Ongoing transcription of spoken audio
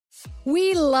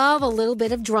We love a little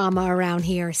bit of drama around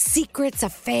here. Secrets,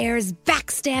 affairs,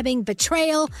 backstabbing,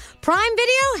 betrayal. Prime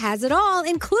Video has it all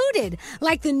included,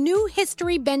 like the new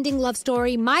history-bending love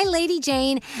story, My Lady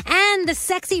Jane, and the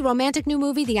sexy romantic new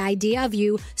movie, The Idea of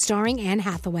You, starring Anne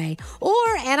Hathaway. Or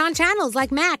add-on channels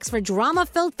like Max for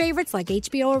drama-filled favorites like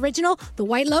HBO original, The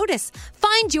White Lotus.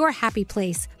 Find your happy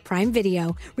place. Prime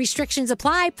Video. Restrictions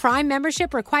apply. Prime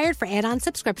membership required for add-on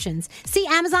subscriptions. See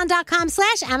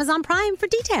Amazon.com/Amazon Prime for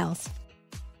details.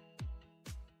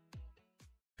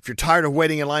 If you're tired of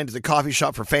waiting in line to the coffee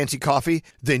shop for fancy coffee,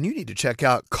 then you need to check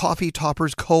out Coffee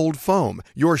Topper's Cold Foam,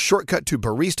 your shortcut to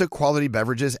barista quality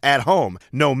beverages at home.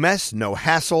 No mess, no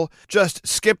hassle. Just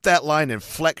skip that line and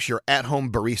flex your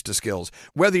at-home barista skills.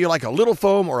 Whether you like a little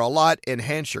foam or a lot,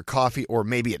 enhance your coffee, or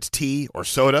maybe it's tea or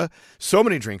soda. So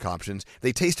many drink options.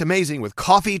 They taste amazing with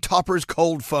Coffee Topper's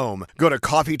Cold Foam. Go to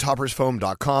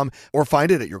coffeetoppersfoam.com or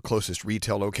find it at your closest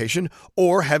retail location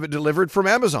or have it delivered from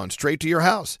Amazon straight to your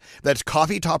house. That's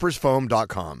coffeetoppersfoam.com.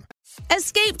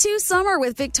 Escape to summer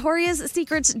with Victoria's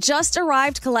Secret's just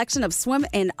arrived collection of swim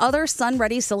and other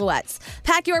sun-ready silhouettes.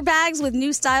 Pack your bags with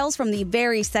new styles from the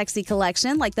Very Sexy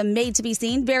collection, like the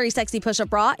made-to-be-seen Very Sexy push-up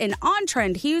bra, and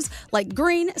on-trend hues like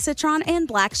green, citron, and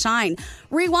black shine.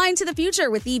 Rewind to the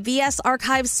future with the VS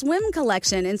Archive Swim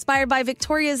collection, inspired by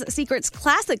Victoria's Secret's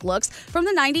classic looks from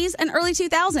the 90s and early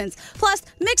 2000s. Plus,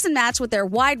 mix and match with their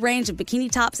wide range of bikini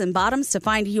tops and bottoms to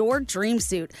find your dream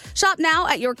suit. Shop now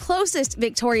at your closest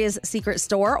Victoria's Secret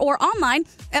store or online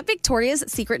at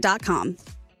victoriassecret.com.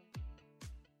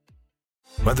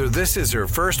 Whether this is her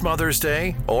first Mother's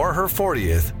Day or her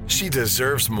 40th, she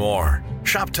deserves more.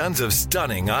 Shop tons of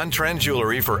stunning on-trend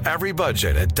jewelry for every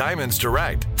budget at Diamonds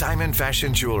Direct. Diamond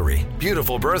fashion jewelry,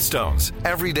 beautiful birthstones,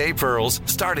 everyday pearls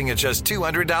starting at just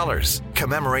 $200.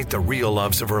 Commemorate the real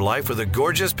loves of her life with a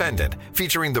gorgeous pendant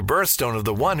featuring the birthstone of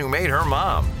the one who made her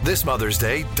mom. This Mother's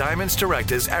Day, Diamonds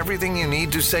Direct is everything you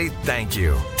need to say thank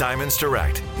you. Diamonds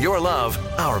Direct. Your love,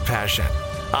 our passion.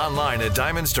 Online at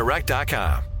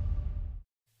diamondsdirect.com.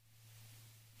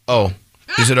 Oh,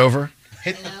 is it over?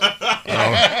 Is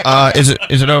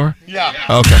it over? Yeah.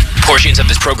 Okay. Portions of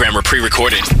this program are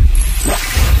pre-recorded.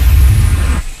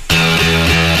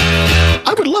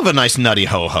 I would love a nice nutty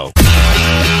ho-ho.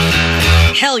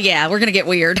 Hell yeah, we're going to get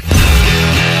weird.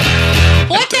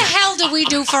 What the hell do we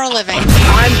do for a living?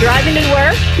 I'm driving to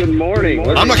work. Good morning.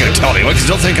 I'm not going to tell anyone because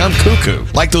they'll think I'm cuckoo.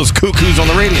 Like those cuckoos on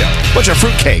the radio. Bunch of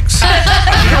fruitcakes.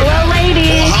 Hello, lady.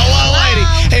 Well, hello, lady.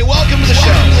 Hey, welcome to the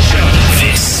show.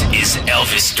 This is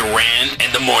Elvis Duran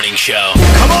and the Morning Show.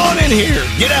 Come on in here.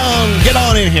 Get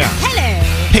on in here. Hello.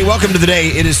 Hey, welcome to the day.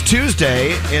 It is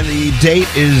Tuesday, and the date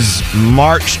is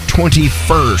March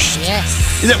 21st.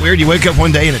 Yes. Isn't that weird? You wake up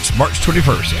one day, and it's March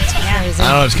 21st. That's crazy.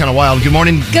 I don't know. It's kind of wild. Good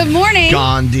morning. Good morning.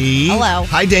 Gandhi. Hello.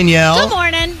 Hi, Danielle. Good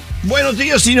morning. Buenos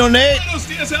dias, Nate. Buenos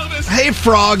dias, Elvis. Hey,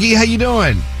 Froggy. How you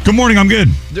doing? Good morning. I'm good.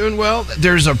 Doing well.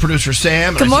 There's a producer,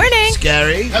 Sam. Good morning.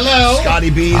 Scary. Hello. Scotty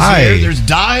B's Hi. here. There's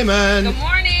Diamond. Good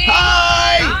morning.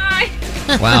 Hi.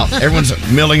 Wow. Everyone's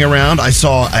milling around. I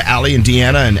saw Allie and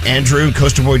Deanna and Andrew and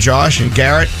Coaster Boy Josh and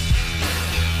Garrett.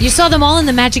 You saw them all in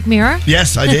the magic mirror?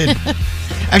 Yes, I did.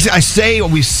 Actually, I say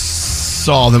we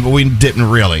saw them, but we didn't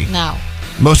really. No.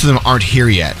 Most of them aren't here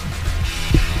yet.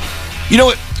 You know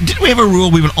what? Didn't we have a rule?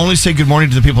 We would only say good morning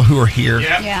to the people who are here.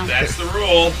 Yeah. That's the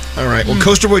rule. All right. Well,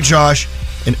 Coaster Boy Josh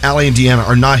and Allie and Deanna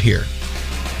are not here.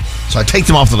 So I take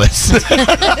them off the list.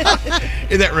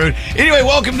 Isn't that rude? Anyway,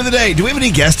 welcome to the day. Do we have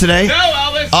any guests today? No,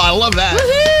 Elvis. Oh, I love that.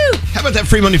 Woohoo! How about that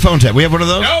free money phone tap? We have one of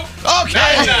those? Nope.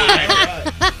 Okay.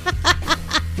 Not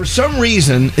For some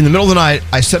reason, in the middle of the night,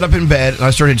 I sat up in bed and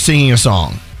I started singing a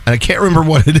song. And I can't remember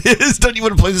what it is. Don't you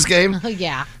want to play this game? Oh,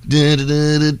 yeah.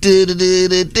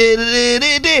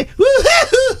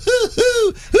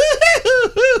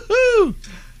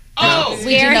 Oh.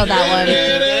 We do know that one.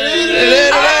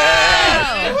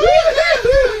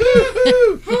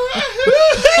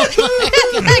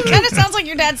 That kind of sounds like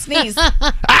your dad sneezed.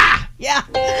 Yeah.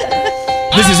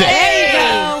 This is it. There you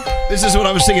go. This is what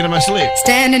I was singing in my sleep.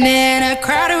 Standing in a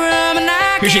crowded room and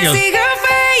I Here she can't goes. see your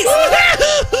face.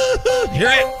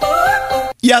 Hear it?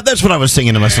 Yeah, that's what I was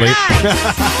singing in my sleep. That's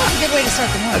a good way to start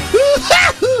the morning.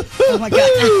 Oh my God.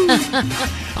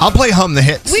 I'll play Hum the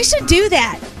Hits. We should do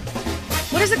that.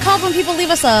 What is it called when people leave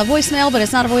us a voicemail, but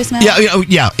it's not a voicemail?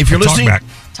 Yeah. If you're listening,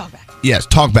 Talk back. yes,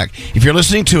 talk back. If you're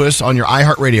listening to us on your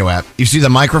iHeartRadio app, you see the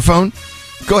microphone.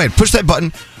 Go ahead, push that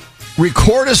button.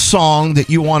 Record a song that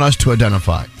you want us to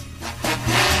identify.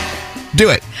 Do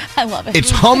it. I love it. It's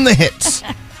Hum the Hits.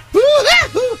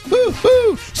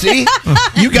 See?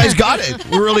 You guys got it.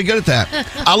 We're really good at that.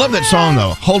 I love that song,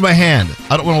 though. Hold My Hand.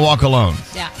 I Don't Want to Walk Alone.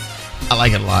 Yeah. I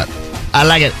like it a lot. I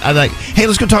like it. Hey,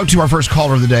 let's go talk to our first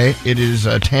caller of the day. It is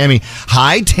Tammy.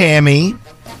 Hi, Tammy.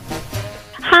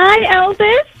 Hi,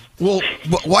 Elvis. Well,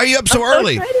 why are you up so I'm so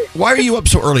early? excited. Why are you up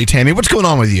so early, Tammy? What's going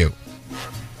on with you?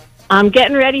 I'm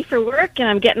getting ready for work, and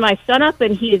I'm getting my son up,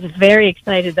 and he is very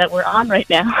excited that we're on right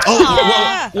now.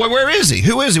 Oh, well, where is he?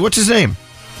 Who is he? What's his name?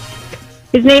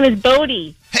 His name is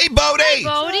Bodie. Hey, Bodie.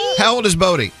 Bodie? How old is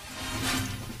Bodie?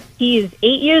 He is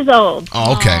 8 years old.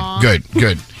 Oh, okay.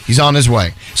 Good. He's on his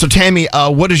way. So, Tammy,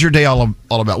 what is your day all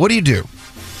about? What do you do?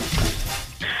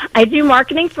 I do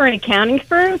marketing for an accounting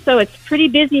firm, so it's pretty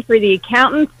busy for the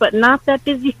accountants, but not that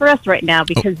busy for us right now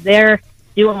because they're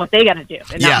doing what they got to do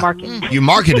and not marketing. You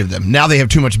marketed them. Now they have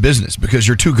too much business because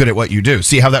you're too good at what you do.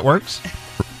 See how that works?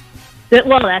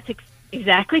 Well, that's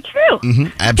exactly true. Mm-hmm,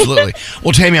 absolutely.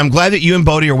 Well, Tammy, I'm glad that you and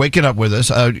Bodie are waking up with us.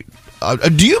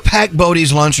 Do you pack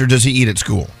Bodie's lunch or does he eat at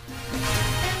school?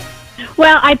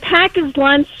 Well, I pack his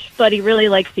lunch, but he really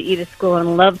likes to eat at school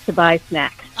and loves to buy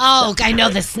snacks. Oh, I know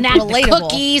the snack, the Relatable.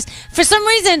 cookies. For some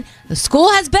reason, the school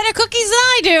has better cookies than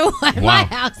I do at my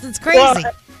house. It's crazy.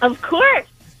 Well, of course.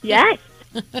 Yes.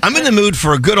 I'm in the mood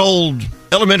for a good old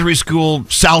elementary school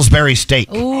Salisbury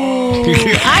steak. Ooh.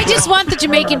 I just want the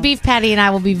Jamaican beef patty, and I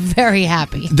will be very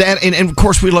happy. That and of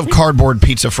course we love cardboard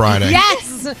pizza Friday. Yes.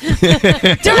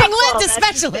 During Lent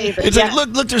especially. It's like,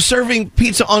 look, they're serving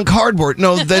pizza on cardboard.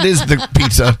 No, that is the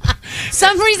pizza.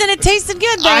 Some reason it tasted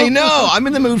good, though. I know. I'm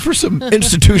in the mood for some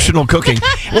institutional cooking.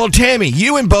 Well, Tammy,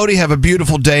 you and Bodie have a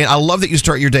beautiful day. I love that you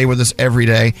start your day with us every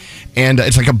day, and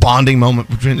it's like a bonding moment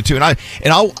between the two.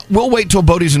 We'll wait till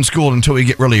Bodie's in school until we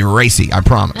get really racy. I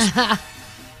promise.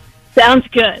 Sounds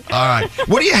good. All right.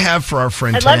 What do you have for our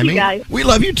friend I Tammy? love you guys. We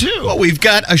love you too. Well, we've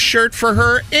got a shirt for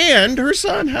her and her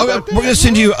son. How about We're going to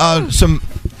send you some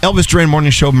Elvis Duran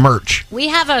Morning Show merch. We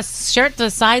have a shirt the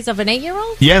size of an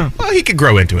 8-year-old? Yeah. Well, he could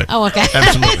grow into it. Oh, okay.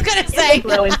 Absolutely. I was going to say.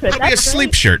 Grow into it. It'd be a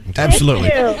sleep shirt. Absolutely.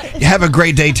 Thank you. Have a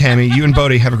great day, Tammy. You and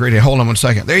Bodie have a great day. Hold on one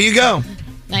second. There you go.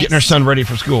 Nice. Getting our son ready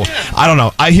for school. I don't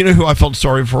know. You know who I felt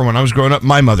sorry for when I was growing up?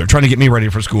 My mother, trying to get me ready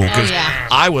for school because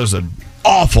I was an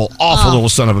awful little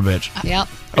son of a bitch. Yep.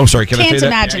 Oh, sorry. Can I say Can't that?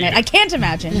 imagine it. I can't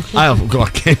imagine.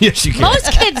 Yes, you can.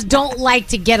 Most kids don't like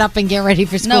to get up and get ready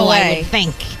for school, No I way. would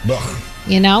think. Ugh,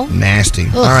 You know? nasty.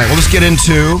 All right. Well, let's get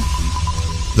into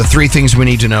the 3 things we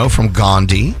need to know from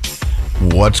Gandhi.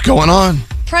 What's going on?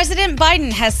 President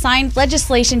Biden has signed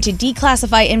legislation to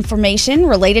declassify information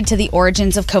related to the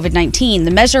origins of COVID-19.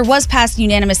 The measure was passed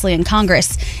unanimously in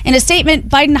Congress. In a statement,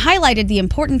 Biden highlighted the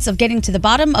importance of getting to the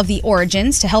bottom of the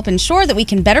origins to help ensure that we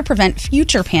can better prevent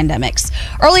future pandemics.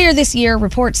 Earlier this year,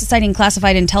 reports citing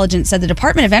classified intelligence said the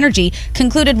Department of Energy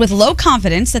concluded with low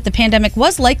confidence that the pandemic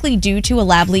was likely due to a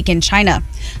lab leak in China.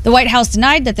 The White House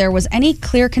denied that there was any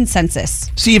clear consensus.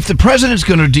 See, if the president's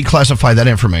going to declassify that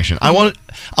information, I want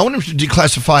him to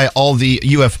declassify all the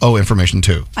UFO information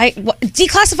too.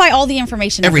 Declassify all the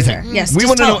information. Everything. Over there. Yes, we just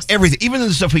want to tell know us. everything, even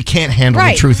the stuff we can't handle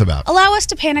the truth about. Allow us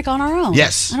to panic on our own.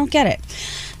 Yes. I don't get it.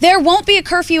 There won't be a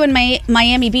curfew in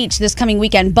Miami Beach this coming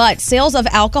weekend, but sales of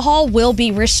alcohol will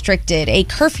be restricted. A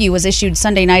curfew was issued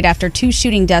Sunday night after 2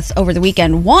 shooting deaths over the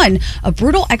weekend. One, a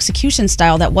brutal execution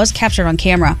style that was captured on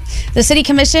camera. The city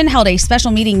commission held a special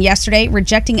meeting yesterday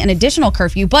rejecting an additional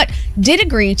curfew, but did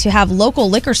agree to have local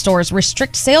liquor stores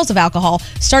restrict sales of alcohol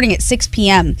starting at 6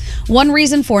 p.m. One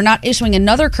reason for not issuing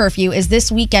another curfew is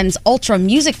this weekend's Ultra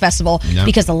Music Festival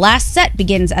because the last set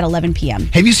begins at 11 p.m.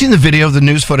 Have you seen the video, the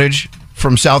news footage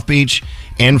from South Beach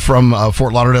and from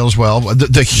Fort Lauderdale as well?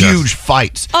 The huge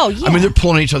fights. Oh, yeah. I mean, they're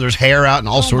pulling each other's hair out and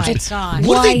all sorts my of God.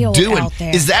 What are they Wild doing? out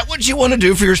there. Is that what you want to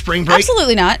do for your spring break?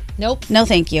 Absolutely not. Nope. No,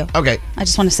 thank you. Okay. I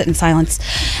just want to sit in silence.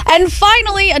 And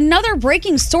finally, another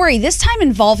breaking story, this time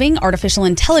involving artificial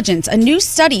intelligence. A new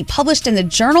study published in the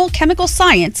journal Chemical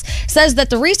Science says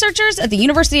that the researchers at the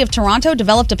University of Toronto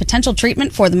developed a potential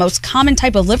treatment for the most common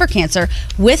type of liver cancer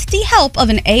with the help of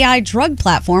an AI drug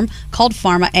platform called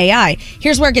Pharma AI.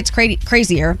 Here's where it gets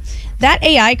crazier. That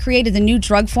AI created the new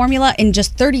drug formula in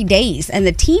just 30 days, and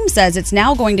the team says it's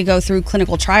now going to go through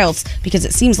clinical trials because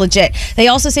it seems legit. They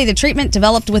also say the treatment,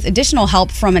 developed with additional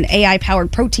help from an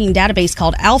AI-powered protein database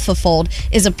called AlphaFold,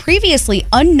 is a previously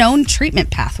unknown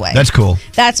treatment pathway. That's cool.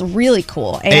 That's really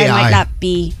cool. AI might not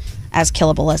be as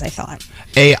killable as I thought.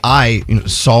 AI,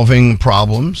 solving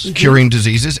problems, curing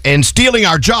diseases, and stealing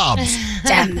our jobs.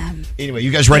 Damn them. Anyway,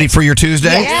 you guys ready for your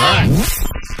Tuesday? Yeah. All right.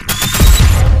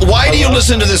 Why do you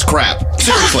listen to this crap?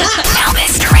 Seriously.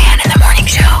 Elvis Duran in the Morning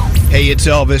Show. Hey, it's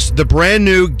Elvis. The brand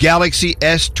new Galaxy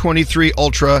S23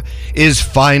 Ultra is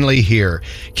finally here.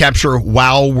 Capture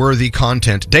wow-worthy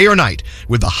content day or night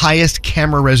with the highest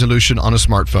camera resolution on a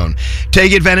smartphone.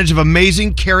 Take advantage of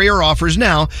amazing carrier offers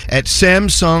now at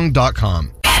Samsung.com.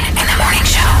 In the morning.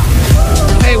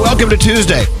 Welcome to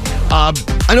Tuesday.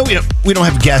 I know we don't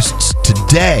have guests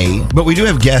today, but we do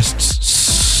have guests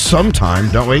sometime,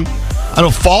 don't we? I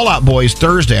know Fall Out Boy's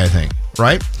Thursday, I think,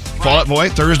 right? Fall Out Boy,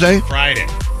 Thursday? Friday.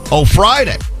 Oh,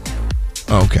 Friday.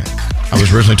 Okay. I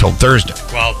was originally told Thursday.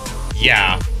 Well,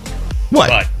 yeah.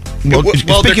 What? But,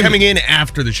 Well, they're coming in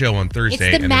after the show on Thursday.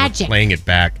 It's the and magic. They're playing it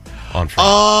back on Friday.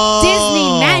 Oh,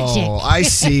 Disney magic. I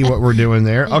see what we're doing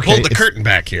there. Okay. Hold the curtain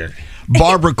back here.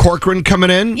 Barbara Corcoran coming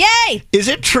in. Yay! Is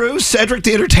it true Cedric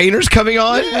the Entertainer's coming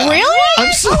on? Really?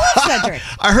 I'm so Cedric.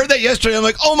 I heard that yesterday. I'm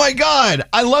like, oh my God,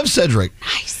 I love Cedric.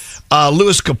 Nice.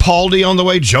 Louis Capaldi on the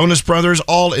way, Jonas Brothers,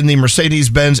 all in the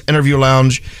Mercedes-Benz interview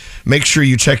lounge. Make sure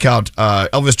you check out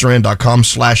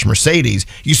elvisduran.com/Mercedes.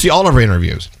 You see all of our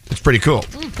interviews. It's pretty cool.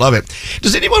 Love it.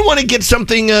 Does anyone want to get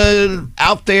something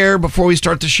out there before we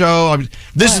start the show?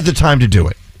 This is the time to do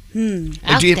it.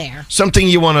 Out there. Something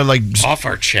you want to Off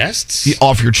our chests?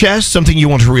 off your chest, something you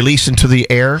want to release into the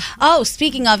air. Oh,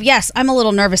 speaking of, yes, I'm a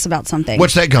little nervous about something.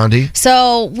 What's that, Gandhi?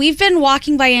 So we've been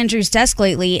walking by Andrew's desk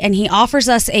lately, and he offers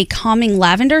us a calming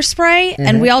lavender spray,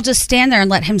 and we all just stand there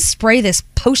and let him spray this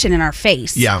potion in our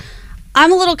face. Yeah.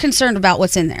 I'm a little concerned about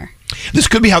what's in there. This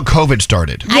could be how COVID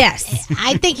started. Yes.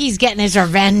 I think he's getting his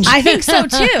revenge. I think so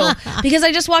too, because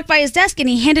I just walked by his desk and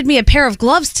he handed me a pair of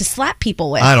gloves to slap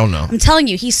people with. I don't know. I'm telling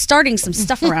you, he's starting some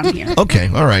stuff around here. Okay,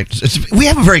 all right. We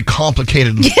have a very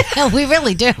complicated. We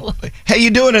really do. Hey, you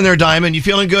doing in there, Diamond? You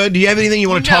feeling good? Do you have anything you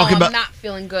want to talk about? I'm not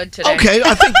feeling good today. Okay,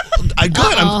 I think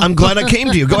good. I'm glad I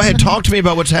came to you. Go ahead, talk to me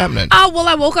about what's happening. Well,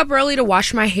 I woke up early to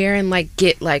wash my hair and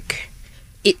get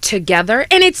it together,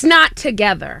 and it's not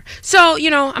together. So,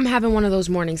 I'm having one of those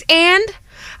mornings. And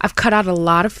I've cut out a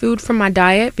lot of food from my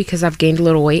diet because I've gained a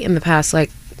little weight in the past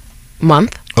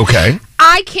month. Okay.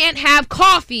 I can't have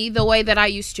coffee the way that I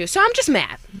used to. So I'm just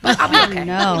mad. But I'll be okay.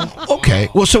 No. Okay.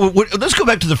 Well, so let's go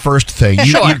back to the first thing.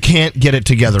 Sure. You can't get it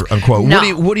together, unquote. No.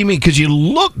 What do you mean? Because you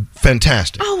look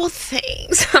fantastic. Oh, well,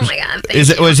 thanks. Oh, my God.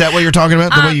 Is that what you're talking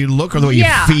about? The way you look or the way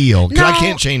yeah. you feel? Because I No.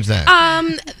 can't change that.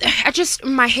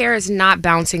 My hair is not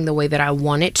bouncing the way that I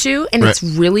want it to, and Right. it's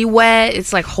really wet.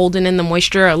 It's holding in the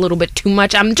moisture a little bit too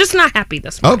much. I'm just not happy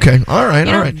this morning. Okay. All right. You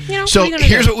know, all right. what So are you gonna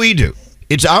here's do? what we do.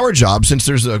 It's our job, since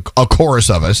there's a chorus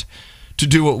of us, to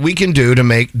do what we can do to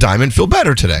make Diamond feel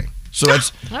better today. So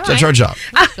that's our job.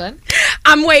 That's good.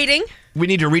 I'm waiting. We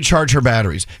need to recharge her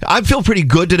batteries. I feel pretty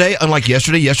good today, unlike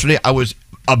yesterday. Yesterday, I was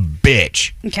a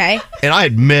bitch. Okay. And I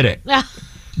admit it.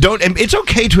 It's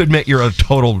okay to admit you're a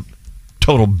total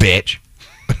bitch.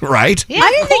 Right? Yeah,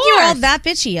 I didn't think you were all course. that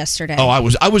bitchy yesterday. Oh, I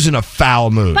was in a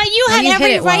foul mood. But you had you hit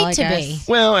every it well, right I to be. guess.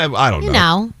 Well, I don't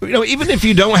know. You Even if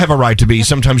you don't have a right to be,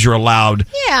 sometimes you're allowed.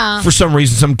 Yeah. For some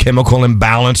reason, some chemical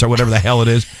imbalance or whatever the hell it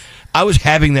is. I was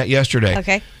having that yesterday.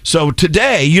 Okay. So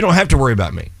today, you don't have to worry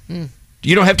about me.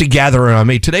 You don't have to gather around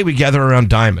me. Today, we gather around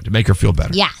Diamond to make her feel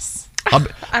better. Yes.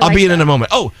 I'll be in a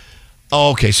moment. Oh,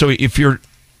 okay. So if you're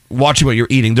watching what you're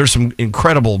eating, there's some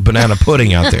incredible banana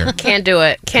pudding out there. Can't do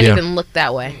it. Can't Yeah. even look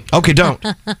that way. Okay, don't.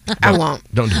 I won't.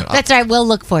 Don't do it. That's right. We'll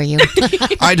look for you. All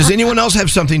right, does anyone else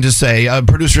have something to say?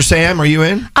 Producer Sam, are you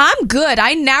in? I'm good.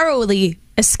 I narrowly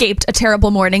escaped a terrible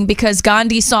morning because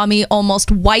Gandhi saw me almost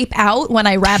wipe out when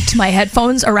I wrapped my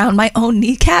headphones around my own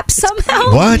kneecaps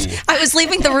somehow. What? I was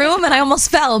leaving the room and I almost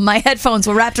fell. My headphones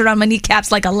were wrapped around my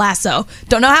kneecaps like a lasso.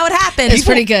 Don't know how it happened. It's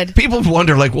pretty good. People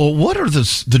wonder, well, what are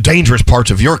the dangerous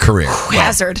parts of your career?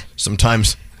 Hazard.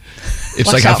 Sometimes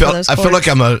it's Watch like out for those I feel like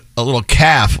I'm a little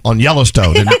calf on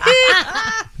Yellowstone.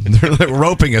 And they're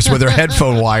roping us with their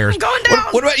headphone wires. Going down.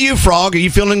 What about you, Frog? Are you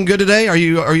feeling good today? Are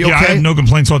you okay? Yeah, I have no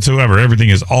complaints whatsoever. Everything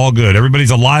is all good. Everybody's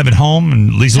alive at home,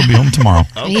 and Lisa will be home tomorrow.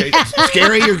 Okay.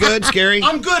 Scary, you're good? Scary?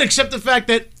 I'm good, except the fact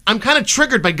that I'm kind of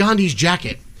triggered by Gandhi's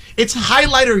jacket. It's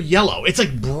highlighter yellow. It's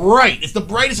bright. It's the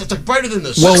brightest. It's brighter than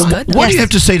the sun. Well, what do you have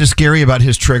to say to Scary about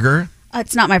his trigger?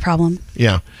 It's not my problem.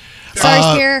 Yeah. Sorry,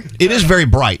 Scare. It is very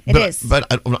bright. It is. But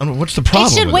I don't know, what's the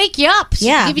problem? It should with wake you up.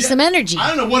 Yeah. Give you some energy. I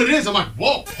don't know what it is. I'm like,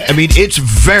 whoa. I mean, it's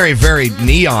very, very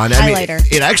neon. I mean,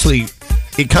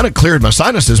 Highlighter. it kind of cleared my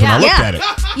sinuses when I looked at it.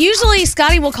 Usually,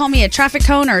 Scotty will call me a traffic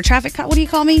cone or a traffic cone. What do you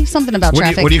call me? Something about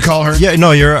traffic. What do you call her? Yeah,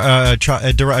 no, you're a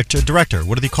director.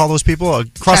 What do they call those people? A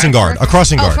crossing guard. A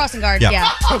crossing guard. Oh, crossing guard.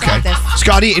 Yeah. Okay.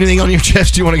 Scotty, anything on your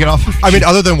chest you want to get off? I mean,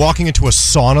 other than walking into a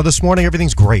sauna this morning,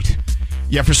 everything's great.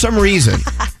 Yeah, for some reason,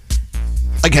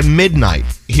 like at midnight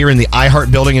here in the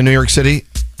iHeart building in New York City,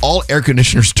 all air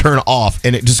conditioners turn off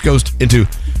and it just goes into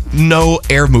no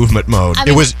air movement mode. I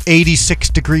mean, it was 86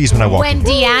 degrees when I walked in.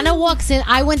 When Deanna walks in,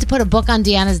 I went to put a book on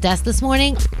Deanna's desk this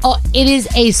morning. Oh, it is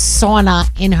a sauna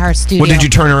in her studio. Well, did you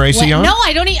turn her AC on? No,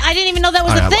 I didn't even know that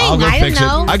was a thing. I'll go I fix didn't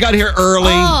know. it. I got here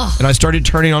early Oh. and I started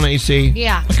turning on the AC.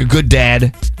 Yeah. Like a good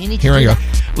dad. You need to Here I do go.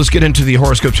 that. let's get into the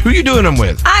horoscopes. Who are you doing them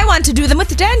with? I want to do them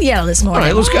with Danielle this morning. All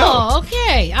right, let's go. Oh,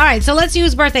 okay. All right, so let's see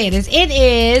whose birthday it is. It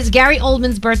is Gary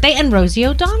Oldman's birthday and Rosie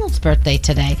O'Donnell's birthday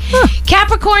today.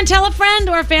 Capricorn, tell a friend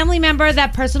or a family member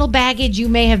that personal baggage you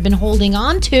may have been holding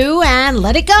on to and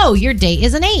let it go. Your day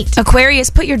is an 8. Aquarius,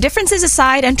 put your differences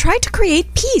aside and try to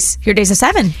create peace. Your day's a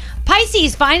 7.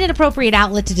 Pisces, find an appropriate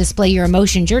outlet to display your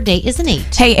emotions. Your day is an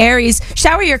 8. Hey, Aries,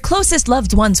 shower your closest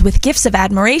loved ones with gifts of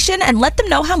admiration and let them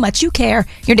know how much you care.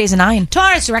 Your day's a 9.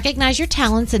 Taurus, recognize your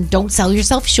talents and don't sell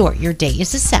yourself short. Your day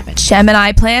is a 7.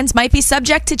 Gemini, plans might be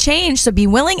subject to change, so be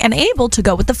willing and able to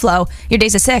go with the flow. Your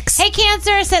day's a 6. Hey,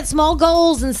 Cancer, set small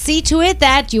goals and see to it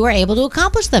that you are able to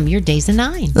accomplish them. Your day's a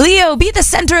 9. Leo, be the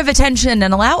center of attention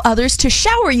and allow others to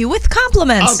shower you with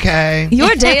compliments. Okay.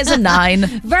 Your day is a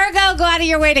 9. Virgo, go out of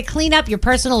your way to clean up your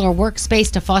personal or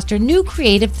workspace to foster new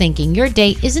creative thinking. Your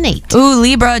day is an 8. Ooh,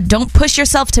 Libra, don't push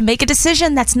yourself to make a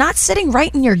decision that's not sitting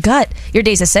right in your gut. Your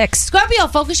day's a 6. Scorpio,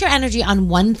 focus your energy on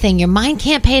one thing. Your mind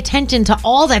can't pay attention to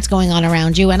all that's going on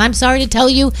around you, and I'm sorry to tell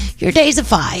you, your day's a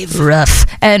 5. Rough.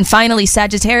 And finally,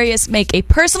 Sagittarius, make a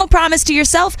personal promise to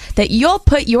yourself that you'll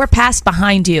put your past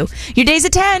behind you. Your day's a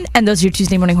 10, and those are your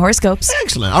Tuesday morning horoscopes.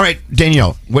 Excellent. All right,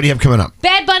 Danielle, what do you have coming up?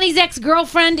 Bad Bunny's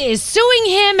ex-girlfriend is suing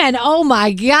him, and oh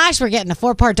my gosh, we're getting a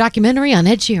 4-part documentary on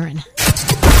Ed Sheeran.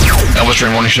 Elvis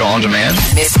Duran Morning Show on demand.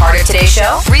 Miss part of today's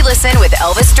show? Re-listen with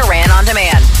Elvis Duran on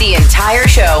demand. The entire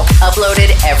show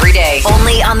uploaded every day.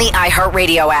 Only on the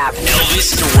iHeartRadio app.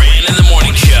 Elvis Duran in the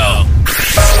Morning Show.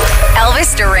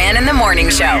 Elvis Duran in the Morning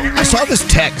Show. I saw this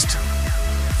text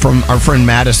from our friend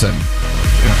Madison.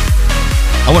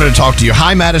 I wanted to talk to you.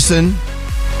 Hi, Madison.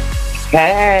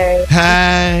 Hey.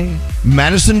 Hi.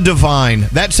 Madison Devine.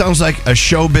 That sounds like a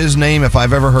showbiz name if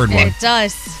I've ever heard one. It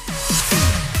does.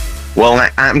 Well,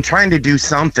 I'm trying to do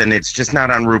something. It's just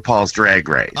not on RuPaul's Drag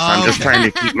Race. I'm just trying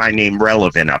to keep my name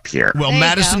relevant up here. Well,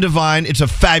 Madison Devine, it's a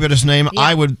fabulous name. Yeah.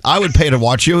 I would pay to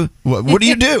watch you. What do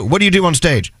you do? What do you do on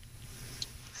stage?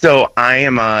 So I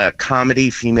am a comedy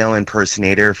female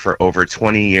impersonator for over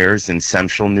 20 years in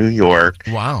Central New York.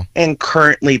 Wow. And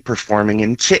currently performing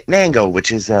in Chittenango,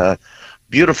 which is a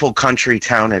beautiful country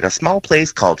town at a small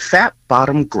place called Fat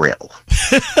Bottom Grill.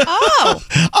 Oh.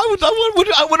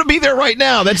 I want to be there right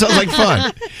now. That sounds like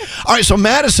fun. All right, so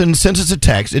Madison sent us a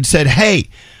text. It said, hey,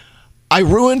 I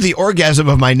ruined the orgasm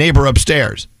of my neighbor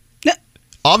upstairs.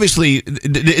 Obviously,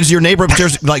 is your neighbor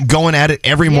upstairs like going at it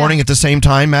every morning at the same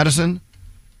time, Madison?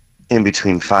 In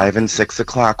between 5 and 6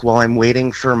 o'clock while I'm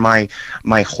waiting for my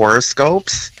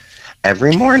horoscopes.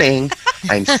 Every morning,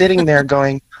 I'm sitting there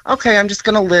going, okay, I'm just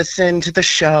going to listen to the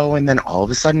show, and then all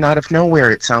of a sudden, out of nowhere,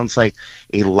 it sounds like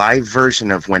a live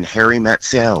version of When Harry Met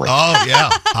Sally. Oh, yeah.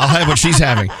 I'll have what she's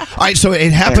having. All right, so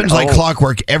it happens like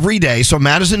clockwork every day. So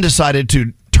Madison decided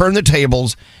to turn the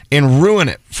tables and ruin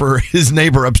it for his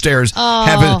neighbor upstairs,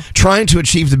 trying to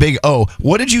achieve the big O.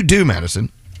 What did you do,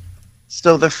 Madison?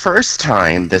 So the first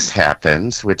time this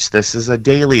happens, which this is a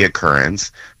daily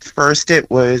occurrence, first it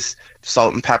was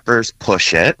Salt and Pepper's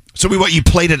Push It. So you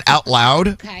played it out loud?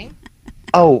 Okay.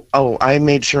 Oh, I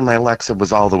made sure my Alexa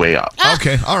was all the way up.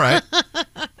 Okay, all right.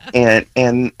 And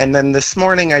then this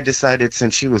morning I decided,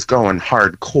 since she was going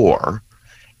hardcore,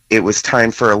 it was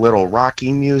time for a little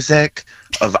Rocky music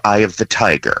of Eye of the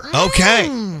Tiger. Okay.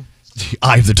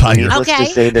 Eye of the Tiger. Needless to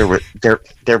say,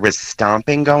 there was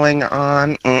stomping going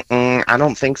on. I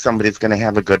don't think somebody's going to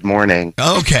have a good morning.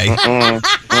 Okay.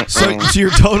 So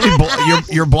you're totally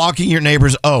you're blocking your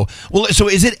neighbors. Oh, well. So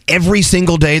is it every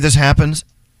single day this happens?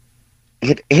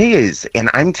 It is,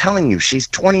 and I'm telling you, she's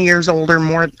 20 years older,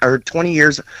 20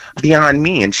 years beyond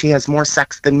me, and she has more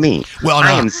sex than me. Well,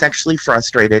 I am sexually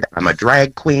frustrated. I'm a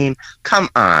drag queen. Come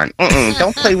on,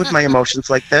 don't play with my emotions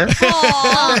like this. So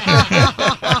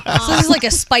this is like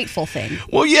a spiteful thing.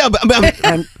 Well, yeah, but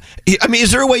I mean, is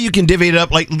there a way you can divvy it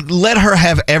up? Like, let her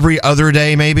have every other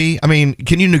day, maybe? I mean,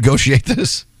 can you negotiate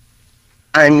this?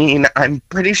 I mean, I'm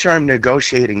pretty sure I'm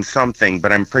negotiating something,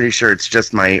 but I'm pretty sure it's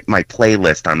just my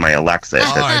playlist on my Alexa.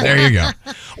 All right, there you go.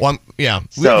 Well, yeah.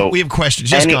 So we have questions.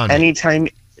 Just anytime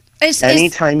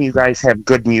you guys have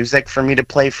good music for me to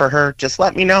play for her, just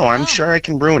let me know. I'm sure I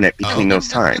can ruin it between those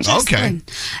times. Okay.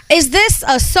 Is this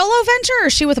a solo venture, or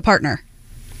is she with a partner?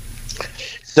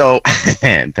 So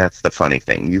that's the funny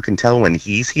thing. You can tell when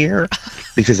he's here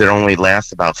because it only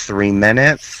lasts about 3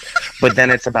 minutes, but then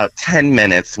it's about 10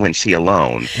 minutes when she's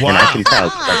alone. Wow. And I can tell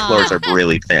because our floors are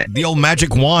really thin. The old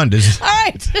magic wand is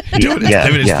doing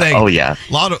its thing. Oh, yeah.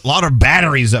 Lot of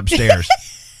batteries upstairs.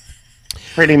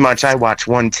 Pretty much, I watch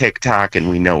one TikTok and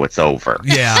we know it's over.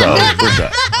 Yeah, so we're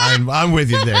good. I'm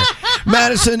with you there.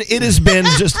 Madison, it has been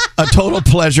just a total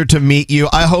pleasure to meet you.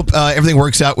 I hope everything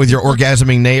works out with your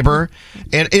orgasming neighbor.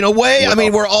 And in a way, I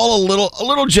mean, we're all a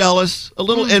little jealous, a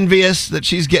little envious that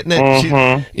she's getting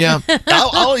it. Yeah,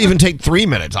 I'll even take 3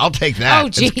 minutes. I'll take that. Oh,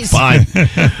 jeez. It's fine.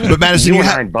 But Madison, you and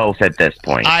I both at this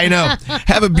point. I know.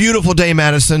 Have a beautiful day,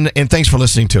 Madison, and thanks for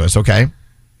listening to us. Okay.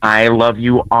 I love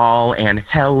you all, and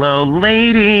hello,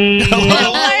 lady.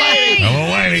 Hello,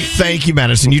 lady. Thank you,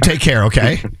 Madison. You take care.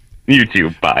 Okay. You too.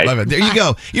 Bye. Love it. There you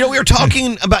go. You know, we were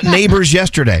talking about neighbors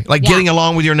yesterday, like getting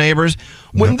along with your neighbors.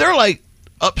 When they're like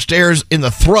upstairs in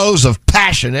the throes of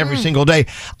passion every single day,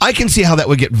 I can see how that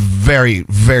would get very,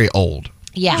 very old.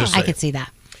 Yeah, I could see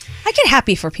that. I get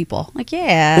happy for people. Like,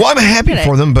 yeah. Well, I'm happy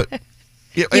for them, but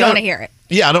you don't want to hear it.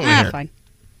 Yeah, I don't want to hear fine. it.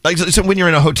 Like, so when you're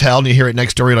in a hotel and you hear it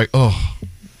next door, you're like, oh,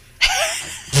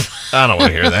 I don't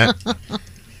want to hear that.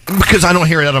 Because I don't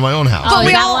hear it out of my own house. Oh,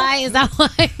 is that why?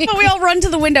 But we all run to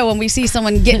the window when we see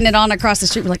someone getting it on across the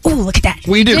street. We're like, "Ooh, look at that!"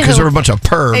 We do because we're a bunch of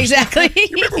pervs. Exactly.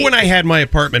 Remember when I had my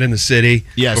apartment in the city?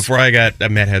 Yes. Before I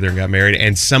met Heather and got married,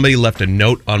 and somebody left a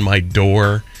note on my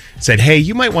door, said, "Hey,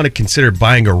 you might want to consider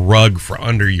buying a rug for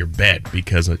under your bed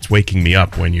because it's waking me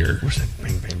up when you're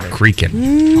creaking."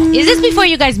 Is this before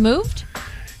you guys moved?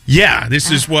 Yeah,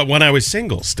 this is when I was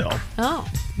single still. Oh.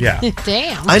 Yeah.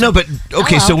 Damn. I know, but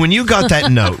okay, so when you got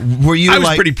that note, were you I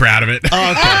was pretty proud of it.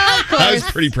 Oh, okay. I was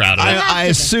pretty proud of it. I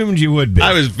assumed you would be.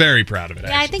 I was very proud of it.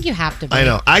 Yeah, I think you have to be. I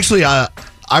know. Actually, I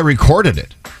recorded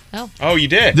it. Oh, you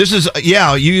did? This is,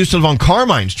 you used to live on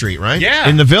Carmine Street, right? Yeah.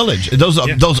 In the village. Those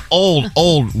old,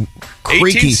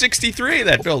 creaky. 1863,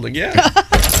 that building, yeah.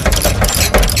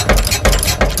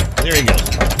 There you go.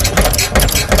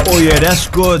 Oh, yeah, that's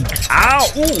good. Ow.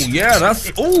 Ooh, yeah,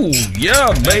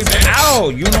 yeah, baby. Ow.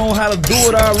 You know how to do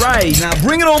it all right. Now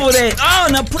bring it over there. Oh,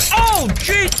 now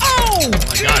jeez. Oh,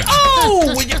 my God.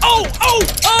 Oh.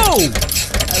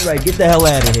 All right, get the hell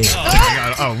out of here. Oh, my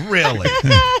God. Oh, really?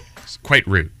 It's quite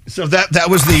rude. So that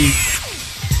was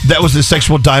the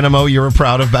sexual dynamo you were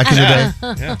proud of back in the day?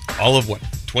 Yeah. All of what?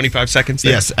 25 seconds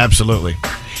there? Yes, absolutely.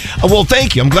 Well,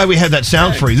 thank you. I'm glad we had that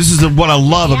sound for you. This is what I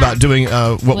love about doing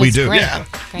what we do. great. Yeah.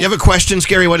 You have a question,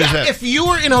 Scary? What is that? If you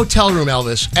were in a hotel room,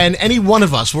 Elvis, and any one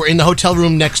of us were in the hotel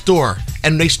room next door,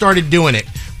 and they started doing it,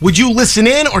 would you listen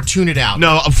in or tune it out?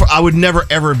 No, I would never,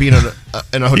 ever be in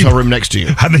a hotel room next to you.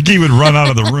 I think he would run out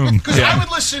of the room. Because I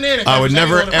would listen in. If I would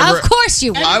never, ever. Of course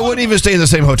you would. I wouldn't even stay in the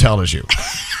same hotel as you.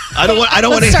 I don't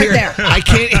want to hear. there. I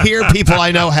can't hear people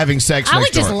I know having sex I next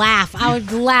would just door. laugh. I would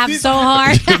laugh so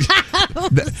hard.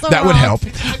 That would help.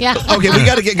 Yeah. Okay, we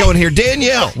got to get going here.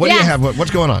 Danielle, what do you Yes. have?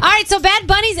 What's going on? All right, so Bad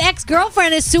Bunny's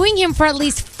ex-girlfriend is suing him for at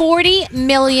least $40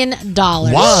 million.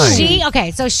 Why?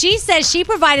 She says she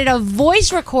provided a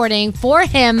voice recording for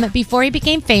him before he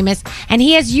became famous, and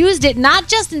he has used it not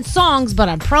just in songs, but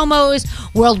on promos,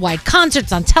 worldwide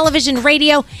concerts, on television,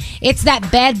 radio. It's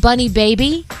that Bad Bunny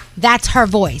baby. That's her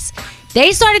voice.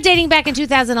 They started dating back in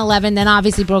 2011, then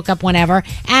obviously broke up whenever.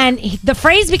 And the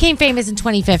phrase became famous in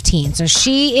 2015. So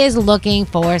she is looking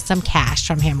for some cash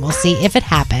from him. We'll see if it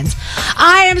happens.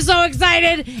 I am so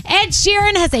excited. Ed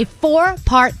Sheeran has a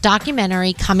 4-part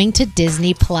documentary coming to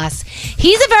Disney+.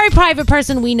 He's a very private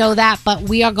person, we know that, but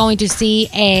we are going to see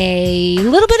a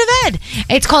little bit of Ed.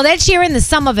 It's called Ed Sheeran, The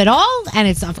Sum of It All, and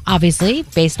it's obviously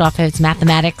based off of his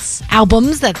mathematics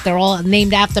albums that they're all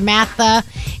named after math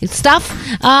stuff.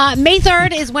 May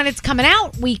 3rd is when it's coming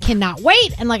out. We cannot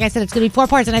wait. And like I said, it's going to be 4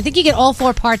 parts. And I think you get all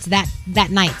 4 parts that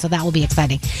night. So that will be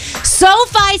exciting.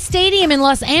 SoFi Stadium in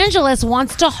Los Angeles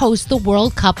wants to host the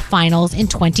World Cup finals in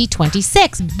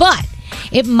 2026. But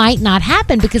it might not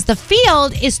happen because the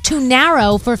field is too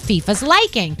narrow for FIFA's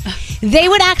liking. They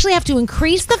would actually have to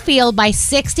increase the field by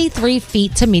 63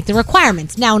 feet to meet the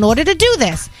requirements. Now, in order to do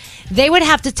this, they would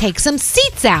have to take some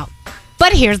seats out.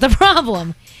 But here's the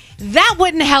problem. That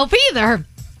wouldn't help either.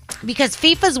 Because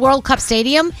FIFA's World Cup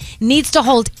Stadium needs to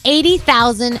hold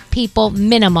 80,000 people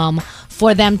minimum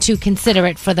for them to consider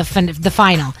it for the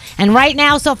final. And right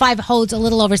now, SoFi holds a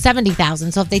little over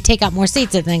 70,000. So if they take out more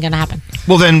seats, it ain't going to happen.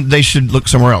 Well, then they should look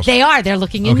somewhere else. They are. They're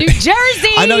looking in New Jersey.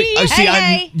 I know. I see.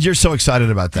 Hey. You're so excited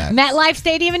about that. MetLife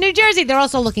Stadium in New Jersey. They're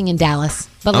also looking in Dallas.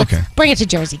 But let's bring it to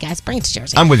Jersey, guys. Bring it to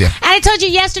Jersey. I'm with you. And I told you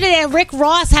yesterday that Rick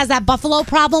Ross has that buffalo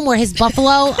problem where his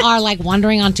buffalo are like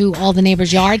wandering onto all the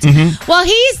neighbors' yards. Mm-hmm. Well,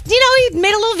 he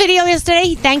made a little video yesterday.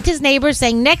 He thanked his neighbors,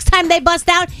 saying next time they bust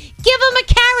out, Give them a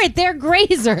carrot. They're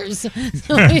grazers.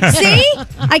 See?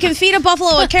 I can feed a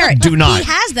buffalo a carrot. Do not. He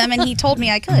has them, and he told me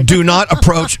I could. Do not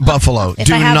approach buffalo. If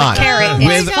Do I have not. a carrot,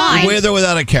 it's fine. With or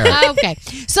without a carrot. Okay.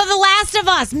 So The Last of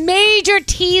Us, major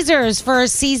teasers for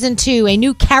season 2, a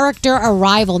new character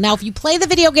arrival. Now, if you play the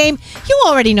video game, you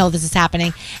already know this is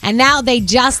happening. And now they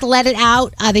just let it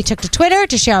out. They took to Twitter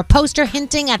to share a poster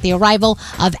hinting at the arrival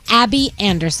of Abby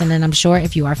Anderson. And I'm sure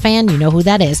if you are a fan, you know who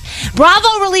that is.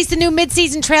 Bravo released a new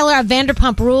mid-season trailer of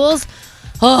Vanderpump Rules.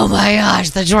 Oh my gosh,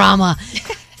 the drama.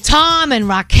 Tom and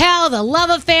Raquel, the love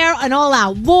affair, an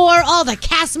all-out war. All the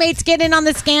castmates get in on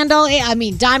the scandal. I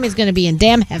mean, Diamond's going to be in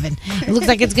damn heaven. It looks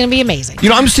like it's going to be amazing. You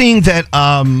know, I'm seeing that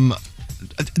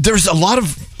there's a lot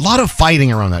of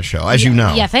fighting around that show, as you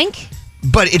know. You think?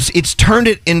 But it's turned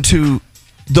it into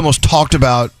the most talked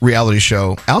about reality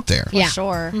show out there. Yeah,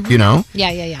 sure. You know?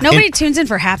 Yeah. Nobody tunes in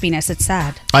for happiness. It's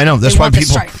sad. I know. That's They why want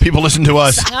the people listen to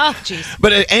us. Oh, jeez.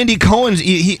 But Andy Cohen's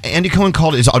Andy Cohen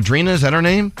called Audrina, is that her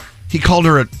name? He called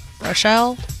her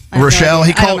Rochelle. Rochelle.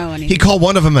 I don't know He called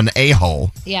one of them an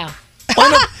a-hole. Yeah.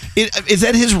 Is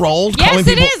that his role? Yes, calling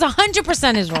it people? is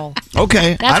 100% his role.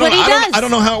 Okay. That's what he does. I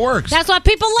don't know how it works. That's why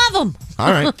people love him. All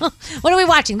right. What are we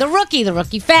watching? The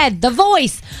Rookie Fed, The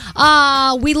Voice.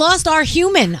 We Lost Our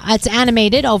Human. It's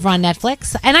animated over on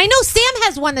Netflix. And I know Sam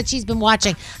has one that she's been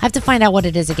watching. I have to find out what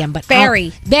it is again. But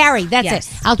Barry. Barry, that's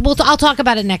it. I'll talk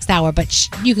about it next hour, but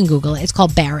you can Google it. It's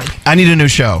called Barry. I need a new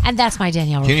show. And that's my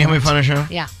Danielle Can you help me find a show?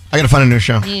 Yeah. I got to find a new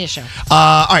show. You need a show.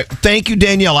 All right. Thank you,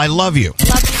 Danielle. I love you.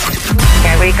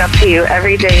 I wake up to you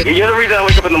every day. You're the reason I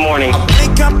wake up in the morning.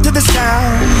 Wake up to the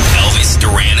sound. Elvis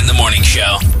Duran in the Morning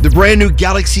Show. The brand new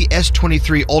Galaxy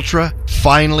S23 Ultra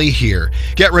finally here.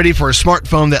 Get ready for a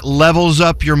smartphone that levels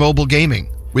up your mobile gaming.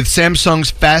 With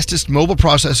Samsung's fastest mobile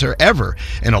processor ever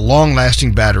and a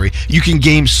long-lasting battery, you can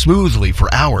game smoothly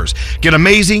for hours. Get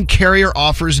amazing carrier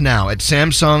offers now at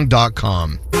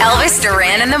Samsung.com. Elvis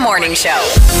Duran in the Morning Show.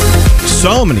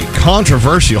 So many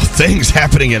controversial things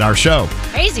happening in our show.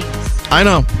 Crazy. I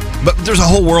know, but there's a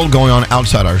whole world going on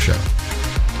outside our show.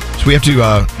 So we have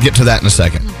to get to that in a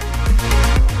second.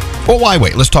 Well, why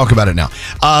wait? Let's talk about it now.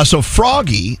 So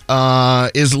Froggy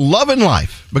is loving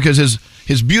life because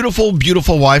his beautiful,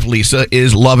 beautiful wife, Lisa,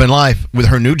 is loving life with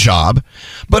her new job.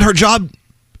 But her job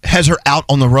has her out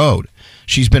on the road.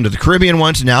 She's been to the Caribbean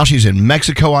once. Now she's in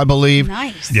Mexico, I believe.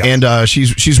 Nice. Yeah. And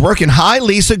she's working. Hi,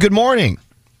 Lisa. Good morning.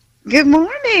 Good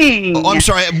morning. Oh, I'm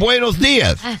sorry. Buenos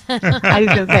dias. I was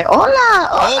going to say, hola.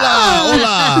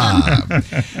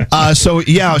 Hola.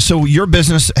 So your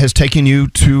business has taken you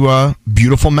to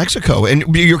beautiful Mexico.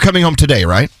 And you're coming home today,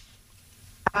 right?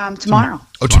 Tomorrow.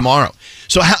 Oh, tomorrow.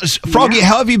 So, Froggy,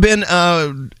 how have you been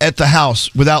at the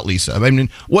house without Lisa? I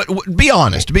mean, what be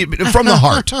honest, be from the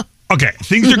heart. Okay,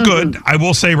 things are good. I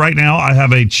will say right now, I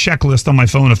have a checklist on my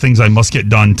phone of things I must get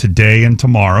done today and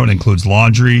tomorrow. It includes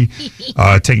laundry,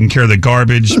 taking care of the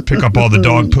garbage, pick up all the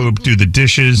dog poop, do the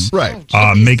dishes, right?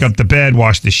 Make up the bed,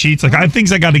 wash the sheets. Like I have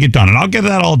things I got to get done, and I'll get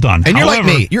that all done. And you're like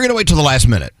me. You're going to wait till the last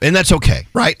minute, and that's okay,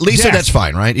 right? Lisa, Yes. that's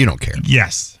fine, right? You don't care.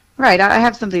 Yes. Right. I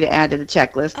have something to add to the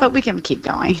checklist, but we can keep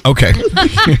going. Okay.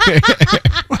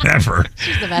 Whatever.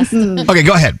 She's the best. Okay,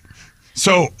 go ahead.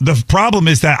 So the problem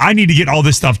is that I need to get all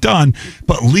this stuff done,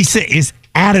 but Lisa is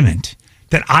adamant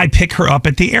that I pick her up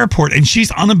at the airport, and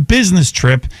she's on a business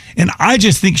trip, and I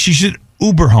just think she should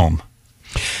Uber home.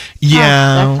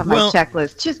 Yeah. That's on my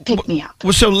checklist. Just pick me up.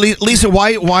 Well, so Lisa,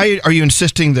 why are you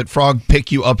insisting that Frog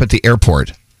pick you up at the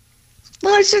airport?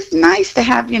 Well, it's just nice to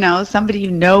have, somebody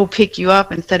pick you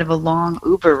up instead of a long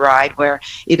Uber ride where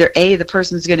either A, the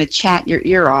person's going to chat your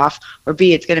ear off, or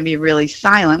B, it's going to be really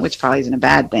silent, which probably isn't a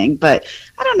bad thing. But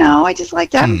I don't know. I just like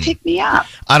to have them pick me up.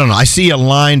 I don't know. I see a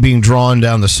line being drawn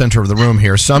down the center of the room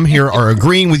here. Some here are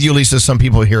agreeing with you, Lisa. Some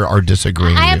people here are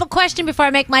disagreeing I with have you. a question before I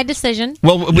make my decision.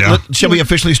 Well, shall we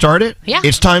officially start it? Yeah.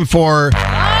 It's time for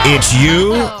It's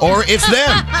You or It's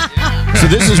Them. So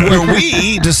this is where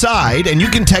we decide, and you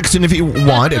can text in if you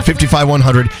want at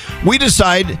 55100. We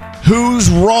decide who's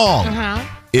wrong.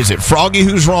 Is it Froggy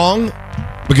who's wrong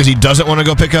because he doesn't want to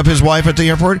go pick up his wife at the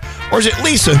airport? Or is it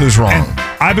Lisa who's wrong? And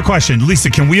I have a question. Lisa,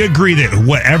 can we agree that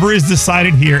whatever is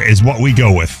decided here is what we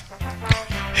go with?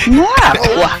 No.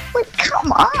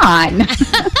 Come on.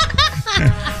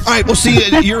 All right, well, see,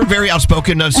 you're very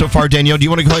outspoken so far, Danielle. Do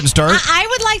you want to go ahead and start? I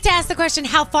would like to ask the question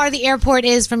how far the airport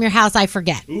is from your house. I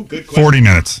forget. Ooh, good question. 40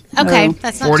 minutes. Okay,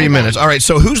 that's not 40 too minutes. bad. All right,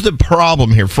 so who's the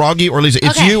problem here, Froggy or Lisa?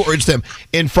 It's Okay. you or it's them.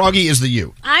 And Froggy is the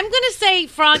you. I'm going to say,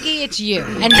 Froggy, it's you.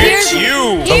 And It's here's,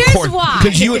 you. Here's Of course, why.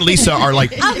 because you and Lisa are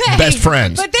like best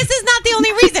friends. But this is not the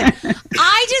only reason.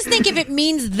 I just think if it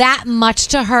means that much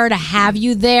to her to have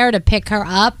you there to pick her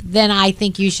up, then I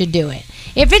think you should do it.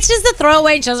 If it's just a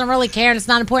throwaway and she doesn't really care and it's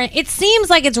not important, it seems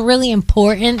like it's really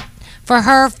important for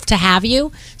her to have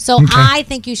you. So I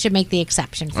think you should make the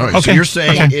exception. All right, so you're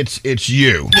saying it's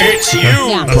you. It's you.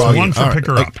 That's Froggy. one for All right. pick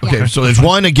her up. Okay, so there's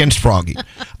one against Froggy.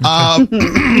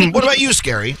 What about you,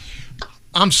 Scary?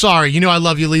 I'm sorry. You know I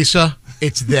love you, Lisa.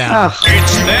 It's them.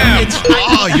 It's them.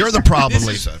 Oh, you're the problem,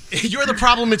 Lisa. You're the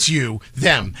problem. It's you.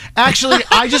 Them. Actually,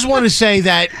 I just want to say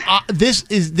that this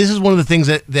is one of the things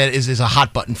that is a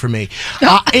hot button for me.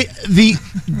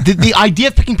 The idea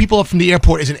of picking people up from the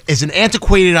airport is an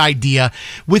antiquated idea.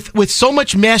 With so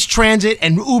much mass transit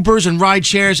and Ubers and ride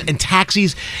shares and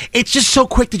taxis, it's just so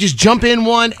quick to just jump in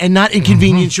one and not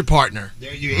inconvenience your partner.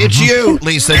 It's you,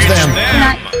 Lisa. It's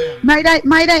them. Might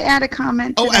I add a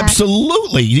comment to Oh, that?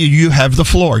 absolutely. You have the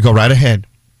floor. Go right ahead.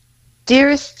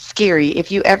 Dearest Scary,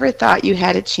 if you ever thought you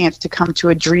had a chance to come to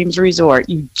a Dreams Resort,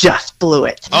 you just blew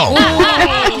it. Oh.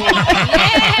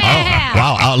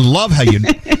 Wow. I love how you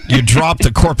dropped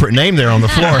the corporate name there on the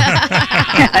floor.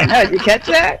 I know. Did you catch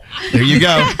that? There you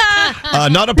go.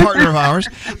 Not a partner of ours.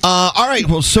 All right.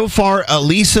 Well, so far,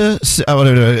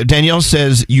 Danielle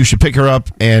says you should pick her up,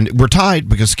 and we're tied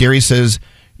because Scary says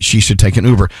she should take an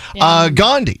Uber.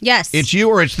 Gandhi. Yes. It's you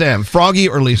or it's them. Froggy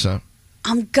or Lisa?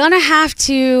 I'm gonna have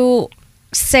to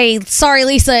say, sorry,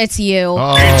 Lisa, it's you.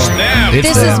 Oh, it's them.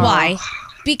 This is why.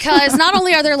 Because not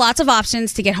only are there lots of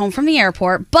options to get home from the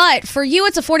airport, but for you,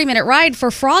 it's a 40-minute ride. For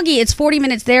Froggy, it's 40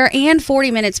 minutes there and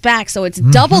 40 minutes back. So it's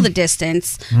double the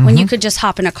distance when you could just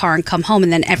hop in a car and come home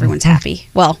and then everyone's happy.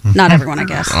 Well, not everyone, I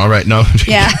guess. All right. No.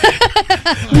 Yeah.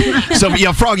 So,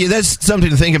 yeah, Froggy, that's something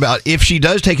to think about. If she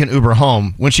does take an Uber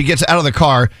home, when she gets out of the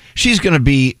car, she's going to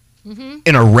be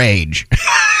in a rage.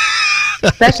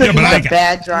 Especially if you're a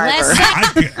bad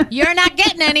driver. You're not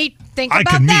getting any. Think I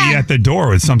about could meet that. you at the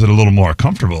door with something a little more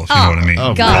comfortable, if you know what I mean.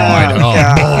 Oh,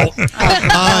 God.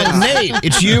 Nate,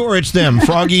 it's you or it's them?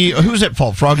 Froggy, who's at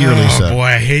fault, Froggy or Lisa? Oh, boy,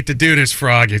 I hate to do this,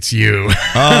 Frog. It's you.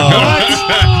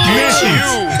 It's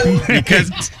you.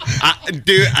 Because,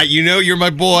 dude, you know you're my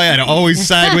boy. I'd always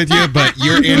side with you, but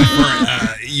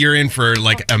you're in for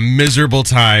like a miserable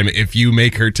time if you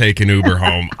make her take an Uber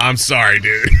home. I'm sorry,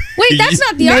 dude. Wait, that's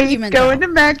not the Nate's argument. going to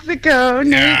Mexico.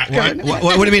 Nate's going to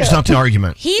What do you mean it's not the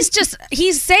argument?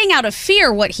 He's saying out of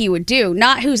fear what he would do,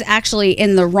 not who's actually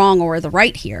in the wrong or the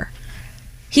right here.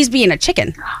 He's being a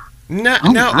chicken. No,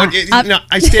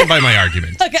 I stand by my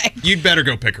argument. Okay. You'd better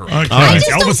go pick her up. Okay.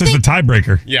 Elvis is the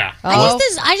tiebreaker. Yeah.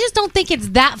 I just don't think it's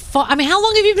that far. I mean, how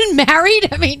long have you been married?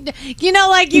 I mean, you know,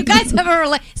 like you guys have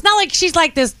a it's not like she's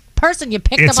like this person you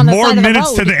picked It's up on the more side of the road.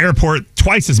 minutes to the airport,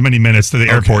 twice as many minutes to the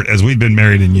airport as we've been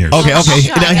married in years. Okay.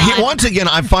 Now, once again,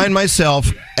 I find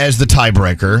myself as the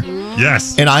tiebreaker.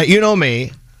 Yes. And you know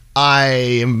me,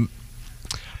 I am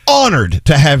honored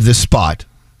to have this spot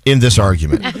in this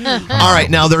argument. All right,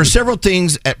 now there are several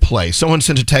things at play. Someone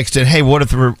sent a text in, hey, what if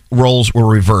the roles were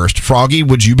reversed? Froggy,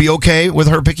 would you be okay with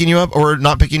her picking you up or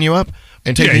not picking you up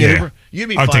and taking an Uber? You'd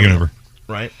be I'll fine take an with Uber.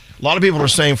 it, right? A lot of people are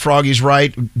saying Froggy's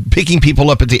right. Picking people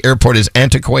up at the airport is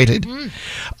antiquated.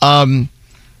 But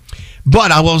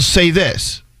I will say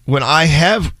this. When I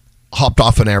have hopped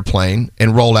off an airplane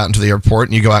and rolled out into the airport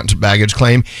and you go out into baggage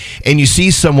claim and you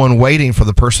see someone waiting for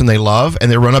the person they love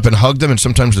and they run up and hug them and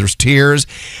sometimes there's tears,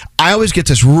 I always get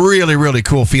this really, really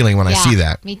cool feeling when I see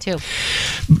that. Me too.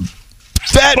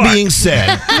 That being said,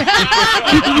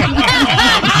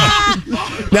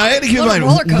 now I had to keep in mind,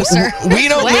 roller coaster.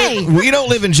 we don't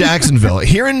live in Jacksonville.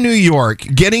 Here in New York,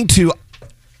 getting to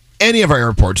any of our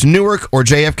airports, Newark or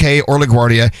JFK or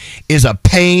LaGuardia, is a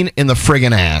pain in the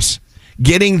friggin' ass.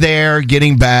 Getting there,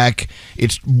 getting back,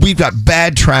 we've got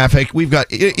bad traffic. We've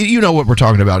got, you know what we're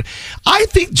talking about. I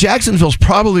think Jacksonville's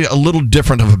probably a little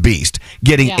different of a beast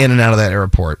getting in and out of that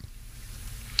airport.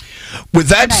 With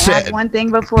that Can I said, add one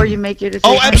thing before you make your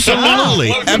decision? oh,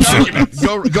 absolutely,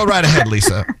 absolutely. Go right ahead,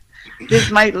 Lisa. This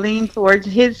might lean towards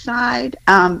his side.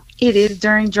 It is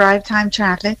during drive time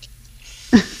traffic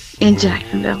in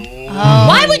Jacksonville.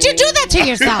 Why would you do that to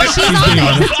yourself? She's on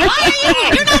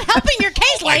it. You're not helping your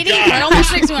case, lady. It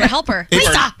almost makes me want to help her.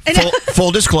 Lisa.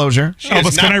 Full disclosure.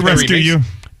 Elvis, can I rescue you?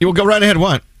 You will go right ahead.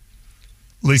 What?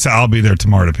 Lisa, I'll be there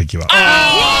tomorrow to pick you up.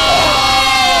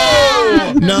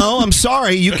 No, I'm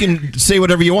sorry. You can say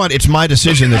whatever you want. It's my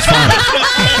decision. That's fine.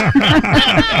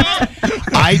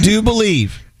 I do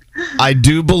believe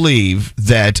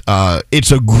that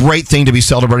it's a great thing to be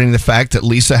celebrating the fact that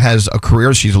Lisa has a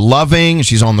career she's loving.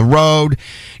 She's on the road.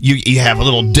 You have a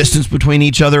little distance between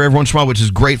each other every once in a while, which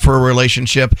is great for a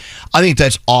relationship. I think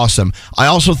that's awesome. I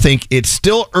also think it's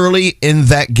still early in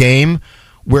that game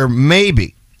where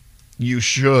maybe you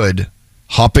should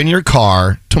hop in your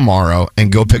car tomorrow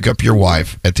and go pick up your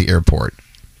wife at the airport.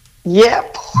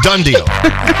 Yep. Done deal.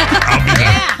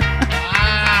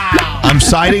 I'm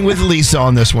siding with Lisa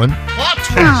on this one.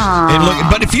 And look,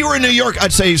 but if you were in New York,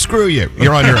 I'd say screw you.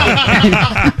 You're on your own.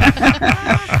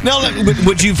 Now,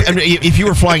 would you? If you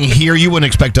were flying here, you wouldn't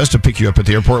expect us to pick you up at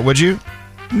the airport, would you?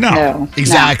 No.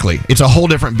 Exactly. No. It's a whole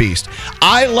different beast.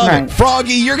 I love it.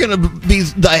 Froggy, you're going to be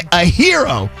a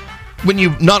hero. When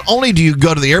you not only do you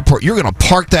go to the airport, you're going to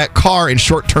park that car in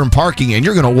short-term parking, and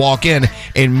you're going to walk in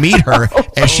and meet her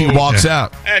as she walks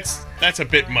out. That's a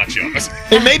bit much, Elvis.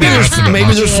 And maybe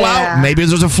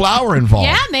there's a flower involved.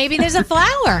 Yeah, maybe there's a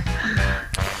flower.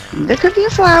 There could be a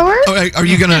flower. Okay, are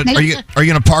you gonna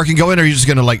park and go in, or are you just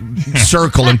gonna like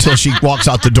circle until she walks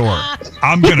out the door?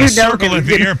 I'm gonna circle at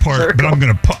the airport, but I'm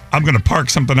gonna park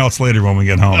something else later when we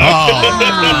get home.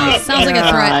 Sounds like a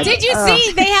threat. Did you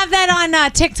see they have that on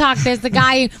TikTok? There's the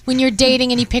guy when you're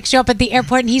dating and he picks you up at the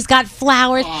airport and he's got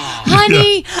flowers.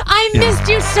 Honey, I missed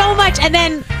you so much. And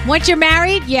then once you're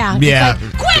married, it's like,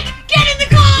 quick, get in the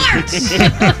car.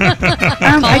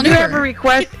 I do have a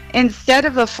request. Instead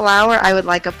of a flower, I would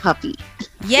like a puppy.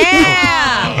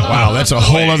 Yeah. Wow, that's a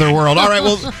whole other world. All right,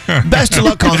 well, best of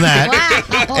luck on that.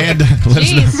 Wow. And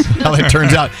let's know how it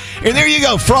turns out. And there you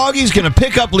go. Froggy's going to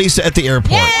pick up Lisa at the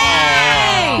airport.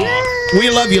 Yay! We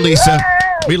love you, Lisa.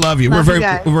 We love you.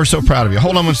 We're so proud of you.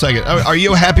 Hold on one second. Are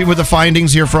you happy with the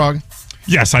findings here, Frog?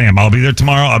 Yes, I am. I'll be there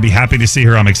tomorrow. I'll be happy to see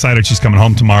her. I'm excited she's coming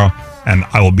home tomorrow, and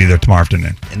I will be there tomorrow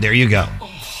afternoon. And there you go.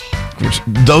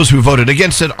 Those who voted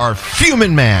against it are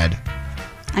fuming mad.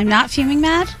 I'm not fuming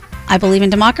mad. I believe in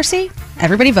democracy.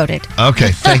 Everybody voted.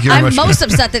 Okay, thank you very much. I'm most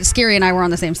upset that Scary and I were on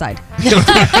the same side.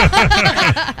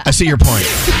 I see your point.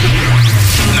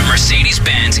 The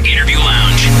Mercedes-Benz Interview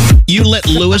Lounge. You let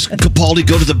Louis Capaldi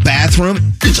go to the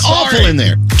bathroom? It's awful in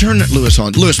there. Turn Louis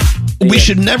on. Louis, we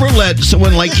should never let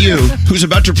someone like you, who's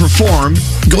about to perform,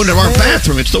 go into our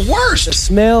bathroom. It's the worst. The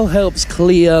smell helps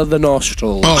clear the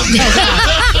nostrils. Oh.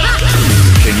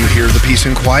 Can you hear the peace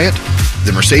and quiet?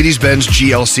 The Mercedes-Benz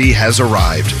GLC has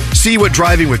arrived. See what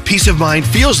driving with peace of mind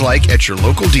feels like at your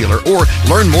local dealer, or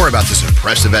learn more about this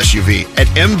impressive SUV at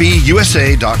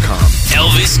MBUSA.com.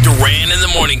 Elvis Duran in the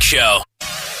Morning Show.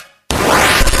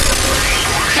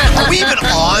 Are we even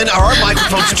on? Are our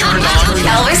microphones turned on?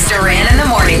 Elvis Duran in the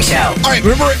Morning Show. All right,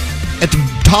 remember at the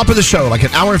top of the show, like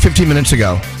an hour and 15 minutes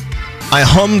ago, I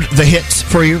hummed the hits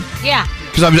for you? Yeah.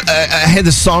 Because I had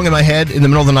this song in my head in the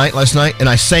middle of the night last night, and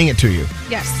I sang it to you.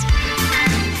 Yes.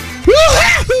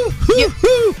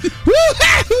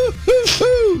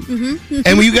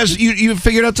 And you guys, you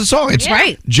figured out the song. It's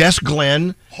right. Jess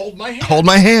Glenn. Hold my hand. Hold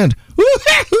my hand.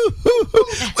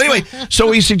 Anyway, so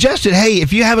we suggested, hey,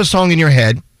 if you have a song in your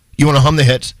head, you want to hum the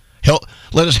hits,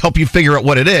 let us help you figure out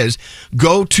what it is.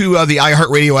 Go to the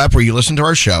iHeartRadio app where you listen to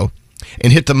our show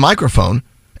and hit the microphone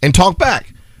and talk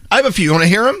back. I have a few. You want to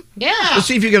hear them? Yeah. Let's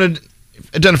see if you're going to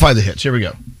identify the hits. Here we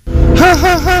go.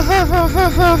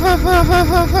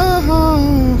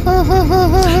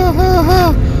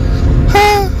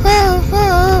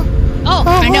 Oh,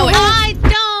 I know it. I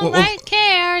don't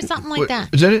care. Something like that.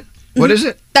 Is that it? What is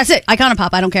it? That's it. Icona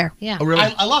Pop. I don't care. Yeah. Oh, really?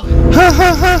 I love it.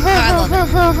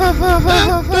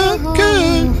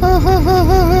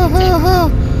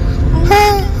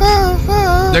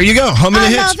 There you go. Humming the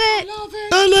hits. Love it.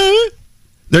 I love it.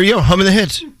 There you go. Humming the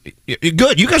hits. You're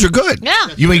good. You guys are good. Yeah.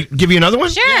 You want me to give you another one?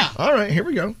 Sure. Yeah. All right. Here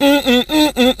we go.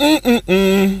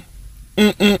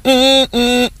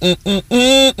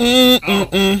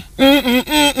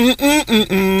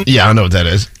 Yeah, I know what that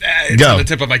is. It's Go. on the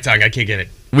tip of my tongue. I can't get it.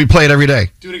 We play it every day.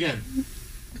 Do it again.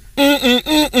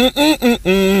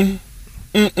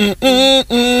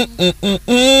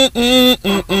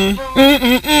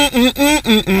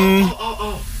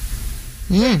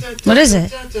 What is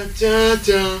it?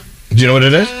 Do you know what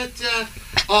it is?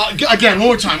 Again, one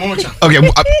more time. Okay,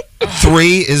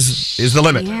 3 is the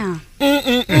limit. Yeah.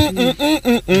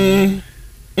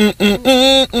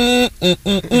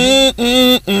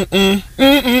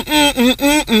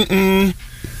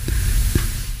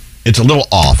 It's a little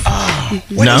off.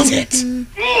 What no? is it?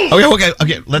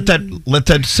 Okay. Let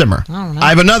that simmer. I don't know. I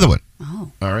have another one.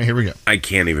 Oh. All right, here we go. I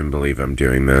can't even believe I'm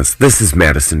doing this. This is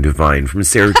Madison Devine from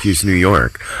Syracuse, New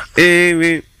York.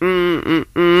 Is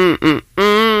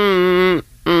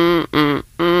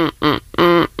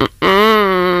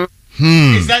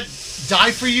that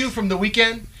Die For You from The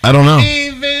Weeknd? I don't know.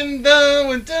 Even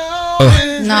though it No.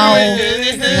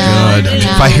 God.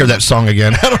 If I hear that song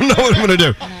again, I don't know what I'm going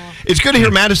to do. It's good to hear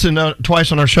Madison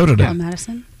twice on our show today. Oh,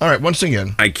 Madison. All right, once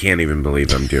again. I can't even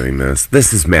believe I'm doing this.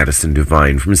 This is Madison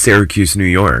Devine from Syracuse, New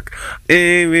York.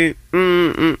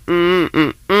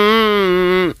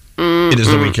 It is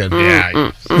the weekend.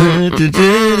 Yeah.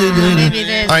 Maybe it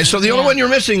is. All right, so the only one you're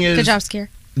missing is Good job, Scare.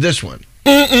 this one.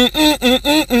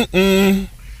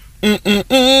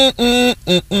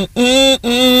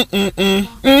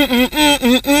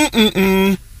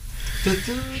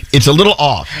 It's a little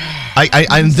off.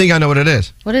 I think I know what it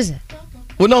is. What is it?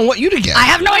 Well, no, I want you to guess. I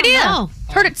have no idea.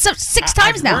 Heard it six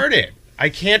times now. I've heard it. I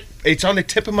can't. It's on the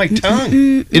tip of my tongue.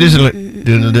 It is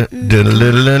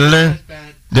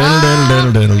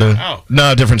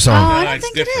no, different song. Oh, I don't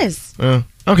think it is.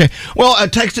 Okay. Well,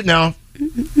 text it now.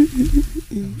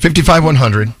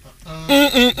 55100.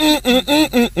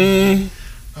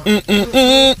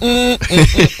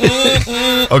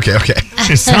 Okay.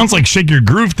 It sounds like Shake Your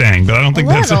Groove thing, but I don't think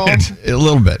that's it. A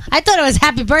little bit. I thought it was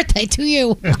happy birthday to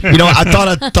you. You know,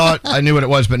 I thought I knew what it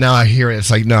was, but now I hear it.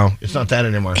 It's like, no, it's not that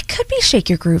anymore. It could be Shake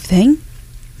Your Groove thing.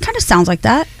 Kind of sounds like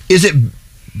that. Is it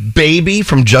Baby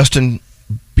from Justin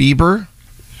Bieber?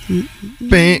 No.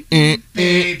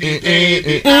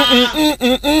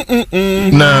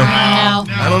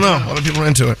 I don't know. A lot of people are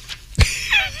into it.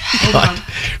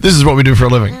 This is what we do for a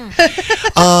living.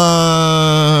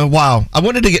 Wow. I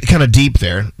wanted to get kind of deep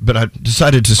there, but I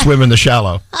decided to swim in the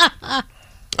shallow. I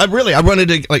wanted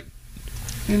to, like,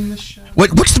 in the shallow.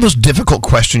 What's the most difficult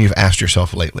question you've asked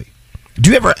yourself lately? Do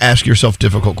you ever ask yourself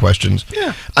difficult questions?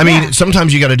 Yeah. I mean,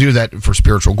 sometimes you got to do that for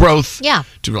spiritual growth. Yeah.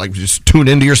 To, like, just tune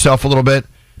into yourself a little bit.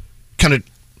 Kind of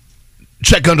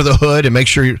check under the hood and make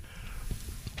sure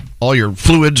all your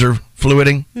fluids are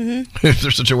fluiding, if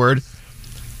there's such a word.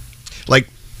 Like,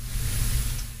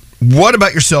 what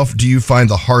about yourself do you find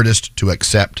the hardest to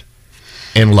accept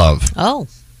and love?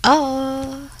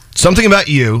 Something about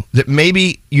you that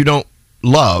maybe you don't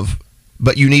love,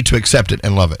 but you need to accept it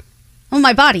and love it. Oh,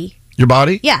 my body. Your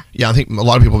body? Yeah. Yeah, I think a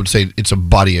lot of people would say it's a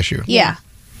body issue. Yeah.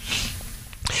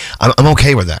 I'm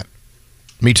okay with that.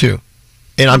 Me too.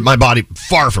 And my body,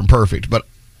 far from perfect, but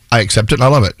I accept it and I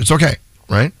love it. It's okay,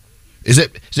 right? Is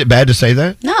it bad to say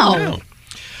that? No.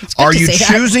 Are you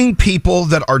choosing people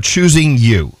that are choosing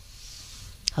you?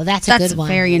 Oh, that's a good one.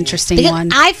 Very interesting Because one.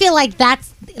 I feel like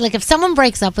that's like if someone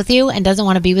breaks up with you and doesn't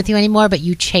want to be with you anymore, but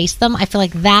you chase them, I feel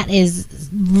like that is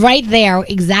right there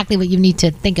exactly what you need to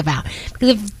think about. Because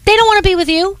if they don't want to be with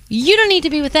you, you don't need to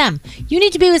be with them. You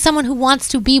need to be with someone who wants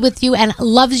to be with you and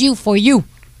loves you for you.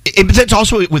 But that's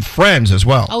also with friends as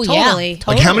well. Oh, Totally. yeah.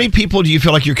 Like, how many people do you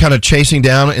feel like you're kind of chasing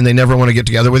down and they never want to get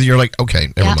together with you? You're like,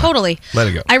 okay, never mind. Totally. Let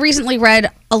it go. I recently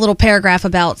read a little paragraph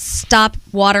about stop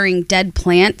watering dead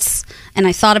plants, and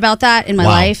I thought about that in my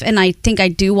life, and I think I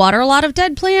do water a lot of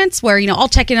dead plants where, I'll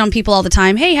check in on people all the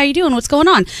time. Hey, how you doing? What's going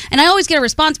on? And I always get a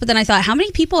response, but then I thought, how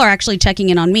many people are actually checking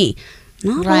in on me?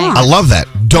 Not a lot. I love that.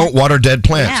 Don't water dead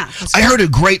plants. Yeah, I heard a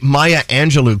great Maya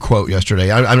Angelou quote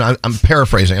yesterday. I'm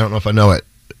paraphrasing. I don't know if I know it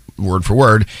word for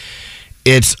word.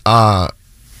 It's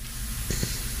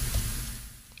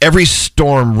every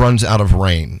storm runs out of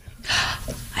rain.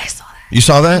 I saw that. You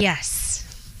saw that? Yes.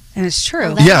 And it's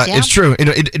true. Yeah, it's true.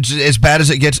 It's as bad as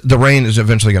it gets, the rain is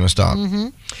eventually going to stop.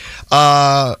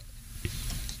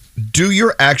 Do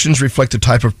your actions reflect the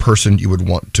type of person you would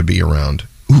want to be around?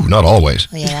 Ooh, not always.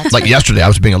 Yeah, that's like right. yesterday, I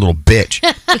was being a little bitch.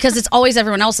 Because it's always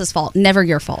everyone else's fault, never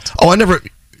your fault. Oh, I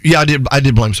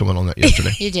did blame someone on that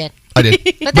yesterday. You did. I did.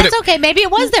 But that's okay. Maybe it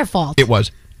was their fault. It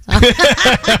was.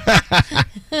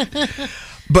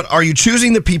 But are you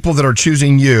choosing the people that are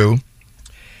choosing you?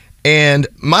 And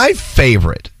my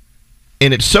favorite,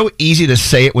 and it's so easy to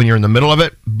say it when you're in the middle of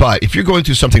it, but if you're going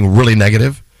through something really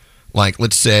negative, like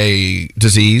let's say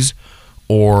disease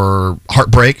or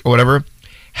heartbreak or whatever,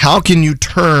 how can you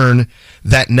turn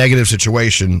that negative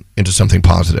situation into something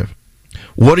positive?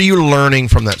 What are you learning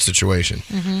from that situation?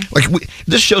 Like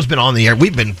this show's been on the air.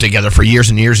 We've been together for years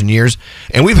and years and years,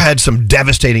 and we've had some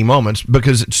devastating moments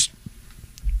because it's,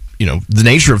 the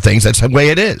nature of things. That's the way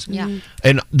it is. Yeah.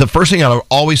 And the first thing I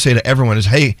always say to everyone is,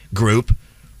 hey, group,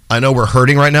 I know we're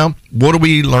hurting right now. What are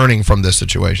we learning from this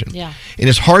situation? Yeah. And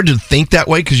it's hard to think that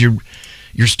way because you're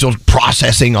still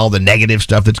processing all the negative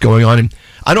stuff that's going on. And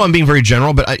I know I'm being very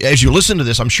general, but as you listen to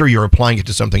this, I'm sure you're applying it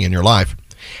to something in your life.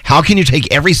 How can you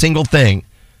take every single thing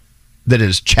that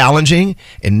is challenging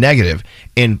and negative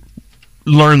and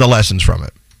learn the lessons from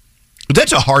it?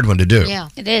 That's a hard one to do. Yeah,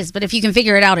 it is. But if you can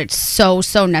figure it out, it's so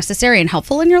necessary and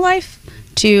helpful in your life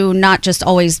to not just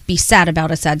always be sad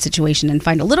about a sad situation and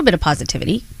find a little bit of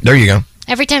positivity. There you go.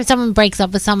 Every time someone breaks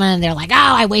up with someone and they're like, oh,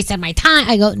 I wasted my time.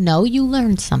 I go, no, you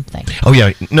learned something. Oh,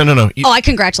 yeah. No. I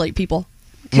congratulate people.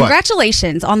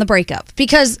 Congratulations on the breakup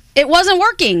because it wasn't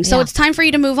working. So it's time for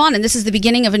you to move on. And this is the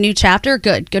beginning of a new chapter.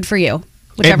 Good for you.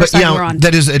 Whichever side you're on.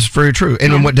 It's very true.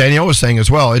 And what Danielle was saying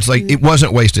as well, it's like it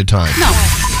wasn't wasted time. No.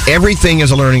 Everything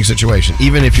is a learning situation,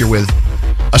 even if you're with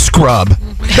a scrub.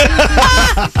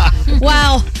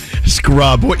 Wow.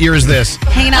 Scrub. What year is this?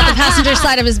 Hanging out the passenger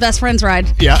side of his best friend's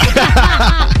ride. Yeah.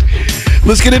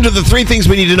 Let's get into the 3 things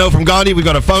we need to know from Gandhi. We've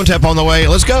got a phone tap on the way.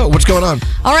 Let's go. What's going on?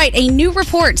 All right. A new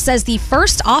report says the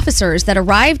first officers that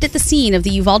arrived at the scene of the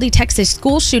Uvalde, Texas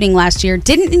school shooting last year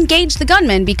didn't engage the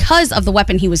gunman because of the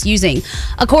weapon he was using.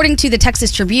 According to the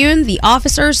Texas Tribune, the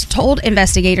officers told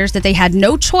investigators that they had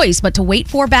no choice but to wait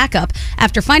for backup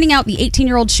after finding out the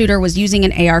 18-year-old shooter was using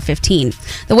an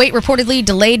AR-15. The wait reportedly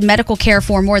delayed medical care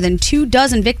for more than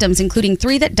 24 victims, including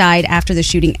 3 that died after the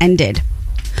shooting ended.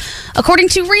 According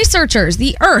to researchers,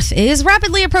 the Earth is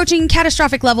rapidly approaching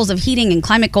catastrophic levels of heating and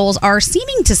climate goals are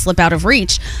seeming to slip out of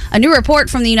reach. A new report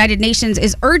from the United Nations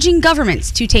is urging governments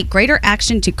to take greater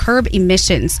action to curb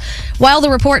emissions. While the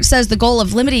report says the goal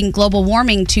of limiting global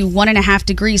warming to 1.5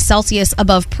 degrees Celsius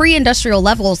above pre-industrial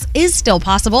levels is still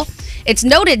possible, it's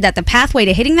noted that the pathway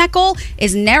to hitting that goal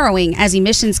is narrowing as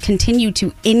emissions continue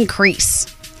to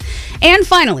increase. And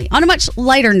finally, on a much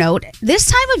lighter note, this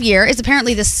time of year is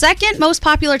apparently the second most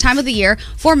popular time of the year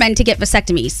for men to get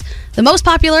vasectomies. The most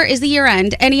popular is the year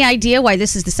end. Any idea why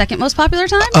this is the second most popular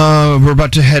time? We're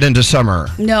about to head into summer.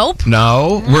 Nope.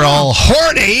 No, we're all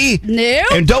horny. No.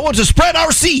 And don't want to spread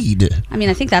our seed. I mean,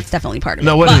 I think that's definitely part of it.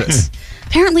 No, what is it?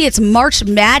 Apparently it's March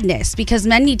Madness because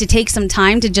men need to take some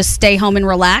time to just stay home and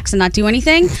relax and not do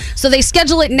anything. So they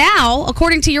schedule it now,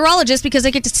 according to urologists, because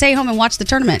they get to stay home and watch the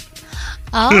tournament.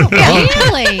 Oh,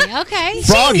 really? Okay.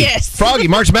 Froggy,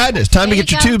 March Madness. Time to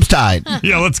get your tubes tied.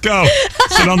 Yeah, let's go.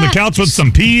 Sit on the couch with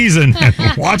some peas and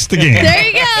watch the game. There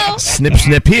you go. Snip,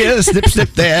 snip here, snip,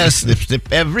 snip there, snip,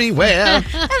 snip everywhere.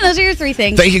 And those are your 3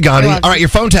 things. Thank you, Gandhi. All right, your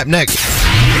phone tap next.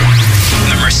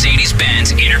 The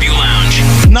Mercedes-Benz Interview Lounge.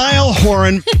 Niall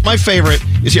Horan, my favorite.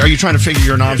 Are you trying to figure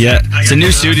your knobs? Yeah, it's a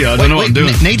new studio. I don't know what I'm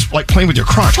doing. Nate's like playing with your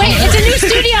crotch. Wait, it's a new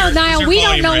studio, Niall. We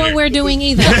don't know what we're doing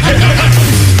either.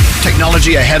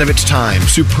 Technology ahead of its time,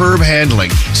 superb handling,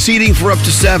 seating for up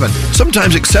to 7.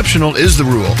 Sometimes exceptional is the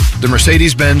rule. The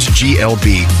Mercedes-Benz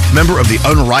GLB, member of the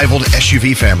unrivaled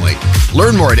SUV family.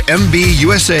 Learn more at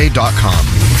mbusa.com.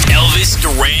 Elvis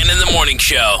Duran in the Morning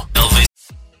Show. Elvis.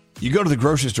 You go to the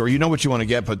grocery store, you know what you want to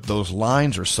get, but those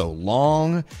lines are so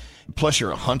long. Plus,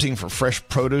 you're hunting for fresh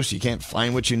produce. You can't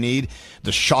find what you need.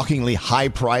 The shockingly high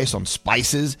price on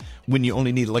spices when you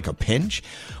only need like a pinch.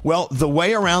 Well, the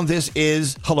way around this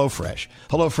is HelloFresh.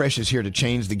 HelloFresh is here to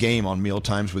change the game on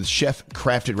mealtimes with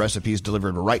chef-crafted recipes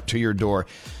delivered right to your door.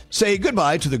 Say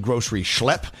goodbye to the grocery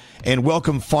schlep and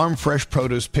welcome farm-fresh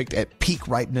produce picked at peak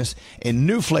ripeness and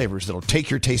new flavors that'll take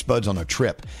your taste buds on a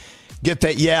trip. Get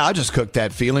that, yeah, I just cooked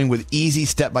that feeling with easy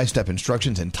step-by-step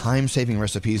instructions and time-saving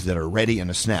recipes that are ready in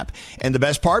a snap. And the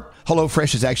best part?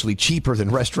 HelloFresh is actually cheaper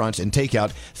than restaurants and takeout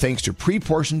thanks to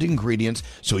pre-portioned ingredients,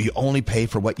 so you only pay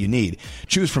for what you need.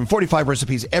 Choose from 45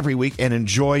 recipes every week and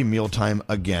enjoy mealtime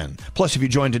again. Plus, if you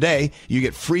join today, you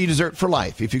get free dessert for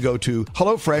life if you go to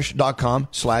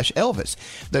HelloFresh.com/Elvis.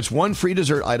 That's one free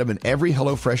dessert item in every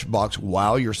HelloFresh box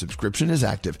while your subscription is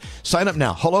active. Sign up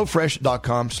now,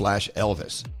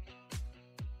 HelloFresh.com/Elvis.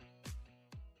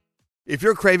 If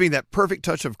you're craving that perfect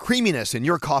touch of creaminess in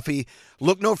your coffee,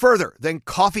 look no further than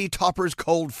Coffee Toppers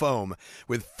Cold Foam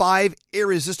with 5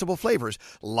 irresistible flavors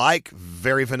like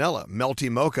very vanilla, melty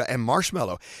mocha, and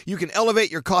marshmallow. You can elevate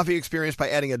your coffee experience by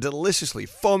adding a deliciously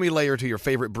foamy layer to your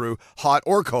favorite brew, hot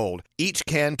or cold. Each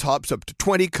can tops up to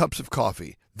 20 cups of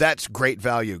coffee. That's great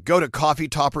value. Go to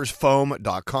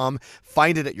coffeetoppersfoam.com,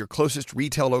 find it at your closest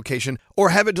retail location, or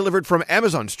have it delivered from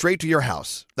Amazon straight to your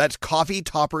house. That's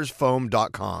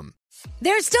coffeetoppersfoam.com.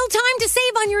 There's still time to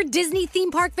save on your Disney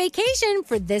theme park vacation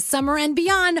for this summer and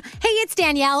beyond. Hey, it's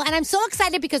Danielle, and I'm so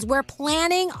excited because we're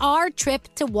planning our trip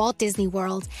to Walt Disney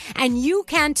World, and you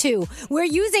can too. We're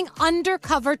using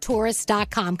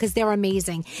undercovertourist.com because they're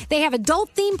amazing. They have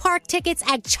adult theme park tickets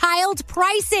at child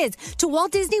prices to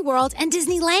Walt Disney World and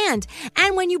Disneyland.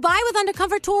 And when you buy with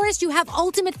Undercover Tourist, you have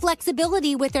ultimate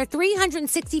flexibility with their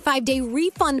 365-day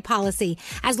refund policy.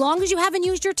 As long as you haven't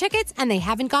used your tickets and they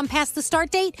haven't gone past the start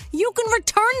date, you can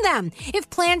return them. If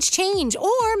plans change,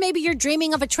 or maybe you're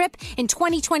dreaming of a trip in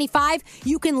 2025,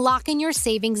 you can lock in your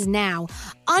savings now.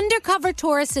 Undercover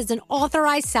Tourist is an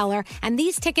authorized seller, and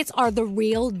these tickets are the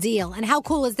real deal. And how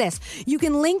cool is this? You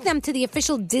can link them to the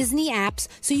official Disney apps,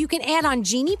 so you can add on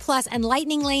Genie Plus and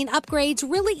Lightning Lane upgrades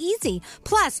really easy.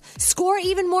 Plus, score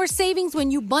even more savings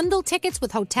when you bundle tickets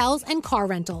with hotels and car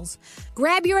rentals.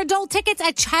 Grab your adult tickets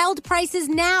at child prices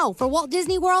now for Walt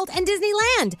Disney World and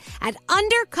Disneyland at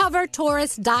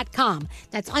undercovertourist.com.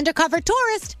 That's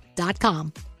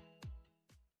undercovertourist.com.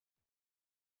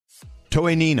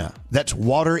 Toenina. That's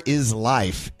water is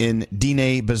life in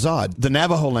Diné Bazad, the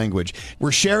Navajo language.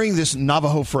 We're sharing this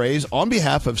Navajo phrase on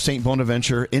behalf of St.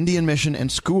 Bonaventure Indian Mission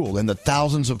and School and the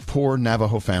thousands of poor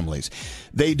Navajo families.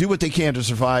 They do what they can to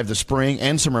survive the spring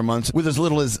and summer months with as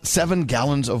little as 7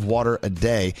 gallons of water a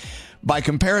day. By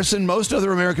comparison, most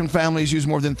other American families use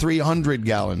more than 300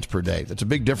 gallons per day. That's a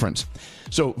big difference.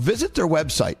 So visit their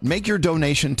website. Make your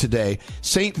donation today,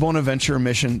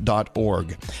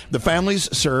 stbonaventuremission.org. The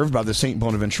families served by the St.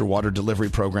 Bonaventure Water Delivery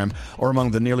Program are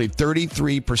among the nearly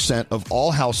 33% of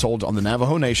all households on the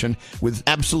Navajo Nation with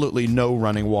absolutely no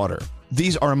running water.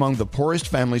 These are among the poorest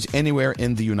families anywhere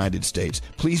in the United States.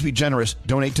 Please be generous.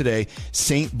 Donate today,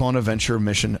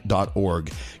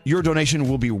 stbonaventuremission.org. Your donation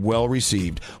will be well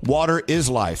received. Water is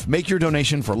life. Make your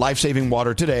donation for life-saving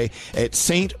water today at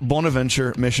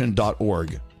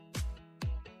stbonaventuremission.org.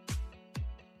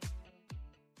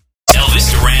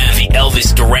 Elvis Duran, the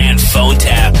Elvis Duran phone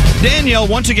tap. Danielle,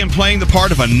 once again playing the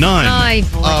part of a nun. Oy,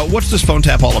 boy. What's this phone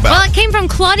tap all about? Well, it came from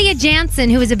Claudia Jansen,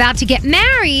 who is about to get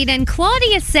married. And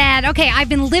Claudia said, okay, I've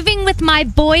been living with my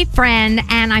boyfriend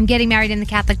and I'm getting married in the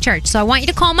Catholic Church. So I want you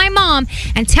to call my mom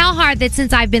and tell her that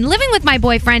since I've been living with my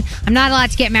boyfriend, I'm not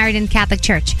allowed to get married in the Catholic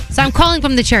Church. So I'm calling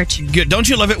from the church. Good. Don't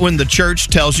you love it when the church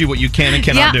tells you what you can and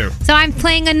cannot do? So I'm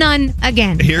playing a nun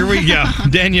again. Here we go.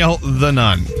 Danielle, the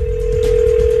nun.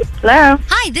 Hello.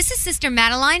 Hi, this is Sister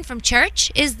Madeline from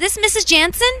church. Is this Mrs.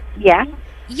 Jansen? Yeah.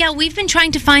 Yeah, we've been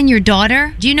trying to find your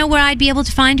daughter. Do you know where I'd be able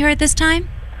to find her at this time?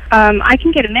 I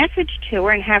can get a message to her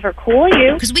and have her call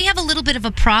you. Because we have a little bit of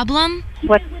a problem.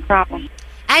 What's the problem?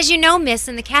 As you know, Miss,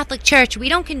 in the Catholic Church, we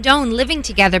don't condone living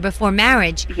together before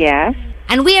marriage. Yes.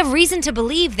 And we have reason to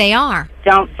believe they are.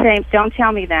 Don't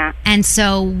tell me that. And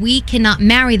so we cannot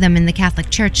marry them in the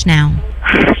Catholic Church now.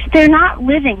 They're not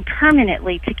living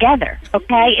permanently together,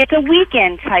 okay? It's a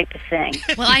weekend type of thing.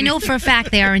 Well, I know for a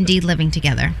fact they are indeed living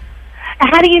together.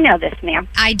 How do you know this, ma'am?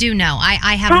 I do know.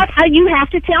 I have... How you have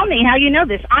to tell me how you know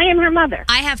this. I am her mother.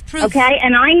 I have proof. Okay,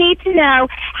 and I need to know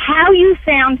how you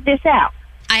found this out.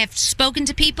 I have spoken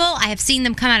to people. I have seen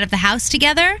them come out of the house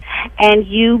together. And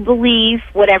you believe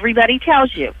what everybody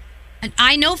tells you. And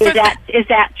I know for... Is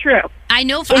that true? I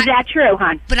know for... Is that true,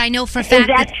 hon? But I know for a fact... Is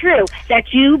that true?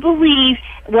 That you believe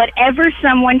whatever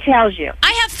someone tells you?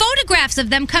 I have photographs of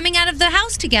them coming out of the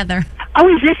house together.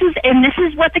 Oh, this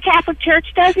is what the Catholic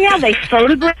Church does now? They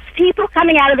photograph people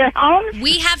coming out of their homes?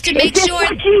 We have to make sure... Is this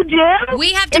what you do?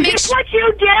 We have to make sure... Is this what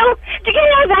you do? Do you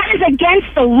know that is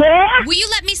against the law? Will you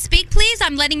let me speak, please?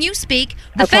 I'm letting you speak.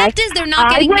 The fact is they're not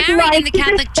getting married in the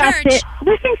Catholic Church.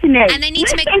 Listen to me. And they need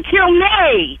to make... Listen to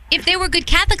me. If they were good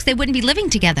Catholics, they wouldn't be living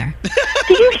together.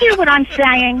 Do you hear what I'm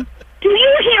saying? Do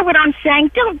you hear what I'm saying?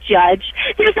 Don't judge.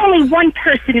 There's only one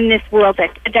person in this world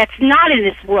that's not in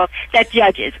this world that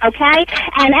judges, okay?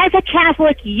 And as a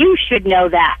Catholic, you should know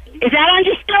that. Is that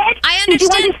understood? I understand. Did you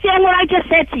understand what I just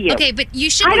said to you? Okay, but you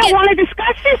shouldn't I don't want to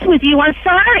discuss this with you. I'm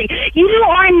sorry. You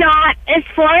are not, as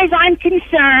far as I'm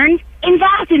concerned,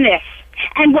 involved in this.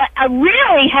 And what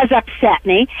really has upset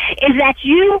me is that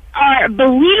you are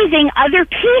believing other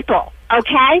people,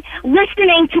 okay?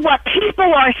 Listening to what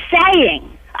people are saying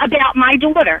about my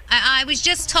daughter. I was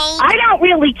just told... I don't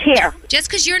really care. Just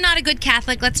because you're not a good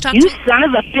Catholic, let's talk You son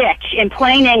of a bitch, in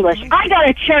plain English. I go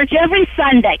to church every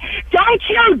Sunday. Don't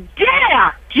you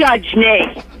dare judge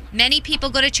me. Many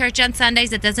people go to church on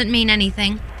Sundays. It doesn't mean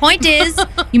anything. Point is,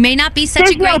 you may not be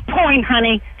such a great... There's no point,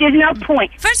 honey. There's no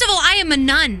point. First of all, I am a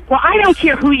nun. Well, I don't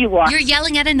care who you are. You're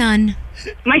yelling at a nun.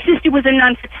 My sister was a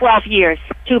nun for 12 years.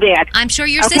 Too bad. I'm sure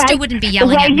your sister wouldn't be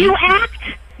yelling at me. The way you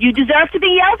act, you deserve to be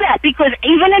yelled at because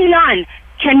even a nun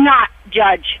cannot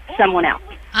judge someone else.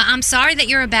 I'm sorry that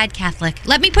you're a bad Catholic.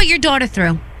 Let me put your daughter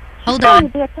through. Hold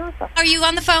on. Are you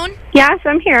on the phone? Yes,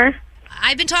 I'm here.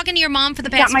 I've been talking to your mom for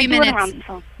the past few minutes.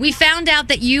 We found out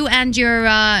that you and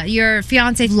your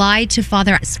fiance lied to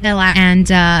Father Stella,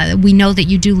 and we know that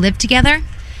you do live together.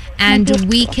 And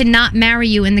we cannot marry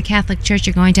you in the Catholic Church.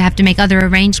 You're going to have to make other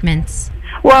arrangements.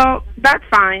 Well, that's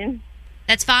fine.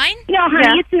 That's fine? No,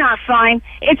 honey, It's not fine.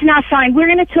 It's not fine. We're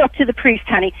going to talk to the priest,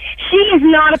 honey. She is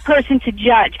not a person to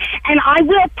judge, and I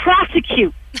will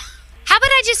prosecute. How about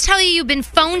I just tell you you've been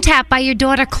phone tapped by your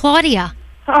daughter, Claudia?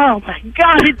 Oh, my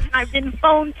God, I've been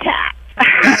phone tapped.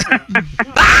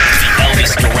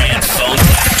 Elvis Duran phone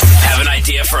tap. Have an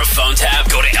idea for a phone tap?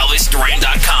 Go to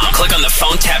ElvisDuran.com. Click on the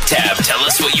phone tap tab. Tell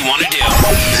us what you want to do.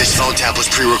 This phone tap was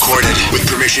pre-recorded with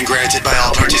permission granted by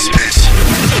all participants.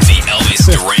 The Elvis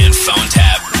Duran phone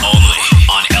tap only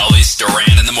on Elvis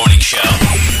Duran in the Morning Show.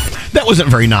 That wasn't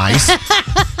very nice.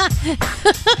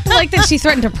 Like that she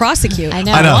threatened to prosecute. I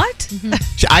know. I know. What?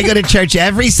 I go to church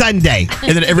every Sunday.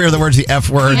 And then every other word's the F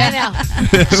word. I know.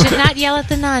 Should not yell at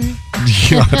the nun.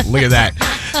 Look at that.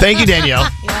 Thank you, Danielle.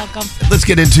 You're welcome. Let's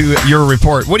get into your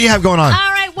report. What do you have going on?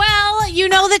 All right, well, you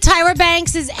know that Tyra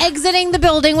Banks is exiting the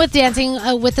building with Dancing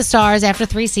with the Stars after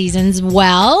 3 seasons.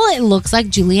 Well, it looks like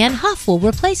Julianne Hough will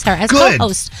replace her as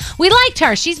co-host. We liked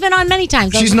her. She's been on many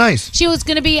times. She's nice. She was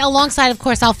going to be alongside, of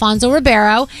course, Alfonso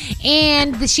Ribeiro,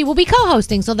 and she will be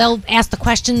co-hosting. So they'll ask the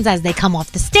questions as they come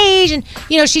off the stage. And,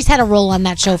 you know, she's had a role on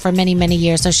that show for many, many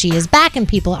years. So she is back, and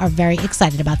people are very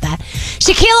excited about that.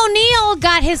 Shaquille O'Neal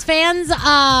got his fans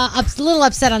a little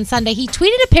upset on Sunday. He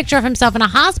tweeted a picture of himself in a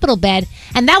hospital bed,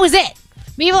 and that was it.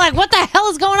 People were like, what the hell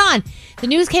is going on? The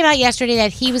news came out yesterday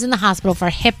that he was in the hospital for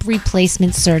hip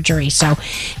replacement surgery. So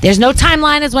there's no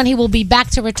timeline as when he will be back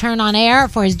to return on air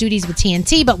for his duties with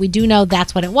TNT, but we do know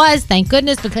that's what it was. Thank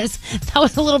goodness, because that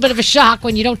was a little bit of a shock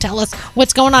when you don't tell us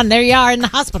what's going on. There you are in the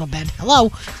hospital bed.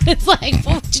 Hello. It's like,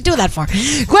 what would you do that for?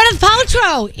 Gwyneth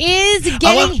Paltrow is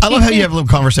getting... I love how you have little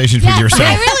conversations with yourself.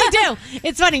 I really do.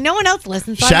 It's funny. No one else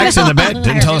listens. So Shaq's in the bed.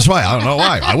 Didn't tell us why. I don't know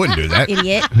why. I wouldn't do that.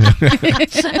 Idiot.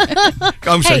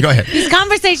 I'm sorry. Go ahead. These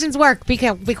conversations work. Be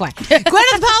quiet. Gwyneth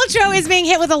Paltrow is being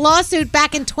hit with a lawsuit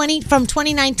back in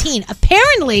 2019.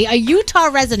 Apparently, a Utah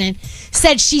resident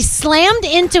said she slammed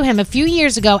into him a few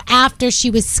years ago after she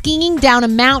was skiing down a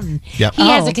mountain. Yep. He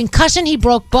has a concussion. He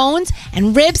broke bones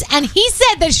and ribs, and he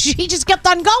said that she just kept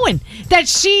on going. That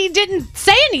she didn't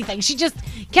say anything. She just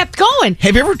kept going.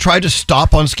 Have you ever tried to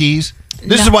stop on skis?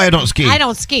 This is why I don't ski. I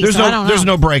don't ski. There's so no. I don't know. There's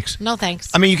no brakes. No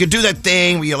thanks. I mean, you could do that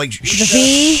thing where you like The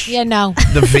V? Yeah, no.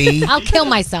 The V. I'll kill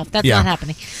myself. That's Yeah. not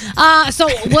happening. So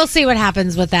we'll see what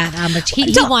happens with that. But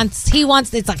he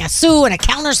wants. It's like a sue and a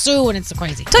counter sue, and it's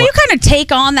crazy. Don't you kind of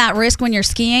take on that risk when you're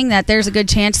skiing that there's a good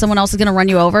chance someone else is going to run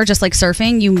you over, just like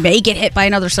surfing? You may get hit by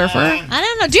another surfer. I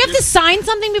don't know. Do you have to sign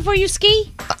something before you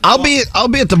ski? I'll be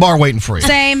at the bar waiting for you.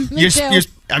 Same. Me too.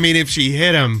 I mean, if she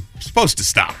hit him, you're supposed to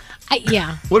stop.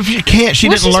 Yeah. What if she can't? She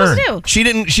What's didn't she learn. supposed to do? She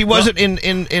didn't. She wasn't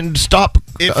in stop.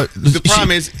 The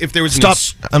problem is if there was stop.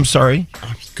 I'm sorry.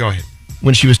 Go ahead.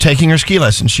 When she was taking her ski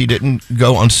lesson, she didn't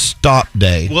go on stop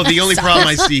day. Well, the only problem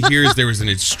I see here is there was an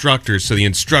instructor, so the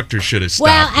instructor should have stopped.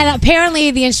 Well, and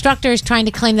apparently the instructor is trying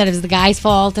to claim that it was the guy's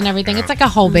fault and everything. It's like a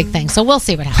whole big thing. So we'll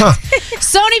see what happens.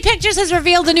 Sony Pictures has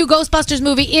revealed the new Ghostbusters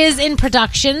movie is in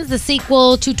production. The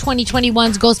sequel to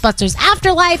 2021's Ghostbusters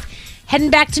Afterlife. Heading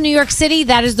back to New York City,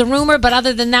 that is the rumor. But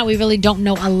other than that, we really don't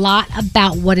know a lot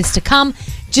about what is to come.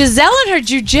 Giselle and her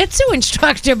jiu-jitsu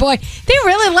instructor, boy, they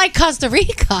really like Costa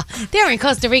Rica. They're in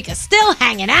Costa Rica still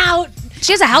hanging out.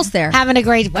 She has a house there. Having a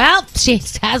great, well, she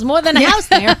has more than a house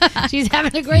there. She's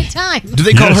having a great time. Do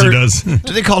they call Yes, her? she does.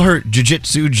 Do they call her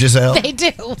Jiu-Jitsu Giselle? They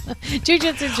do.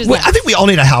 Jiu-jitsu Giselle. Well, I think we all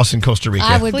need a house in Costa Rica.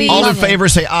 I would be all in lovely. favor,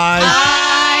 say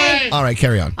aye. All right,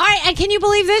 carry on. All right, and can you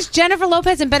believe this? Jennifer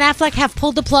Lopez and Ben Affleck have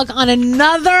pulled the plug on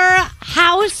another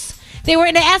house. They were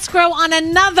in an escrow on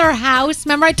another house.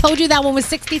 Remember I told you that one was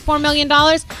 $64 million?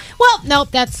 Well, nope,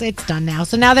 it's done now.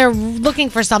 So now they're looking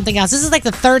for something else. This is like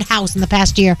the third house in the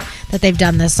past year that they've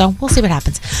done this. So we'll see what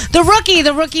happens. The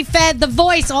Rookie Fed, The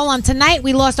Voice, all on tonight.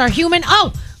 We lost our human.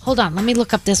 Oh, hold on. Let me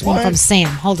look up this one from Sam.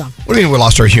 Hold on. What do you mean we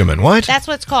lost our human? What? That's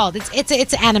what it's called.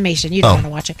 It's animation. You don't want to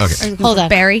watch it. Okay. Hold on.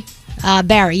 Barry?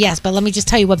 Barry, yes. But let me just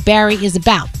tell you what Barry is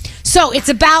about. So it's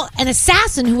about an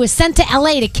assassin who was sent to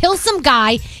L.A. to kill some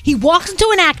guy. He walks into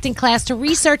an acting class to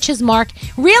research his mark,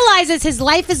 realizes his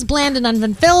life is bland and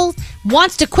unfulfilled,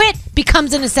 wants to quit,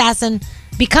 becomes an assassin,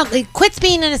 quits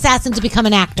being an assassin to become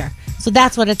an actor. So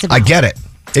that's what it's about. I get it.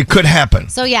 It could happen.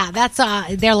 So yeah, that's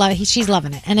she's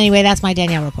loving it. And anyway, that's my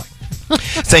Danielle report.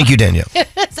 Thank you, Danielle.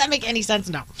 Does that make any sense?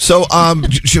 No. So,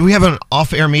 should we have an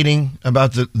off-air meeting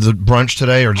about the brunch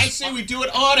today, or I just? say we do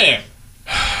it on air.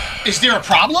 Is there a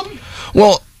problem?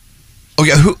 Well,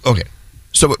 okay.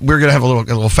 So we're gonna have a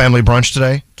little family brunch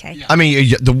today. Okay. I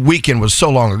mean, the weekend was so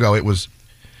long ago; it was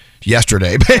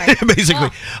yesterday, basically.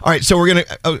 All right, so we're gonna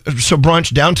so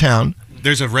brunch downtown.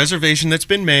 There's a reservation that's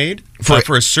been made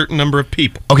for a certain number of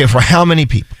people. Okay, for how many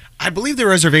people? I believe the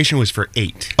reservation was for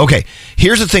 8. Okay,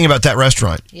 here's the thing about that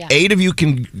restaurant. Yeah. 8 of you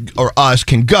can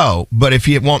go, but if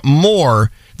you want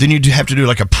more, then you have to do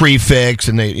like a prefix,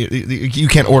 and you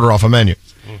can't order off a menu.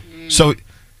 So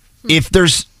if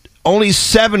there's only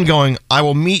 7 going, I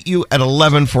will meet you at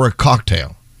 11 for a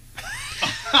cocktail.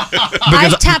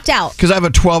 I've tapped out. Because I have a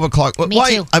 12 o'clock. Me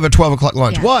why? too. I have a 12 o'clock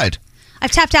lunch. Yeah. What?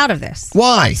 I've tapped out of this.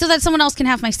 Why? So that someone else can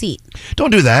have my seat.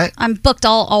 Don't do that. I'm booked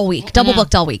all week. Double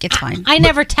booked all week. It's fine. I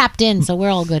never tapped in, so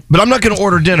we're all good. But I'm not going to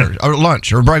order dinner or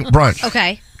lunch or brunch.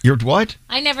 Okay. You're what?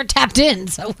 I never tapped in,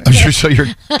 so I'm sure. So you're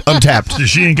untapped.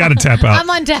 She ain't got to tap out. I'm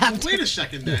untapped. Wait a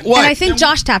second, then. What? And I think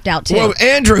Josh tapped out too. Well,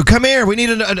 Andrew, come here. We need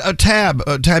a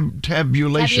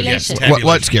tabulation. Yes,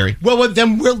 What's scary? Well,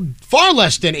 then we're far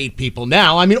less than 8 people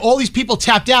now. I mean, all these people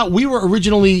tapped out. We were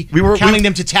originally counting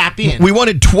them to tap in. We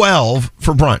wanted 12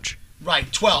 for brunch.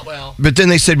 Right, 12. Well, But then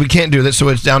they said we can't do that, so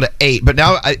it's down to 8. But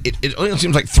now it only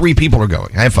seems like 3 people are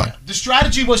going. Have fun. the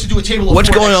strategy was to do a table of What's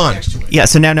 4 going on? next to it. Yeah,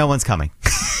 so now no one's coming.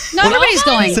 No, everybody's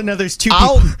going. So now there's 2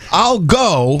 people. I'll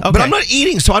go, but Okay. I'm not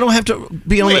eating, so I don't have to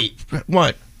be on Wait. the...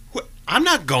 What? I'm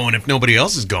not going if nobody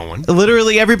else is going.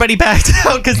 Literally everybody backed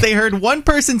out because they heard one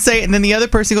person say it, and then the other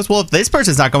person goes, well, if this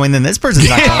person's not going, then this person's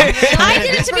not going. I And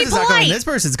did it this to be person's not going, polite. this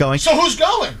person's going. So who's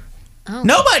going?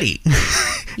 Nobody.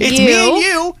 It's You? me and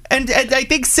you, and I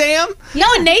think Sam. No,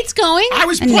 and Nate's going. I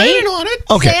was And planning Nate? on it.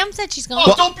 Okay. Sam said she's going.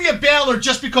 Oh, don't be a bailer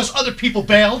just because other people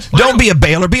bailed. Don't be a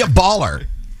bailer. Be a baller.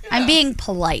 I'm being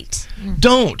polite.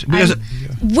 Don't. Because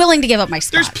Willing to give up my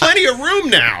spot. There's plenty of room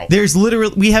now. There's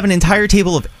literally, we have an entire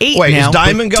table of 8 Wait, now. is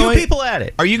Diamond with going? 2 people at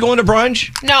it. Are you going to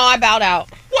brunch? No, I bowed out.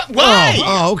 What? Why?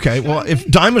 Oh, okay. Well, if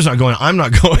Diamond's not going, I'm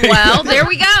not going. Well, there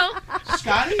we go.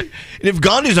 Scotty? And if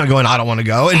Gandhi's not going, I don't want to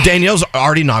go. And Danielle's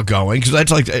already not going because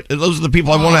that's like those are the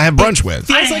people I want to have brunch with.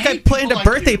 Feels like I planned a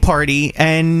birthday party,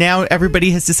 and now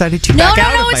everybody has decided to No, back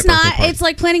out no, of my it's birthday not. party. It's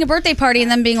like planning a birthday party and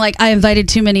then being like, I invited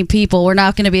too many people. We're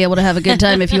not going to be able to have a good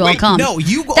time if you all come. No,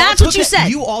 you all That's took what you that- said.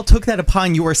 You all took that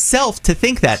upon yourself to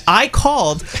think that. I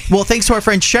called, well, thanks to our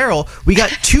friend Cheryl, we got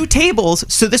 2 tables,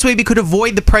 so this way we could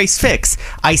avoid the price fix.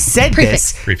 I said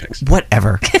Prefix. this. Prefix.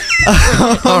 Whatever.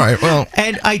 All right. Well,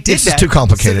 and I did this that. is too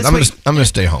complicated. So I'm this gonna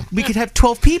stay home. We could have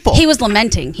 12 people. He was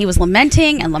lamenting. He was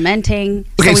lamenting and lamenting.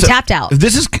 Okay, so we tapped out.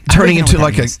 This is turning into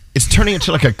like it's turning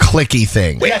into like a clicky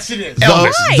thing. Yes, it is.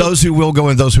 Those who will go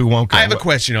and those who won't go. I have a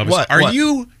question, Elvis. What? Are What?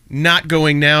 you not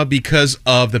going now because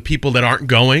of the people that aren't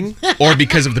going, or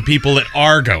because of the people that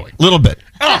are going? Little bit.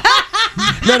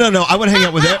 No. I want to hang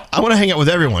out with. I want to hang out with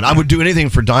everyone. I would do anything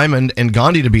for Diamond and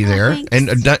Gandhi to be there,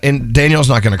 and Danielle's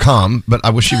not going to come, but I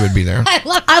wish she would be there.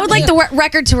 I would like the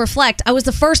record to reflect. I was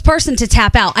the first person to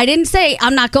tap out. I didn't say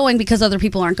I'm not going because other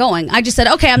people aren't going. I just said,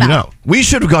 okay, I'm out. No, we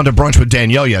should have gone to brunch with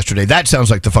Danielle yesterday. That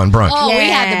sounds like the fun brunch. Oh, we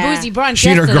had the boozy brunch She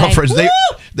and her yesterday.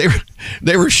 girlfriends,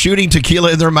 they were shooting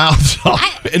tequila in their mouths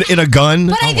in a gun.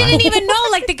 But I didn't even know.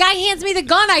 Like, the guy hands me the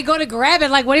gun. I go to grab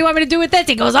it. Like, what do you want me to do with this?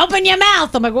 He goes, open your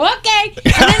mouth. I'm like, well, okay.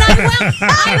 And then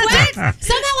I went.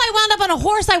 Somehow I wound up on a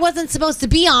horse I wasn't supposed to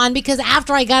be on because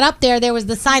after I got up there was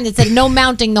the sign that said no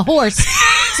mounting the horse.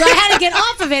 So I had to get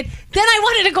off of it. Then I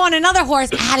wanted to go on another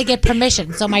horse. I had to get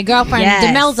permission. So my girlfriend, Yes.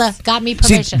 Demelza, got me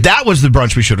See, permission. that was the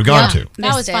brunch we should have gone to.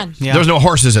 That was fun. There was no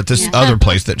horses at this other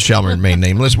place that shall remain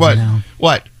nameless. What?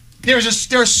 What? There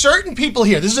are certain people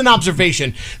here, this is an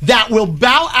observation, that will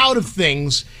bow out of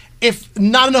things if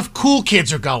not enough cool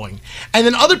kids are going. And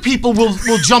then other people will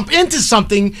jump into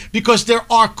something because there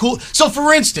are cool. So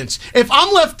for instance, if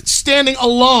I'm left standing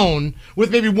alone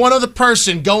with maybe one other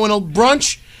person going to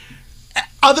brunch,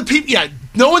 other people,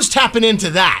 no one's tapping into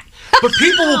that. But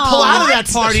people will pull out of that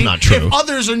party That's not true. if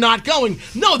others are not going.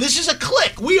 No, this is a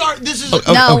clique. This is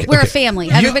We're a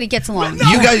family. Everybody gets along.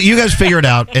 You guys figure it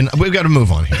out, and we've got to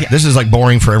move on here. This is like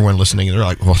boring for everyone listening. They're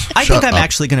like, well, I shut think I'm up.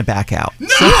 actually going to back out.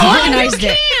 Organized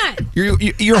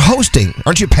it. You're hosting.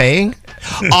 Aren't you paying?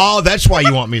 Oh, that's why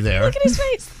you want me there. Look at his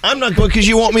face. I'm not going because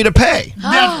you want me to pay.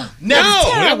 Never. No,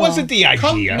 that wasn't the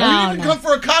idea. You didn't even come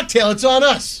for a cocktail. It's on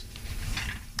us.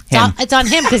 It's on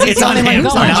him because he's the only one going.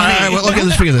 All right, well, okay,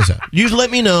 let's figure this out. You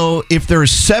let me know if there's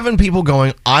 7 people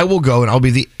going. I will go, and I'll be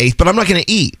the 8th. But I'm not going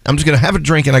to eat. I'm just going to have a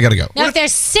drink, and I got to go. Now, if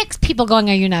there's 6 people going,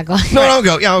 are you not going? No, I'll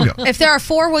go. Yeah, I'll go. If there are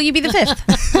 4, will you be the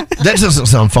 5th? That doesn't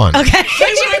sound fun. Okay.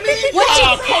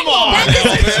 Come on.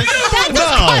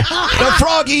 No,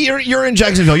 Froggy, you're in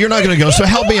Jacksonville. You're not going to go, so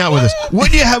help me out with this.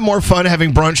 Wouldn't you have more fun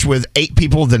having brunch with 8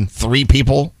 people than 3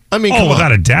 people? I mean, come on.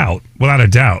 Without a doubt. Without a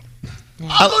doubt.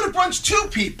 I'll go to brunch 2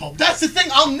 people. That's the thing.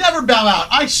 I'll never bow out.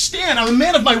 I stand. I'm a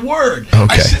man of my word. Okay.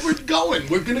 I said we're going.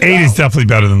 We're going to go. 8 is definitely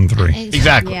better than 3.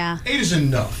 Exactly. Yeah. 8 is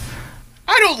enough.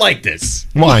 I don't like this.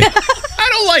 Why? I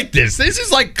don't like this. This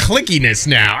is like clickiness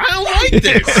now. I don't like this.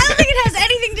 I don't think it has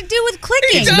anything to do with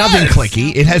clicking. It's nothing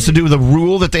clicky. It has to do with the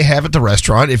rule that they have at the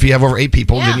restaurant. If you have over 8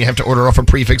 people, then you have to order off a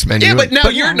prefix menu. Yeah, but now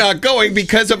you're not going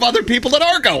because of other people that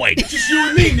are going. Just you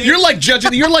and me, Nick. You're like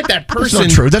judging. You're like that That's person. not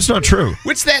true. That's not true.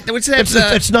 What's that?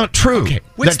 That's not true. Okay.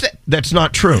 What's That's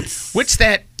not true. What's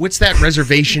that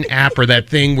reservation app or that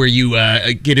thing where you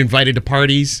get invited to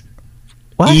parties?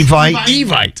 What? Evite.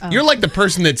 Evite. You're like the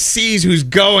person that sees who's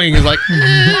going is like,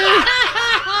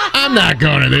 I'm not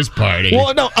going to this party.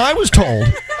 Well, no, I was told,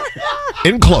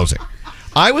 in closing,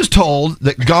 I was told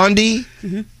that Gandhi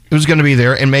was going to be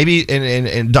there, and maybe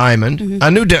in Diamond. I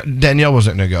knew Danielle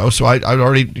wasn't going to go, so I'd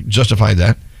already justified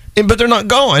that. But they're not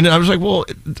going, and I was like, well,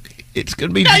 it's going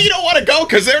to be. Now you don't want to go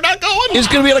because they're not going. It's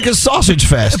going to be like a sausage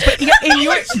fest. But in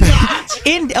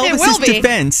Elvis's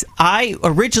defense,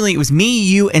 originally it was me,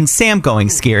 you, and Sam going,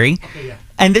 Scary.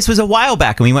 And this was a while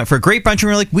back, and we went for a great brunch, and we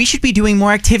were like, we should be doing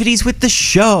more activities with the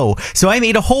show. So I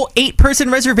made a whole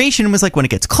 8-person reservation and was like, when it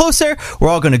gets closer, we're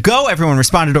all going to go. Everyone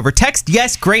responded over text.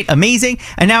 Yes, great, amazing.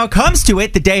 And now it comes to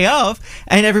it the day of,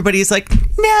 and everybody's like,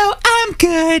 no, I'm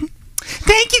good.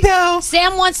 Thank you, though.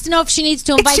 Sam wants to know if she needs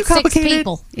to invite 6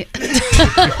 people.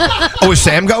 Oh, is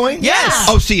Sam going? Yes.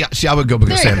 Oh, see, I would go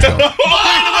because Sam's going. All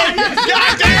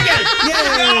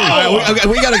right,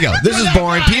 we got to go. This is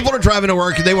boring. People are driving to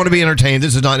work. They want to be entertained.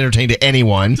 This is not entertaining to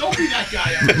anyone. Don't be that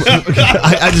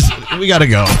guy. We got to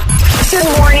go. Good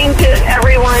morning to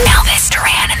everyone. Elvis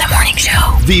Duran in the morning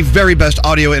show. The very best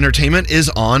audio entertainment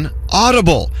is on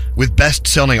Audible. With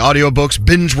best-selling audiobooks,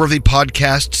 binge-worthy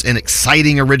podcasts, and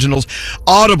exciting originals,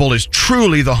 Audible is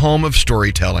truly the home of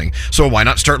storytelling. So why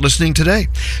not start listening today?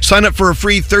 Sign up for a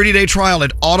free 30-day trial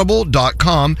at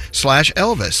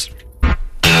audible.com/Elvis.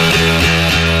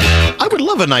 I would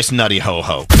love a nice nutty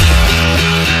ho-ho.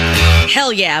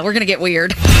 Hell yeah, we're going to get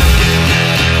weird.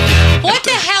 What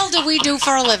the hell do we do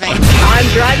for a living? I'm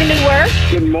driving to work.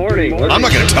 Good morning. I'm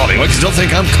not going to tell anyone because they'll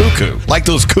think I'm cuckoo. Like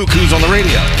those cuckoos on the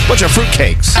radio. Bunch of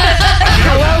fruitcakes.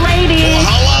 Hello, lady. Well,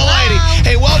 hello, lady.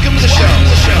 Hey, welcome to the show.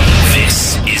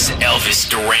 This is Elvis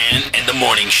Duran and the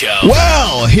Morning Show.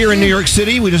 Well, here in New York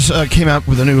City, we just came out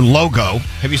with a new logo.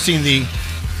 Have you seen the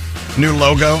new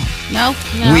logo? No.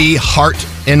 We Heart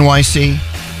NYC.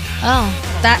 Oh,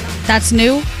 that's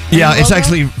new? Yeah, it's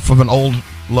actually from an old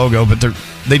logo, but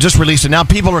they just released it. Now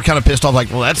people are kind of pissed off,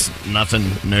 like, well, that's nothing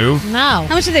new. No.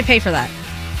 How much did they pay for that?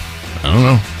 I don't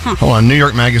know. Hold on. New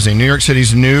York Magazine. New York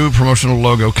City's new promotional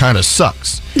logo kind of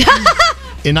sucks.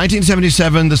 In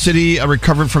 1977, the city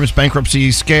recovered from its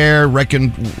bankruptcy scare,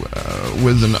 reckoned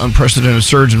with an unprecedented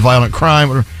surge in violent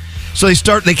crime. So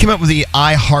they came up with the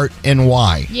I Heart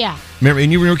NY. Yeah. Remember,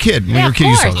 and you were a kid. When you were a kid,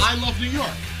 you saw that. I love New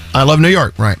York. I love New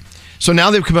York, right. So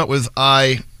now they've come up with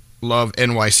I Love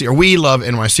NYC, or We Love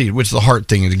NYC, which is the heart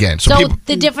thing again. So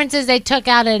the difference is they took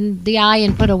out the I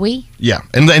and put a we? Yeah,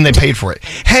 and they paid for it.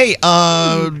 Hey,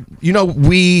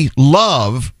 we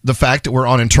love the fact that we're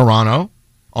on in Toronto,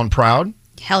 on Proud.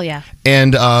 Hell yeah.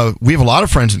 And we have a lot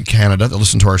of friends in Canada that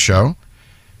listen to our show.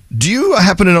 Do you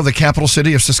happen to know the capital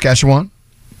city of Saskatchewan?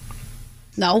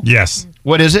 No. Yes.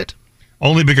 What is it?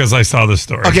 Only because I saw this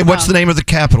story. Okay, what's the name of the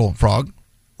capital, Frog?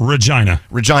 Regina.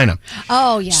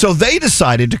 Oh, yeah. So they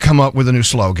decided to come up with a new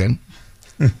slogan.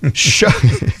 Show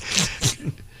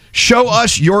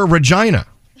us your Regina.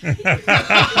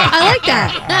 I like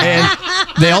that. And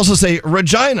they also say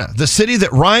Regina, the city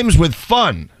that rhymes with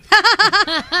fun.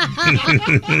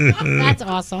 That's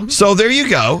awesome. So there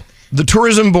you go. The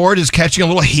tourism board is catching a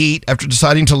little heat after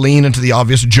deciding to lean into the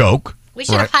obvious joke. We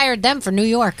should have hired them for New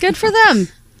York. Good for them.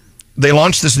 They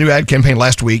launched this new ad campaign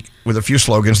last week with a few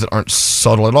slogans that aren't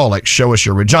subtle at all, like show us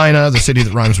your Regina, the city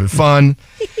that rhymes with fun.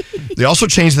 They also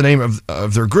changed the name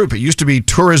of their group. It used to be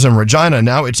Tourism Regina.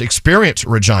 Now it's Experience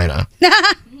Regina.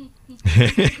 I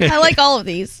like all of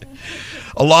these.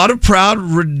 A lot of proud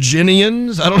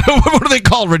Reginians. I don't know. What are they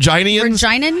called? Reginians?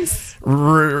 Reginans?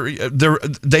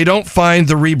 They don't find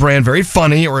the rebrand very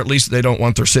funny, or at least they don't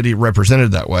want their city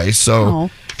represented that way. So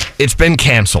it's been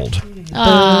canceled.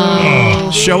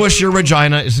 Oh. Show us your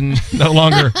Regina is no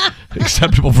longer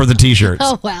acceptable for the T-shirts.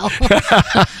 Oh, well.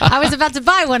 I was about to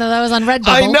buy one of those on Redbubble.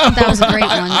 I know. That was a great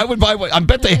one. I would buy one. I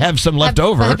bet they have some left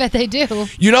over. I bet they do.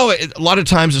 You know, a lot of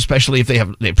times, especially if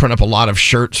they print up a lot of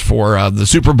shirts for the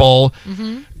Super Bowl,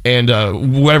 and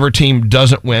whatever team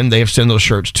doesn't win, they have sent those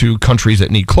shirts to countries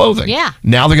that need clothing. Yeah.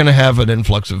 Now they're going to have an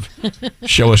influx of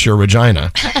show us your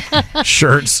Regina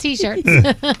shirts. T-shirts.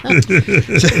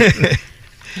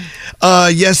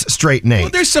 Yes, straight Nate. Well,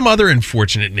 there's some other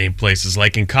unfortunate name places.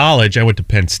 Like in college, I went to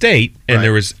Penn State, and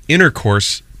there was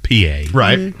Intercourse, PA.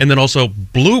 Right. And then also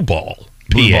Blue Ball,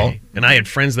 Blue PA. Ball. And I had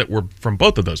friends that were from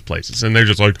both of those places, and they're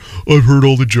just like, I've heard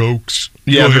all the jokes.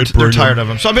 Yeah, Go ahead, they're bring tired them." of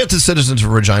them. So I bet the citizens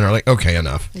of Regina are like, okay,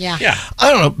 enough. Yeah.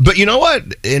 I don't know. But you know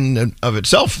what? In and of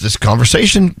itself, this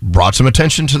conversation brought some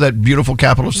attention to that beautiful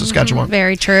capital of Saskatchewan.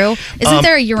 Very true. Isn't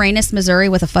there a Uranus, Missouri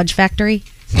with a fudge factory?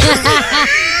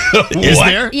 Is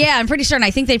there? Yeah, I'm pretty sure, and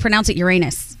I think they pronounce it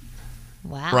Uranus.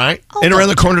 Wow. Right? And around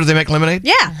the corner, do they make lemonade?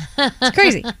 Yeah. It's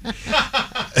crazy.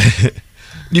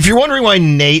 If you're wondering why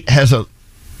Nate has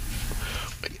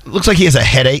looks like he has a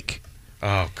headache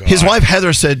Oh, God. His wife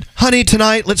Heather said, "Honey,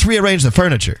 tonight let's rearrange the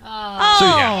furniture."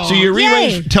 So you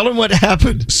rearrange. Tell him what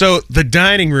happened. So the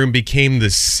dining room became the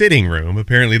sitting room.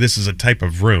 Apparently, this is a type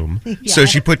of room. So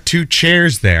she put 2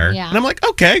 chairs there. Yeah. And I'm like,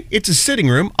 okay, it's a sitting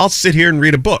room. I'll sit here and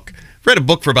read a book. Read a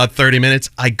book for about 30 minutes.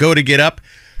 I go to get up.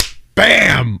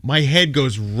 Bam! My head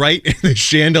goes right in the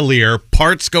chandelier.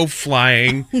 Parts go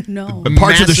flying. No.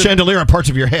 Parts of the chandelier are parts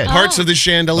of your head. Parts of the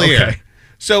chandelier. Okay.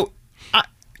 So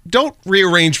don't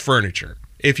rearrange furniture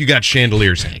if you got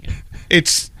chandeliers hanging.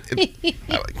 It's, I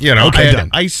had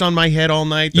ice on my head all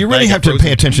night. You really have to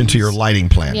pay attention to your lighting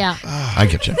plan. Yeah. I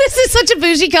get you. This is such a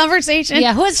bougie conversation.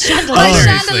 Yeah, who has chandelier? My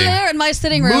Seriously. chandelier in my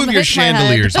sitting room. Move your hit my head.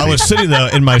 chandeliers. I was sitting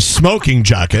there in my smoking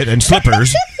jacket and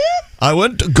slippers. I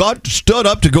stood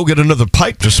up to go get another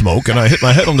pipe to smoke, and I hit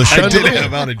my head on the I chandelier. did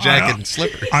have on a jacket and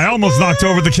slippers. I almost knocked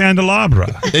over the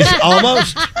candelabra. It's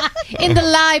almost. In the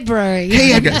library.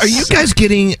 Hey, are you guys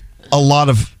getting a lot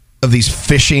of these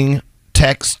phishing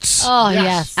texts? Oh,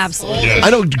 yes. Absolutely.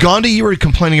 I know, Gandhi, you were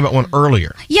complaining about one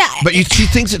earlier. Yeah. But she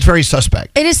thinks it's very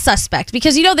suspect. It is suspect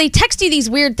because, they text you these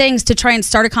weird things to try and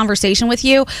start a conversation with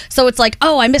you. So it's like,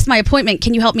 oh, I missed my appointment.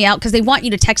 Can you help me out? Because they want you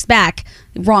to text back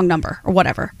wrong number or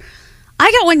whatever.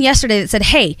 I got one yesterday that said,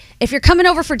 hey, if you're coming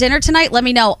over for dinner tonight, let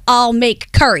me know. I'll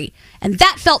make curry. And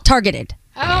that felt targeted.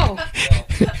 Oh.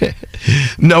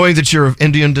 Knowing that you're of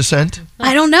Indian descent?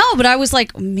 I don't know, but I was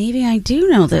like, maybe I do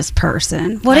know this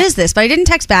person. What is this? But I didn't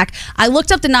text back. I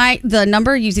looked up the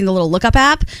number using the little lookup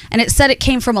app, and it said it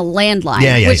came from a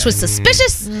landline, which was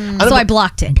suspicious, so I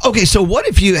blocked it. Okay, so what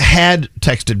if you had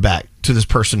texted back to this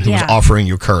person who was Yeah. offering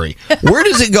you curry? Where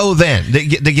does it go then? They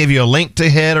give you a link to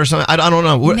hit or something? I don't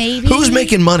know. Maybe. Who's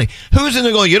making money? Who's in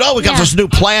there going, we got this new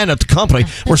plan at the company.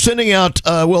 We're sending out,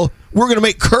 we're going to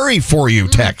make curry for you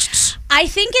texts. I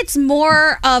think it's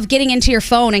more of getting into your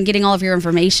phone and getting all of your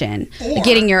information,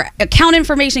 getting your account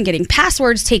information, getting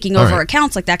passwords, taking All over right.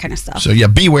 accounts, like that kind of stuff. So,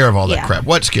 beware of all that Yeah. crap.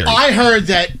 What's scary? I heard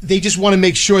that they just want to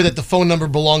make sure that the phone number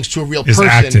belongs to a real Is person.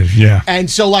 active, yeah. And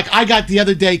so, I got the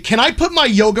other day, can I put my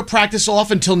yoga practice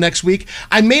off until next week?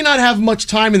 I may not have much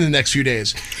time in the next few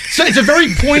days. So it's a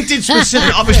very pointed,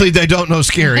 specific. Obviously, they don't know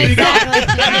scary.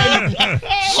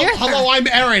 Hello, I'm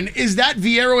Aaron. Is that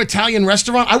Viero Italian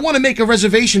restaurant? I want to make a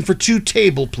reservation for 2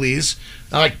 table, please.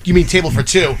 You mean table for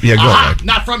 2? Yeah, go ahead.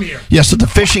 Not from here. Yes, so the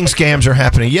phishing scams are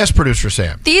happening. Yes, Producer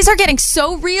Sam. These are getting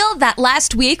so real that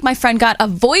last week my friend got a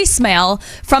voicemail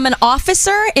from an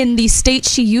officer in the state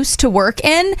she used to work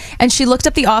in, and she looked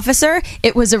up the officer.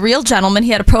 It was a real gentleman.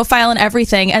 He had a profile and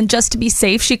everything, and just to be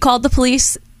safe, she called the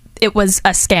police. It was a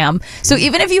scam. So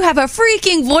even if you have a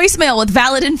freaking voicemail with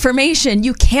valid information,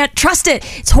 you can't trust it.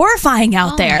 It's horrifying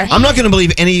out there. I'm not going to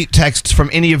believe any texts from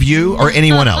any of you or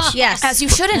anyone else. Yes. As you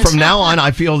shouldn't. From now on,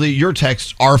 I feel that your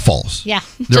texts are false. Yeah.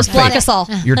 They're Just block fake. us all.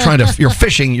 You're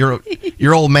phishing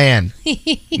your old man.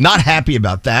 Not happy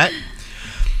about that.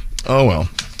 Oh well.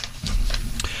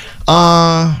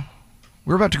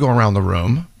 We're about to go around the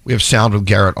room. We have sound with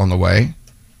Garrett on the way.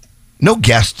 No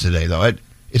guests today though.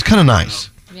 It's kind of nice.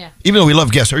 Yeah. Even though we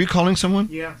love guests. Are you calling someone?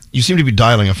 Yeah. You seem to be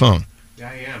dialing a phone. Yeah,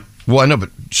 I am. Well, I know, but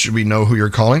should we know who you're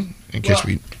calling in case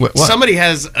we? What? Somebody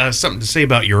has something to say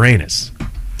about Uranus.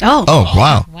 Oh. Oh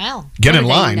wow. Wow. Get What in do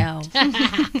they line. know?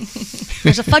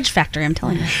 There's a fudge factory, I'm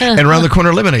telling you. And around the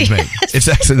corner, lemonade's made. It's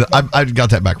actually I got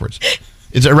that backwards.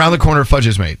 It's around the corner, fudge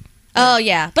is made. Oh,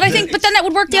 yeah. But then that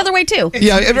would work the other way, too.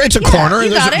 Yeah, it's a corner. you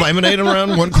And there's got a it. lemonade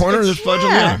around one corner. There's fudge on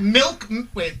the other.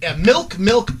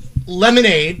 Milk,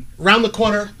 lemonade, round the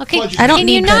corner. Okay, fudge is I don't made.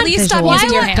 need you not please stop stop using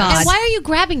using your your hands? hands. And why are you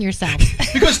grabbing yourself?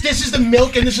 Because this is the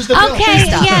milk and this is the milk. Okay,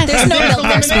 Stop. yes. There's no milk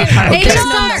there, sweetheart.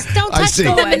 Okay. Don't I touch see.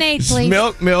 the lemonade, please.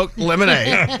 Milk, lemonade.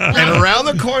 And around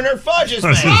the corner, fudge is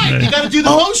made. Right, you got to do the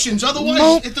motions,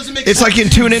 otherwise it doesn't make sense. It's like in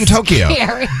Tune In Tokyo.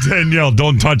 Scary. Danielle,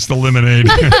 don't touch the lemonade.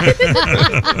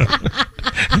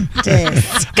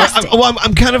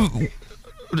 I'm kind of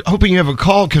hoping you have a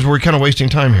call because we're kind of wasting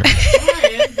time here.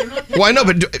 Well, I know,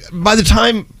 but by the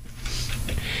time,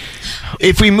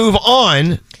 if we move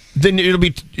on, then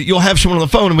you'll have someone on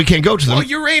the phone and we can't go to them. Well,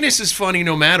 Uranus is funny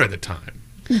no matter the time.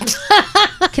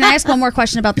 Can I ask one more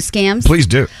question about the scams? Please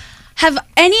do. Have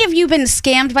any of you been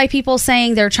scammed by people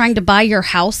saying they're trying to buy your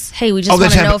house? Hey, we just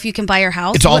want to know if you can buy your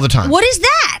house. It's all the time. What is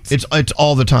that? It's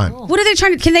all the time. What are they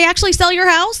trying to? Can they actually sell your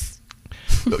house?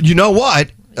 You know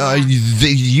what?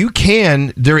 You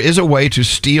can. There is a way to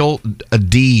steal a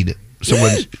deed.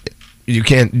 You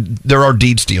can't. There are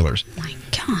deed stealers. My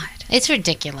God, It's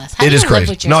ridiculous. How It do is you live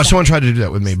crazy. with No, yourself? someone tried to do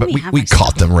that with me, but Let me have we myself.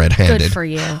 caught them red-handed. Good for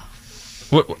you.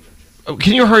 What,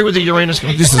 can you hurry with the Uranus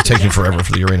call? This is taking forever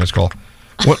for the Uranus call.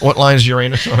 What line is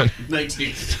Uranus on?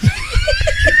 19.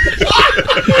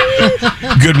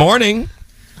 Good morning.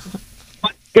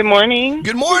 Good morning.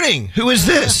 Good morning. Who is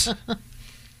this?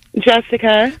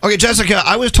 Jessica. Okay, Jessica,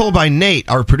 I was told by Nate,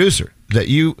 our producer, that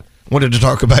you wanted to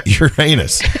talk about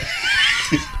Uranus.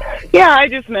 Yeah, I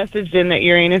just messaged in that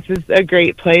Uranus is a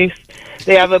great place.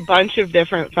 They have a bunch of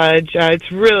different fudge. It's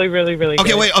really, really, really good.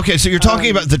 Okay, wait. Okay, so you're talking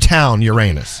about the town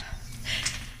Uranus.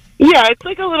 Yeah, it's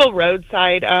like a little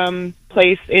roadside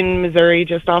place in Missouri,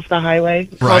 just off the highway.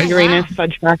 Right. Called Uranus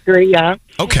Fudge Factory, yeah.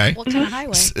 Okay. What kind of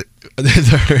highway?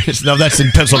 No, that's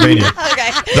in Pennsylvania.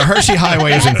 Okay. The Hershey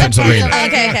Highway is in Pennsylvania.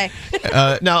 Okay.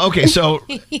 Now, okay, so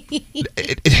is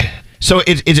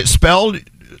it spelled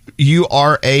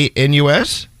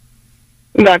Uranus?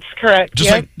 That's correct.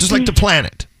 Just like the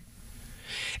planet.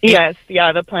 Yes,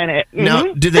 yeah, the planet. Mm-hmm.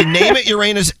 Now, did they name it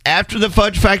Uranus after the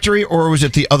Fudge Factory, or was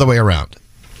it the other way around?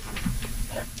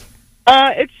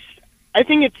 I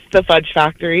think it's the Fudge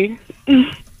Factory.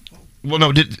 Well,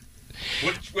 no.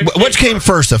 Which came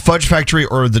first, the Fudge Factory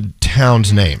or the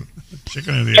town's name?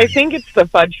 I think it's the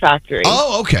Fudge Factory.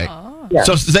 Oh, okay. Yeah.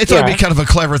 So they thought it'd be kind of a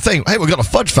clever thing. Hey, we got a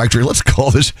Fudge Factory. Let's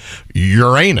call this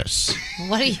Uranus.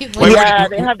 What are you?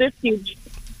 They have this huge.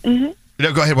 Mm-hmm.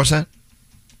 No, go ahead. What's that?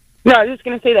 No, I was just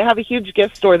going to say they have a huge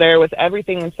gift store there with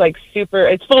everything that's like super.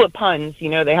 It's full of puns. You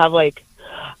know, they have like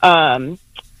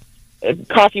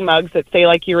coffee mugs that say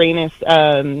like Uranus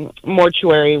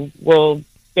mortuary will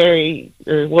bury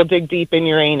or will dig deep in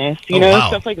Uranus. You know, wow.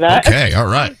 stuff like that. Okay, all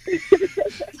right.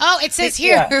 Oh, it says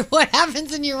here, what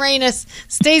happens in Uranus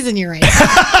stays in Uranus.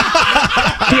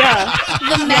 Yeah.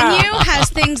 The menu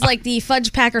has things like the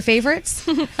Fudge Packer favorites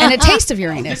and a taste of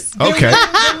Uranus. Okay.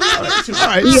 All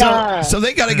right. Yeah. So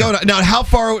they got to go now. How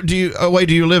far away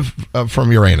do you live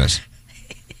from Uranus?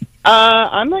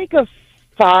 I'm like a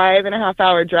 5.5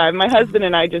 hour drive. My husband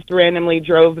and I just randomly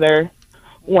drove there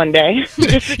one day. Just to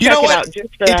check it out,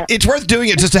 just for that. It's worth doing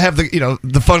it just to have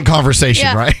the fun conversation,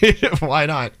 Yeah. right? Why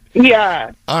not?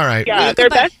 Yeah. All right. Yeah, their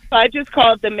best fudge is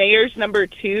called the Mayor's Number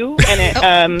 2,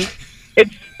 and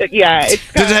it's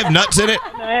Does it have nuts in it?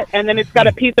 And then it's got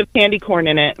a piece of candy corn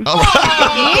in it. Oh,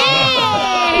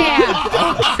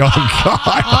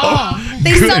 God.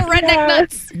 They sell redneck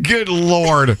nuts. Good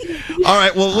Lord. All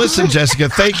right. Well, listen, Jessica,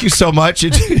 thank you so much.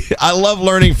 I love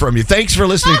learning from you. Thanks for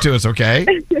listening to us, okay?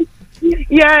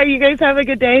 Yeah, you guys have a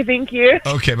good day. Thank you.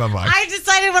 Okay, bye-bye. I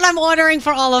decided what I'm ordering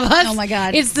for all of us. Oh, my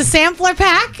God. It's the sampler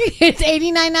pack. It's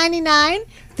 $89.99.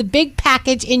 The big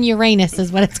package in Uranus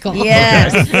is what it's called.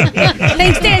 Yes.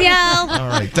 Thanks, Danielle. All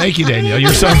right. Thank you, Danielle.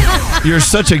 You're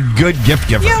such a good gift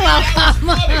giver. You're welcome.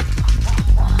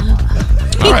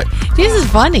 All right. This is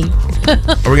funny.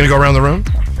 Are we going to go around the room?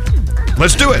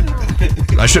 Let's do it.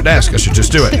 I shouldn't ask. I should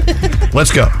just do it.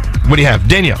 Let's go. What do you have?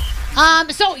 Danielle.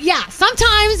 So yeah,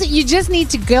 sometimes you just need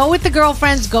to go with the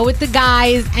girlfriends, go with the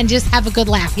guys, and just have a good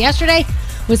laugh. Yesterday,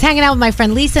 was hanging out with my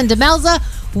friend Lisa and Demelza.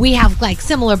 We have like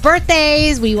similar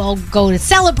birthdays. We all go to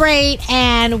celebrate,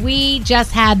 and we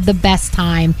just had the best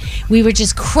time. We were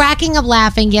just cracking up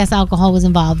laughing. Yes, alcohol was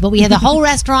involved, but we had the whole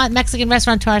Mexican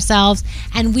restaurant to ourselves,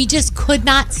 and we just could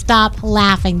not stop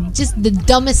laughing. Just the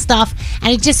dumbest stuff,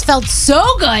 and it just felt so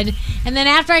good. And then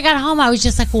after I got home, I was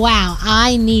just like, wow,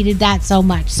 I needed that so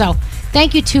much. So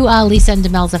thank you to Lisa and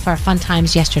Demelza for our fun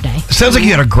times yesterday. Sounds like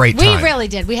you had a great time. We really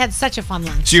did. We had such a fun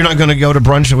lunch. So you're not going to go to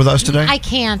brunch with us today? I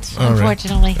can't, All right.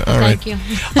 unfortunately. All right. Thank you.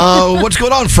 What's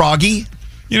going on, Froggy?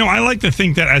 I like to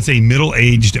think that as a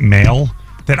middle-aged male,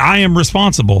 that I am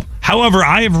responsible. However,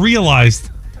 I have realized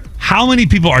how many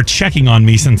people are checking on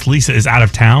me since Lisa is out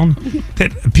of town,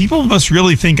 that people must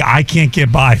really think I can't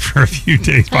get by for a few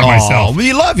days by myself.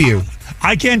 We love you.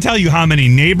 I can't tell you how many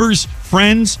neighbors,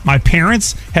 friends, my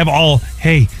parents have all,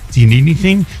 hey, do you need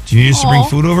anything? Do you need us to bring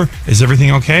food over? Is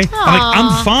everything okay? I'm like,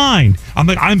 I'm fine.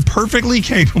 I'm perfectly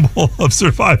capable of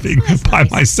surviving by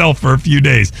myself for a few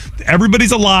days.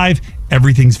 Everybody's alive.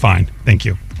 Everything's fine. Thank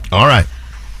you. All right.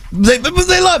 They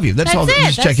love you. That's all.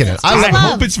 Just checking in. I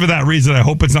hope it's for that reason. I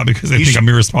hope it's not because they think I'm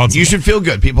irresponsible. You should feel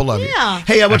good. People love you.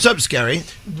 Hey, what's up, Scary?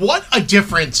 What a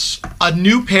difference a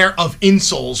new pair of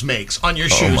insoles makes on your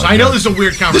shoes. my I know God. this is a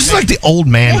weird conversation. This is like the old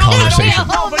man conversation.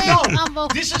 No.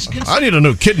 This is I need a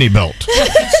new kidney belt.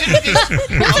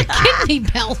 What's a kidney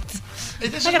belt?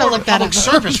 This I is gotta more look of a that public up.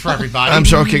 service for everybody. I'm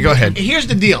sorry. Okay, go ahead. Here's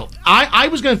the deal. I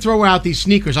was going to throw out these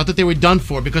sneakers. I thought they were done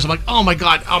for because I'm like, oh my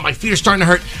God, my feet are starting to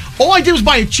hurt. All I did was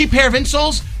buy a cheap pair of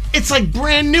insoles. It's like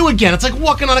brand new again. It's like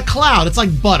walking on a cloud. It's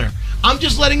like butter. I'm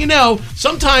just letting you know,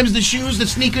 sometimes the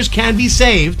sneakers can be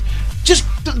saved. Just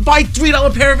buy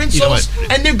 $3 pair of insoles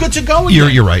and they're good to go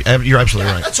again. You're right. You're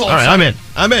absolutely right. That's all. All right, I'm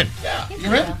in. Yeah,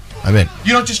 you're in? I'm in.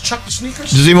 You don't just chuck the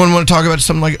sneakers? Does anyone want to talk about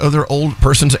some like other old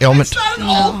person's ailment? It's not an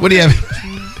old. What do you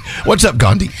have? What's up,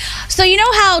 Gandhi? So you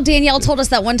know how Danielle told us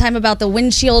that one time about the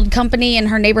windshield company in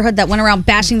her neighborhood that went around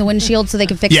bashing the windshield so they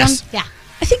could fix Yes. them? Yeah.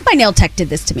 I think my nail tech did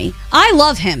this to me. I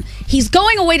love him. He's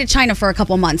going away to China for a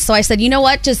couple months. So I said, you know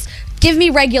what? Just give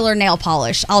me regular nail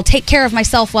polish. I'll take care of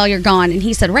myself while you're gone. And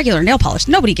he said, regular nail polish?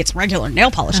 Nobody gets regular nail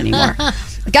polish anymore. I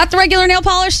got the regular nail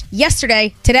polish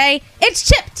yesterday. Today, it's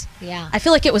chipped. Yeah. I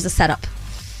feel like it was a setup.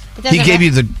 He gave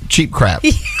you the cheap crap.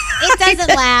 It doesn't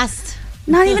last.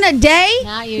 Not even a day?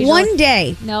 Not usually. One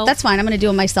day. No. That's fine. I'm going to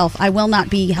do it myself. I will not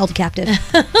be held captive.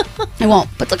 I won't.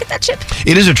 But look at that chip.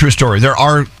 It is a true story. There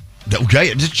are, okay,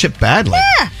 it just chipped badly.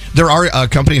 Yeah. There are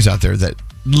companies out there that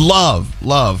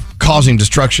love causing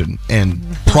destruction and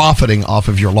profiting off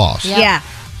of your loss. Yeah.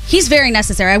 He's very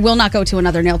necessary. I will not go to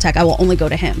another nail tech. I will only go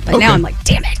to him. But Okay. now I'm like,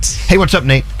 damn it. Hey, what's up,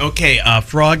 Nate? Okay,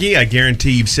 Froggy, I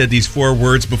guarantee you've said these 4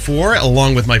 words before,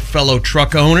 along with my fellow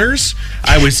truck owners.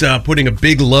 I was putting a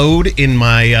big load in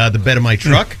my the bed of my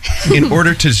truck. In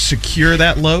order to secure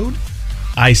that load,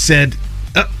 I said,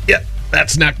 yeah,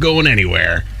 that's not going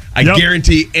anywhere. I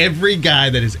guarantee every guy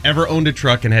that has ever owned a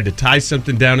truck and had to tie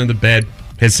something down in the bed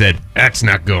has said, that's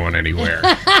not going anywhere.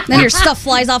 Then your stuff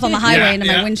flies off on the highway into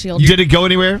my windshield. Did it go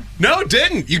anywhere? No, it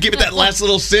didn't. You give it that last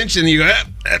little cinch and you go,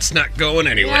 that's not going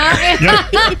anywhere.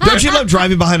 Don't you love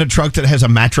driving behind a truck that has a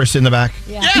mattress in the back?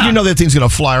 Yeah. You know that thing's going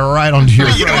to fly right onto your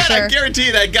But you know what? I guarantee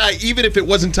you that guy, even if it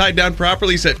wasn't tied down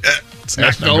properly, said, it's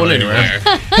not going anywhere.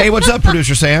 Hey, what's up,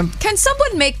 producer Sam? Can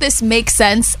someone make this make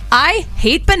sense? I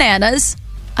hate bananas.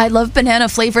 I love banana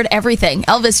flavored everything.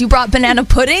 Elvis, you brought banana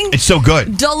pudding? It's so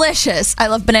good. Delicious. I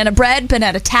love banana bread,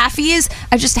 banana taffies.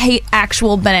 I just hate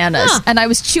actual bananas. And I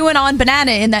was chewing on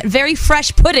banana in that very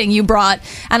fresh pudding you brought.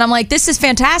 And I'm like, this is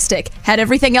fantastic. Had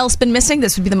everything else been missing,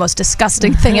 this would be the most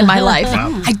disgusting thing in my life.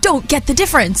 Wow. I don't get the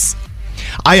difference.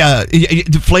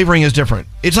 The flavoring is different.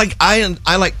 It's like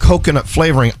I like coconut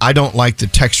flavoring. I don't like the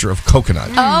texture of coconut.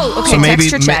 Oh, okay. So maybe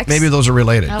Texture checks. maybe those are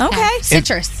related. Okay.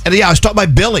 Citrus. And yeah, I was stopped by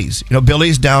Billy's. You know,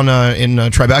 Billy's down in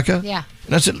Tribeca. Yeah.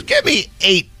 And I said, give me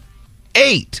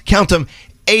eight, count them,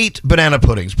 8 banana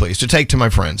puddings, please, to take to my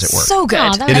friends at work. So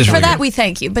good. It and is for really that, good. we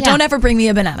thank you. But don't ever bring me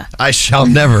a banana. I shall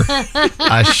never.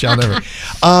 I shall never.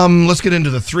 Let's get into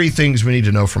the 3 things we need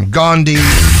to know from Gandhi.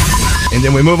 And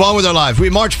then we move on with our lives. We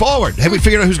march forward. Have we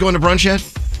figured out who's going to brunch yet?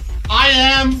 I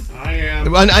am.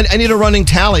 I need a running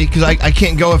tally because I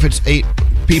can't go if it's 8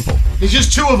 people. There's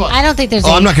just 2 of us. I don't think there's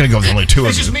Oh, 8. I'm not going to go if there's only 2 of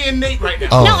It's just you. me and Nate right now.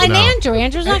 Oh, no, and no. Andrew.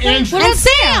 Andrew's not going. Andrew. What about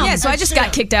Sam? Yeah, so I just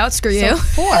got kicked out. Screw you.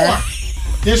 4.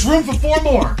 There's room for 4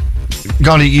 more.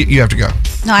 Gandhi, you have to go.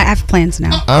 No, I have plans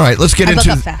now. All right, let's get I book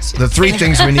into up fast. the 3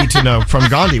 things we need to know from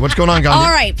Gandhi. What's going on, Gandhi?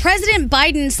 All right. President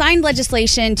Biden signed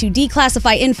legislation to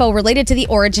declassify info related to the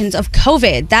origins of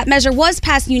COVID. That measure was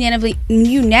passed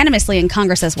unanimously in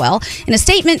Congress as well. In a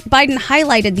statement, Biden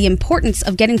highlighted the importance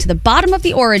of getting to the bottom of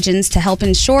the origins to help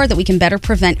ensure that we can better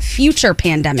prevent future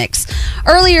pandemics.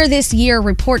 Earlier this year,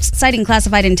 reports citing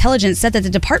classified intelligence said that the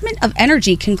Department of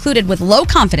Energy concluded with low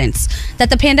confidence that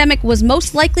the pandemic was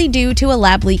most likely due to a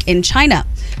lab leak in China.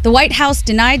 The White House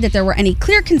denied that there were any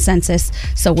clear consensus,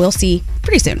 so we'll see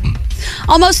pretty soon.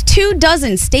 Almost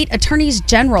 24 state attorneys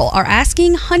general are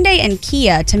asking Hyundai and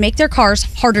Kia to make their cars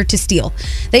harder to steal.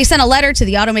 They sent a letter to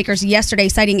the automakers yesterday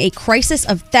citing a crisis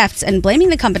of thefts and blaming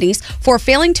the companies for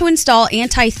failing to install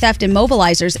anti-theft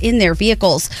immobilizers in their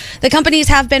vehicles. The companies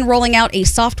have been rolling out a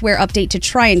software update to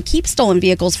try and keep stolen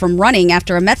vehicles from running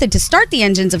after a method to start the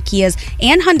engines of Kias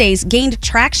and Hyundais gained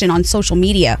traction on social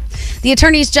media. The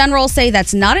attorneys general say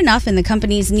that's not enough and the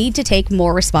companies need to take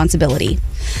more responsibility.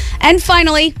 And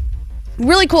finally,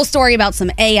 really cool story about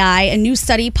some AI. A new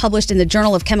study published in the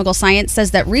Journal of Chemical Science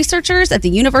says that researchers at the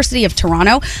University of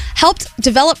Toronto helped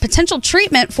develop potential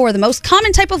treatment for the most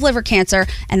common type of liver cancer,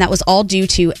 and that was all due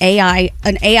to an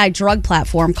AI drug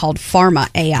platform called Pharma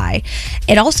AI.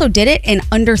 It also did it in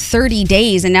under 30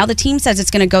 days, and now the team says it's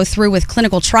going to go through with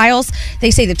clinical trials. They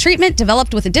say the treatment,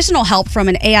 developed with additional help from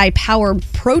an AI-powered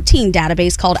protein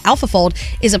database called AlphaFold,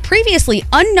 is a previously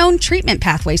unknown treatment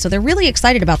pathway, so they're really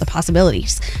excited about the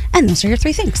possibilities. And those are your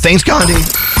 3 things. Thanks, Gandhi.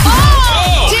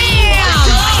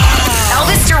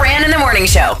 Elvis Duran in the Morning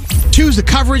Show. Choose the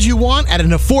coverage you want at an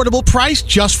affordable price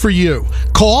just for you.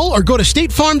 Call or go to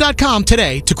statefarm.com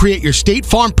today to create your State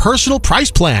Farm personal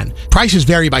price plan. Prices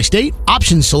vary by state,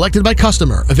 options selected by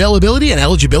customer. Availability and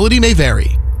eligibility may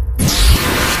vary.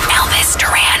 Elvis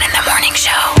Duran in the Morning Show.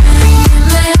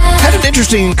 Had an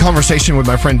interesting conversation with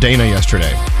my friend Dana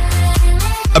yesterday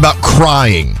about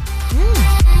crying.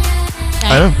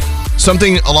 I know.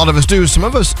 Something a lot of us do,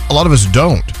 a lot of us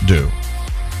don't do.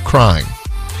 Crying.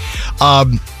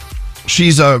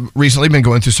 She's recently been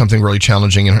going through something really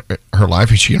challenging in her life,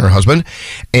 she and her husband,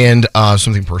 and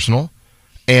something personal.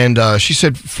 And she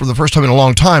said for the first time in a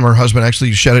long time, her husband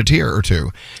actually shed a tear or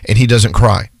two, and he doesn't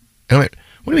cry. And I went,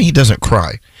 what do you mean he doesn't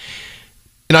cry?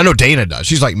 And I know Dana does.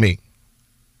 She's like me.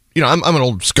 You know, I'm an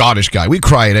old Scottish guy. We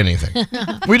cry at anything.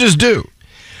 We just do.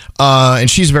 And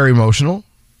she's very emotional,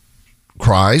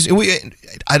 cries. And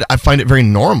I find it very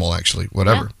normal, actually,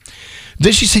 whatever. Yeah.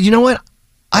 Then she said, you know what?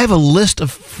 I have a list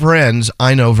of friends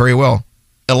I know very well.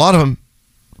 A lot of them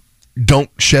don't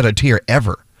shed a tear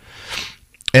ever.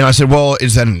 And I said, well,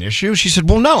 is that an issue? She said,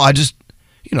 well, no, I just,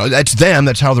 you know, that's them.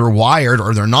 That's how they're wired,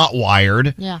 or they're not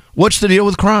wired. Yeah. What's the deal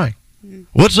with crying?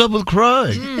 What's up with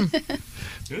crying?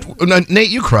 Now, Nate,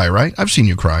 you cry, right? I've seen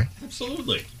you cry.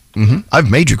 Absolutely. Mm-hmm. I've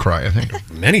made you cry, I think.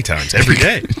 Many times, every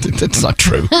day. That's not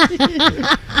true.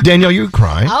 Danielle, you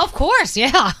cry. Oh, of course,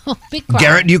 yeah. Big cry.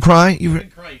 Garrett, do you cry?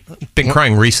 Been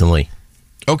crying recently.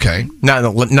 Okay.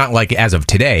 Not like as of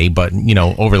today, but, you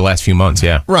know, over the last few months,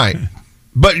 yeah. Right.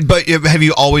 But have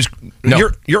you always...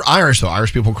 No. You're Irish, though.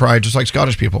 Irish people cry just like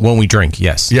Scottish people. When we drink,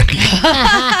 yes. Yeah.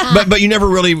 but you never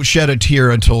really shed a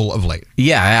tear until of late.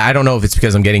 Yeah, I don't know if it's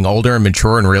because I'm getting older and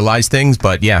mature and realize things,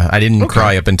 but yeah, I didn't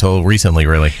cry up until recently,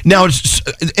 really. Now, it's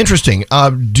interesting.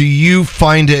 Do you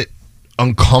find it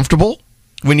uncomfortable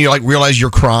when you realize you're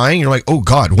crying? You're like, oh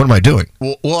God, what am I doing?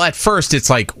 Well, at first it's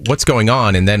like, what's going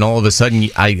on? And then all of a sudden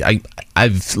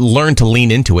I've learned to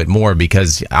lean into it more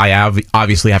because I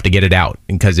obviously have to get it out.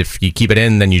 Because if you keep it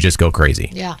in, then you just go crazy.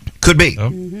 Yeah. Could be.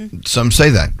 Mm-hmm. Some say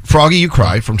that. Froggy, you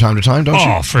cry from time to time, don't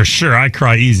you? Oh, for sure. I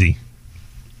cry easy.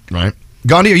 Right.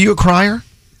 Gandhi, are you a crier?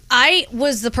 I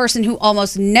was the person who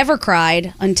almost never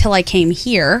cried until I came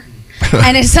here.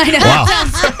 And it's wow.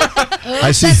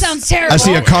 That sounds terrible. I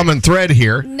see a common thread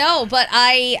here. No, but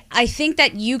I think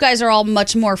that you guys are all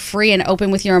much more free and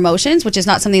open with your emotions, which is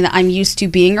not something that I'm used to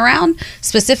being around.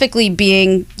 Specifically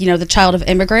being, you know, the child of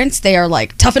immigrants. They are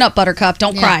like, toughen up, Buttercup.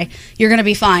 Don't cry. You're going to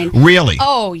be fine. Really?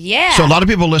 Oh, yeah. So a lot of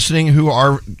people listening who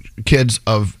are kids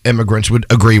of immigrants would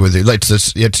agree with you.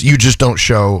 It's you just don't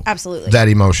show absolutely that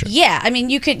emotion. Yeah, I mean,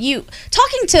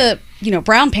 talking to, you know,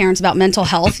 brown parents about mental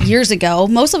health years ago,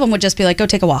 most of them would just be like, go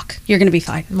take a walk. You're going to be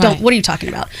fine. Right. What are you talking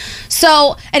about?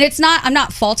 So, and I'm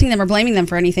not faulting them or blaming them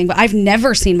for anything, but I've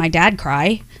never seen my dad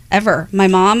cry. Ever. My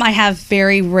mom, I have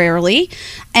very rarely,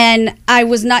 and I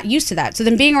was not used to that. So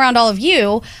then being around all of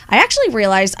you, I actually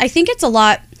realized I think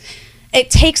it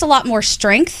takes a lot more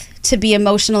strength to be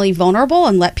emotionally vulnerable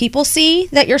and let people see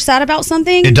that you're sad about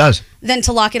something. It does. Than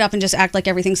to lock it up and just act like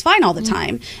everything's fine all the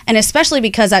time. And especially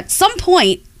because at some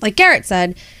point, like Garrett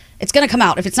said, it's going to come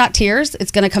out. If it's not tears,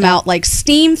 it's going to come out like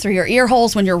steam through your ear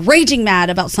holes when you're raging mad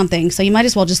about something. So you might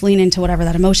as well just lean into whatever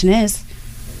that emotion is.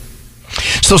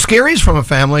 So Scary's from a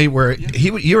family where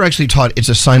you're actually taught it's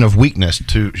a sign of weakness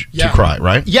to cry,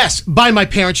 right? Yes, by my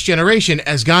parents' generation,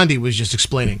 as Gandhi was just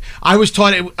explaining. I was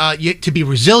taught to be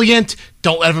resilient.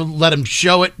 Don't ever let them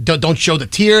show it. Don't show the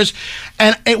tears.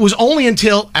 And it was only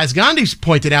until, as Gandhi's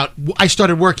pointed out, I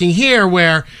started working here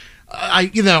where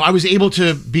I was able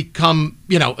to become,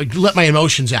 let my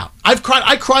emotions out. I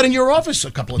cried in your office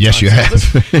a couple of times. Yes, you have.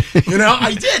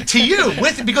 I did to you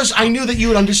because I knew that you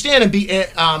would understand and be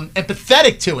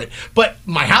empathetic to it. But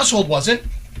my household wasn't.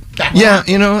 Yeah,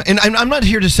 and I'm not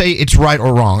here to say it's right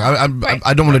or wrong.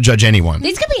 I don't want to judge anyone.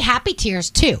 These could be happy tears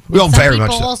too. Well, Some very people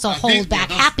much so. also hold back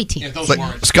happy tears.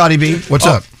 Scotty B, what's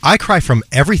up? I cry from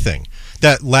everything.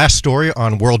 That last story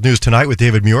on World News Tonight with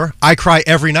David Muir, I cry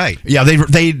every night. Yeah,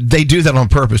 they do that on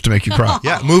purpose to make you cry.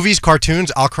 Yeah, movies,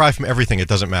 cartoons, I'll cry from everything. It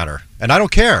doesn't matter. And I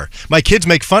don't care. My kids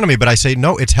make fun of me, but I say,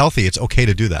 no, it's healthy. It's okay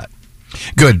to do that.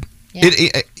 Good.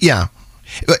 Yeah.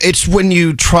 It's when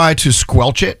you try to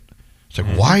squelch it. It's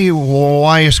like, why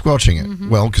are you squelching it? Mm-hmm.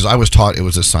 Well, because I was taught it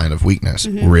was a sign of weakness.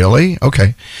 Mm-hmm. Really?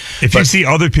 Okay. If you see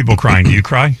other people crying, do you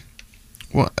cry?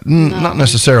 Well, not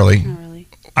necessarily. Not really.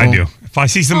 I do. If I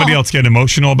see somebody else get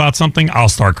emotional about something, I'll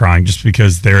start crying just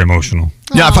because they're emotional.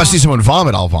 Yeah, if I see someone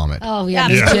vomit, I'll vomit. Oh, yeah,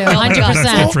 me too. 100%.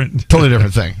 That's different. Totally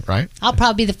different thing, right? I'll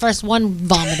probably be the first one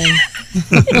vomiting.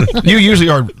 You usually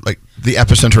are like the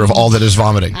epicenter of all that is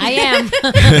vomiting. I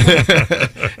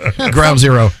am. Ground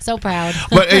zero. So proud.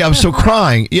 But yeah, so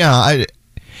crying. Yeah,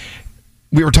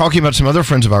 we were talking about some other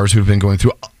friends of ours who've been going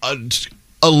through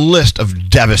a list of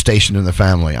devastation in the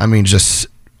family. I mean, just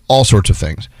all sorts of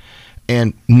things.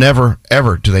 And never,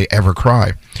 ever do they ever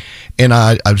cry. And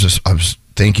I was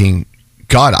thinking,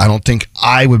 God, I don't think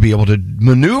I would be able to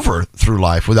maneuver through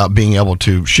life without being able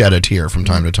to shed a tear from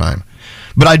time to time.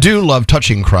 But I do love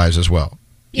touching cries as well.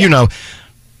 Yeah.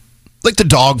 Like the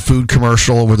dog food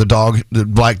commercial where the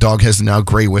black dog has now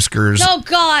gray whiskers. Oh,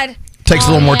 God. Takes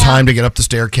a little more time to get up the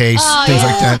staircase, things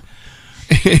like that.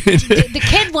 The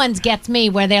kid ones gets me,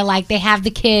 where they're like, they have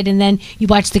the kid, and then you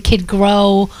watch the kid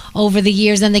grow over the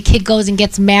years, and the kid goes and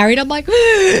gets married. I'm like,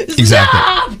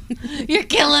 stop! You're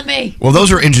killing me. Well,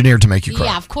 those are engineered to make you cry.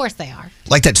 Yeah, of course they are.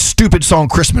 Like that stupid song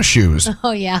Christmas Shoes.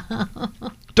 Oh, yeah.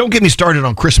 Don't get me started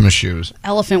on Christmas shoes.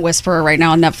 Elephant Whisperer right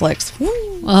now on Netflix.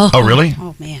 Oh, really?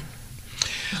 Oh, man.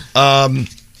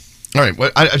 All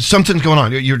right, something's going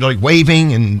on. You're like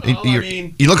waving, and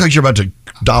you look like you're about to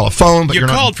dial a phone, but You're you're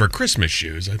not. called for Christmas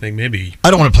shoes. I think maybe. I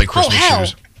don't want to play Christmas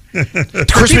shoes.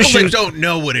 Christmas shoes- shoes don't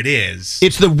know what it is.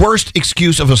 It's the worst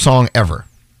excuse of a song ever.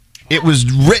 It was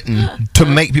written to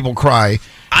make people cry.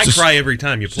 I It's a cry every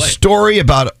time you play. Story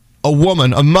about a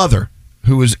woman, a mother,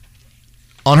 who was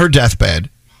on her deathbed,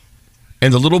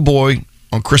 and the little boy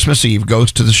on Christmas Eve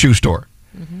goes to the shoe store.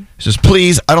 He says,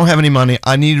 "Please, I don't have any money.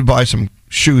 I need to buy some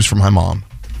shoes for my mom."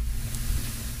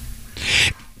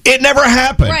 It never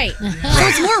happened. Right. So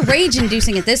it's more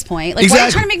rage-inducing at this point. Like, why are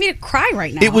you trying to make me cry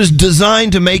right now? It was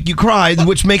designed to make you cry,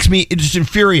 which makes me, it just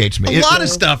infuriates me. A lot of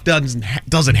stuff doesn't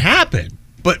happen,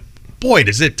 but boy,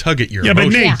 does it tug at your Yeah, but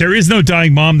emotions. Nate, there is no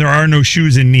dying mom. There are no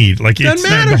shoes in need. Like, Doesn't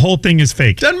matter. the whole thing is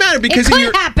fake. Doesn't matter because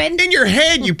in your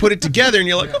head you put it together and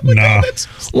you're like, oh my God,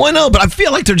 that's Well, no, but I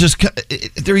feel like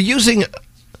they're using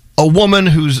a woman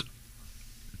who's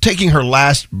taking her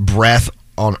last breath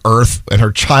on Earth, and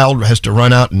her child has to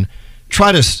run out and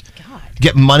try to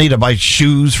get money to buy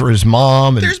shoes for his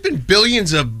mom. And There's been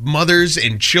billions of mothers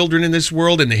and children in this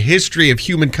world in the history of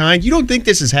humankind. You don't think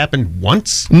this has happened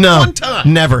once? no, One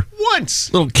time. never.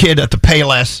 Once. Little kid at the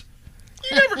Payless.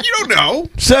 You don't know.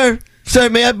 Sir,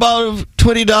 may I borrow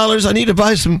 $20? I need to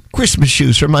buy some Christmas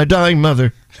shoes for my dying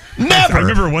mother. Never. I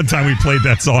remember one time we played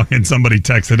that song and somebody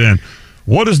texted in,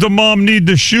 "What does the mom need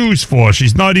the shoes for?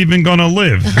 She's not even going to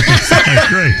live." That's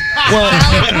great.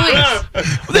 Well,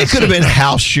 they could have been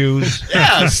house shoes.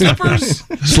 Yeah, slippers.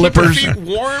 Slippers. Keep your feet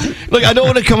warm. Look, I don't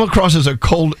want to come across as a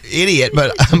cold idiot,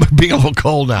 but I'm being a little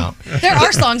cold now. There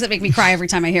are songs that make me cry every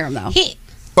time I hear them, though.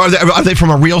 Are they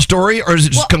from a real story, or is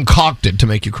it just concocted to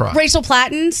make you cry? Rachel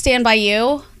Platten, "Stand By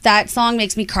You." That song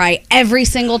makes me cry every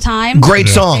single time. Great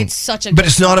song. It's such a but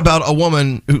it's not about a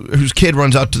woman whose kid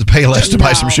runs out to the Payless to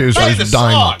buy some shoes while he's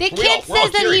dying. The kid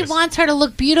says that he wants her to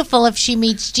look beautiful if she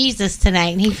meets Jesus tonight,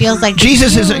 and he feels like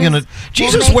Jesus isn't going to...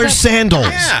 Jesus wears sandals.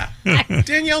 Yeah.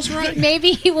 Danielle's right.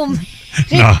 Maybe he will...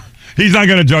 No, he's not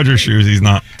going to judge her shoes. He's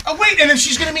not. Oh, wait, and if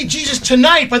she's going to meet Jesus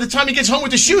tonight, by the time he gets home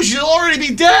with the shoes, she'll already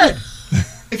be dead.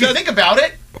 If you think about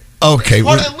it. Okay,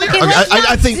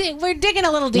 I think we're digging a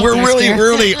little deeper. we're really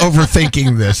Scary.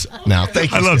 overthinking this now.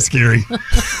 Thank you. I love Scary.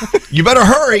 You better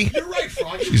hurry. You're right,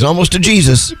 Frank. She's almost to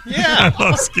Jesus. Yeah. I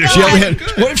love Scary.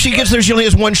 What if she gets there? She only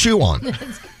has one shoe on.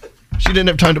 She didn't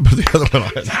have time to put the other one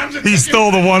on. He stole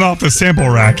the one off the sample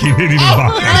rack. He didn't even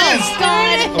buy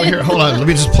it. Oh, here, hold on. Let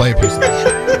me just play a piece.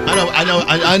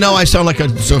 I know. I sound like a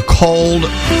cold,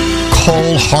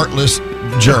 heartless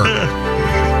jerk.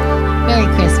 Merry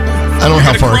Christmas. I don't know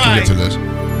how far I can get to this.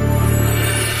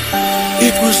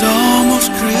 It was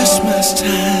almost Christmas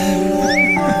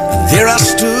time. There I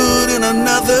stood in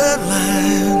another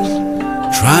line,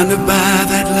 trying to buy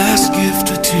that last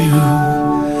gift or two.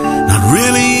 Not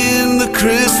really in the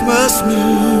Christmas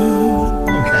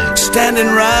mood. Standing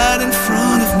right in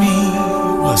front of me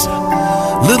was a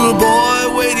little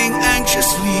boy waiting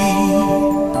anxiously,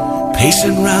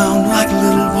 pacing round like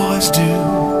little boys do.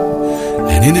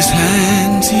 And in his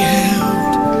hands he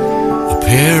held a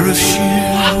pair of shoes.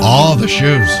 All the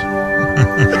shoes.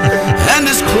 And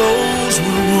his clothes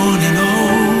were worn and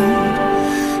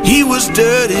old. He was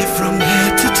dirty from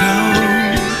head to toe.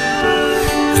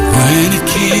 And when it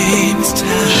came his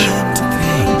time to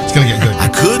pay, It's going to get good. I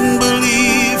couldn't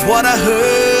believe what I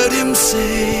heard him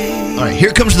say. All right,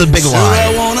 here comes the big So lie.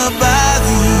 I wanna buy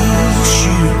these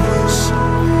shoes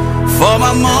for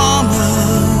my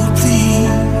mama,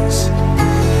 please.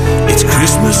 It's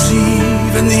Christmas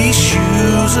Eve and these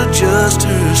shoes are just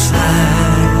her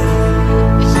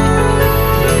size.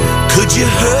 Could you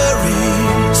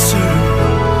hurry, sir?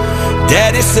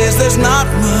 Daddy says there's not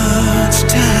much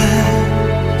time.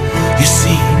 You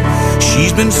see,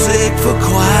 she's been sick for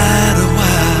quite a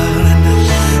while, and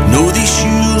I know these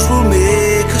shoes will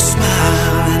make her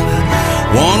smile, and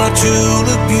I want her to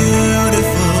look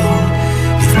beautiful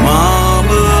if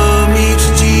Mama meets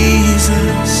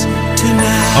Jesus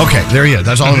tonight. Okay, there he is.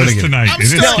 That's all I'm going to get. Tonight. It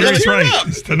is Scary's right.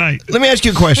 It's tonight. Let me ask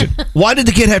you a question. Why did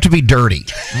the kid have to be dirty?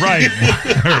 Right.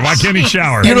 Why can't he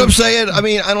shower? You know what I'm saying? I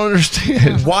mean, I don't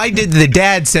understand. Why did the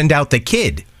dad send out the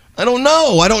kid? I don't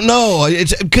know.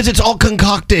 It's because it's all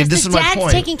concocted. This is my Dad's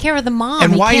point. taking care of the mom.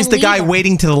 And He why can't is the leave guy her.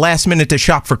 waiting to the last minute to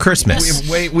shop for Christmas?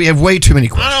 We have way too many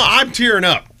questions. I'm tearing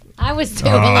up. I was too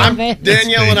a little bit.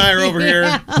 Danielle and I are over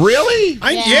here. Really?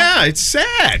 Yeah, it's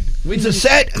sad.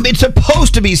 It's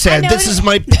supposed to be sad. This is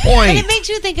my But point. it makes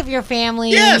you think of your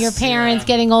family Yes. and your parents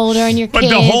getting older and your But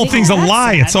kids. the whole thing's a That's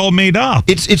lie. sad. It's all made up.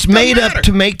 It's made up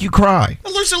to make you cry.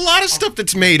 Well, there's a lot of stuff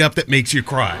that's made up that makes you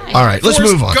cry. All right, let's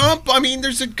Forrest move on. Gump, I mean,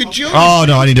 there's a gajillion. Oh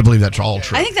no, I need to believe that's all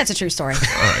true. I think that's a true story.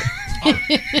 I'm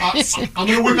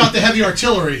going to whip out the heavy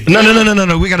artillery.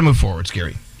 No. We got to move forward,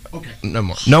 Scary. Okay.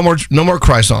 No more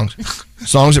cry songs.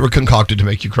 Songs that were concocted to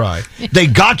make you cry. They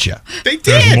got you. They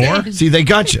There's did. more? See, they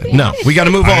got you. No, we got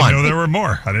to move I on. didn't know there were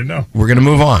more. I didn't know. We're going to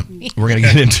move on. We're going to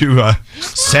get into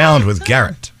sound with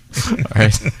Garrett. All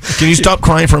right. Can you stop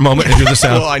crying for a moment and do the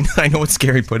sound? Well, I know what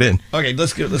Scary put in. Okay,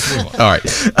 let's move on. All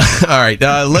right.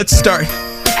 Let's start.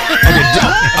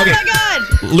 Okay.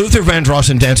 Luther Vandross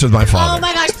and Dance with My Father. Oh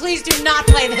my gosh, please do not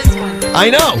play this one.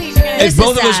 I know. Please, you're gonna- It's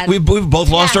both of us. We've both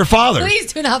lost our fathers.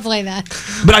 Please do not play that.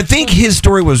 But I think his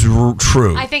story was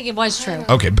true. I think it was true.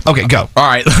 Okay, go. All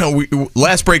right.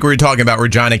 Last break, we were talking about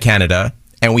Regina, Canada,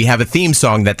 and we have a theme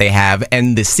song that they have,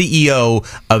 and the CEO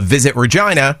of Visit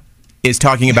Regina is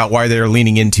talking about why they're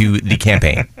leaning into the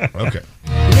campaign. Okay.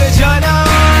 Regina,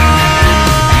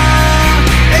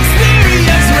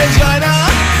 experience Regina.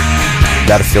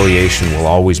 That affiliation will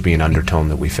always be an undertone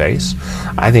that we face.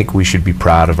 I think we should be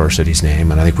proud of our city's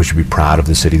name, and I think we should be proud of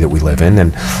the city that we live in.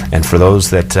 And for those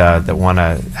that want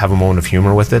to have a moment of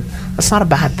humor with it, that's not a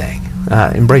bad thing.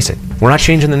 Embrace it. We're not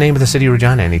changing the name of the city of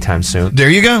Regina anytime soon. There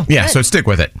you go. Yeah, so stick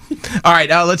with it. All right,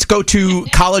 let's go to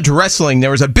college wrestling.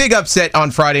 There was a big upset on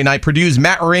Friday night. Purdue's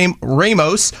Matt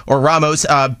Ramos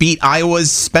beat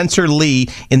Iowa's Spencer Lee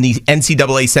in the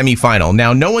NCAA semifinal.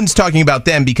 Now, no one's talking about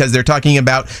them because they're talking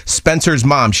about Spencer's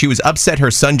mom. She was upset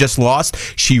her son just lost.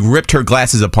 She ripped her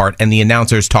glasses apart, and the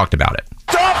announcers talked about it.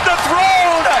 Off the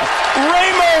throne,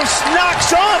 Ramos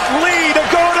knocks off Lee to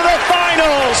go to the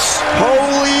finals.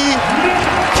 Holy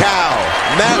cow.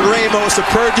 Matt Ramos of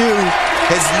Purdue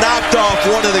has knocked off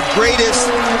one of the greatest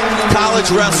college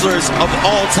wrestlers of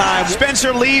all time.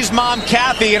 Spencer Lee's mom,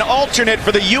 Kathy, an alternate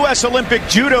for the U.S. Olympic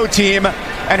judo team,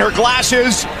 and her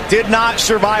glasses did not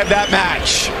survive that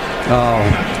match. Oh,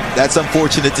 that's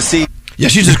unfortunate to see. Yeah,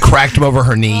 she just cracked him over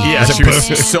her knee. Yeah, she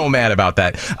was so mad about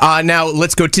that. Now,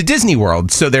 let's go to Disney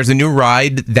World. So there's a new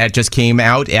ride that just came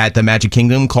out at the Magic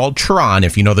Kingdom called Tron.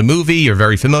 If you know the movie, you're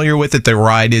very familiar with it. The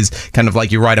ride is kind of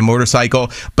like you ride a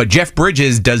motorcycle. But Jeff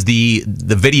Bridges does the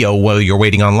video while you're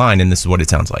waiting online, and this is what it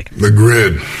sounds like. The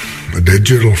grid, a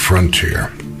digital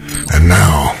frontier. And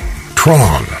now,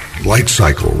 Tron, Light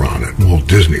Cycle Run at Walt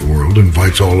Disney World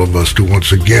invites all of us to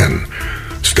once again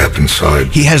step inside.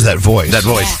 He has that voice. That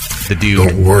voice. The dude.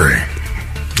 Don't worry.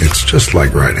 It's just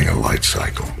like riding a light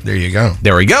cycle. There you go.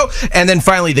 There we go. And then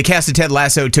finally, the cast of Ted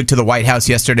Lasso took to the White House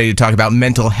yesterday to talk about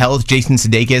mental health. Jason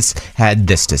Sudeikis had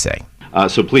this to say.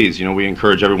 So please, we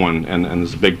encourage everyone, and this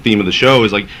is a big theme of the show,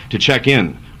 is like to check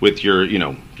in with your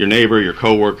neighbor, your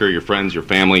coworker, your friends, your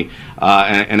family,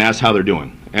 and ask how they're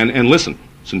doing, and listen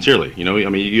sincerely.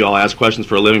 You all ask questions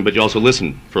for a living, but you also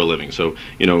listen for a living. So,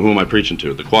 who am I preaching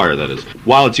to? The choir, that is.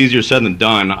 While it's easier said than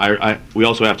done, we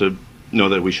also have to know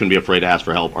that we shouldn't be afraid to ask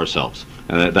for help ourselves.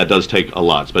 And that does take a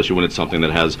lot, especially when it's something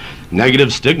that has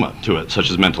negative stigma to it, such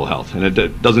as mental health. And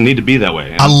it doesn't need to be that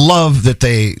way. I love that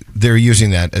they're using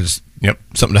that as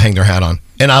something to hang their hat on.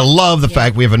 And I love the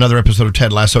fact we have another episode of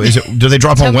Ted Lasso. Do they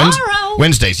drop on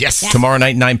Wednesdays? Yes. Tomorrow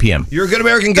night, 9 p.m. You're a good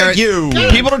American, Garrett. Thank you.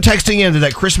 People are texting in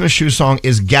that Christmas shoe song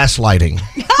is gaslighting.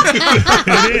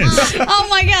 It is. Oh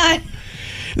my God.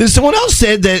 Then someone else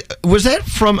said that, was that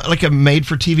from like a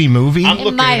made-for-TV movie?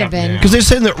 It might have been. Because they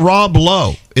said that Rob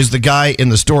Lowe is the guy in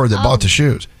the store that bought the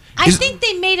shoes. I think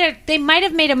they might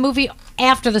have made a movie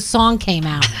after the song came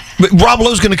out. But Rob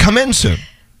Lowe's going to come in soon.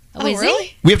 Oh, is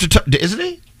he? We have to isn't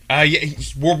he? Yeah,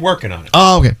 we're working on it.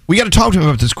 Oh, okay. We got to talk to him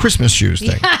about this Christmas shoes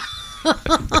thing.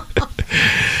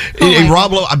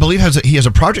 Rob Lowe, I believe, he has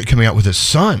a project coming out with his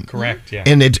son. Correct, yeah.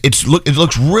 And it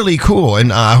looks really cool,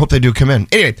 and I hope they do come in.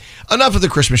 Anyway, enough of the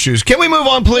Christmas shoes. Can we move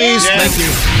on, please? Yes. Thank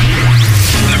you.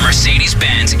 The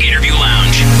Mercedes-Benz Interview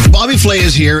Lounge. Bobby Flay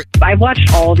is here. I've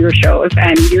watched all of your shows,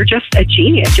 and you're just a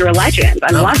genius. You're a legend.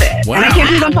 I love it. Wow. And I can't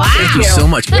believe I'm talking to you. So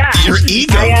much. Yeah. Your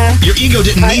ego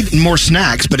didn't need more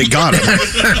snacks, but it got it.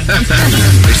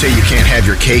 They say you can't have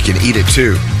your cake and eat it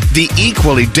too. The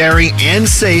equally daring and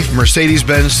safe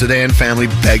Mercedes-Benz sedan family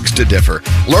begs to differ.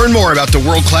 Learn more about the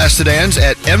world-class sedans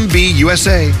at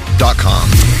mbusa.com.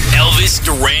 Elvis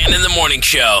Duran in the Morning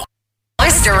Show.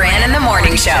 Elvis Duran in the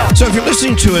Morning Show. So if you're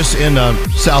listening to us in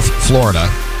South Florida,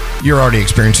 you're already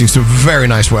experiencing some very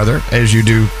nice weather, as you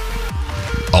do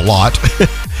a lot.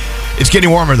 It's getting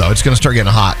warmer, though. It's going to start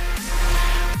getting hot.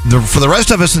 For the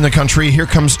rest of us in the country, here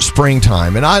comes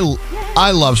springtime, and I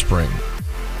love spring.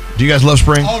 Do you guys love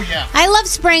spring? Oh yeah. I love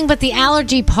spring, but the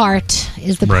allergy part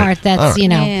is the Right. part that's All right.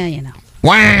 Yeah, you know.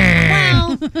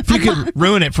 Wow. If you could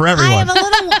ruin it for I everyone. have a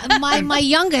little. My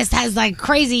youngest has like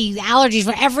crazy allergies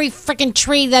for every freaking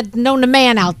tree that's known to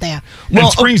man out there.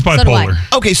 spring's so do I.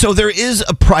 bipolar. Okay, so there is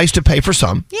a price to pay for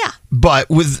some. Yeah. But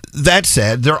with that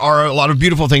said, there are a lot of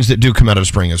beautiful things that do come out of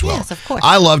spring as well. Yes, of course.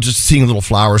 I love just seeing little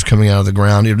flowers coming out of the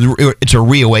ground. It's a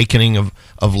reawakening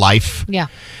of life. Yeah.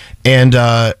 And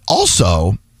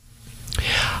also,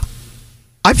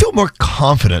 I feel more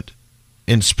confident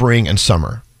in spring and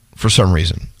summer for some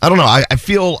reason. I don't know. I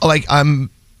feel like I'm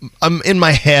in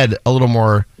my head a little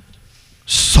more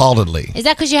solidly. Is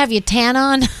that because you have your tan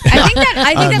on? I think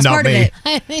that's Not part me. of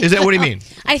it. Is that what do you mean?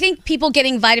 I think people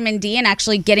getting vitamin D and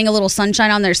actually getting a little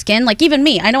sunshine on their skin, like even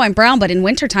me, I know I'm brown, but in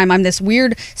wintertime, I'm this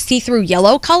weird see-through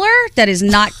yellow color that is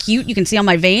not cute. You can see on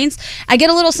my veins. I get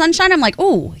a little sunshine, I'm like,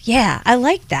 oh, yeah, I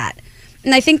like that.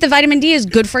 And I think the vitamin D is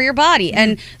good for your body.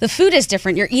 And the food is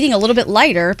different. You're eating a little bit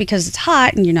lighter because it's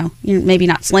hot and, you're maybe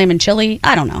not slamming chili.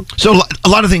 I don't know. So a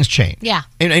lot of things change. Yeah.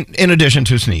 In addition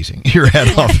to sneezing your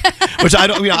head off, which I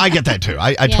don't. I get that too.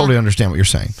 I totally understand what you're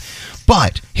saying.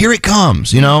 But here it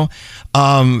comes. If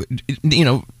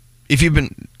you've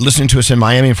been listening to us in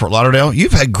Miami and Fort Lauderdale,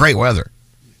 you've had great weather.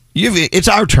 It's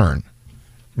our turn.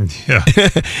 Yeah.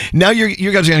 Now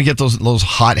you guys are going to get those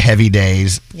hot, heavy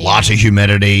days. Lots of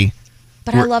humidity.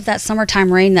 But I love that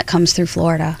summertime rain that comes through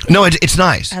Florida. No, it's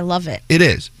nice. I love it. It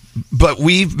is. But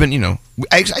we've been, we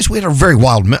had a very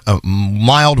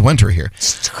mild winter here.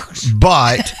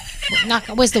 But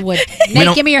Where's the wood?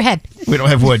 Nate, give me your head. we don't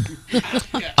have wood.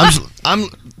 I'm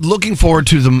looking forward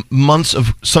to the months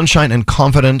of sunshine and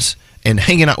confidence and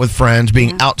hanging out with friends,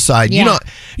 being outside. Yeah.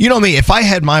 You know me. If I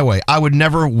had my way, I would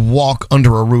never walk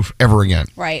under a roof ever again.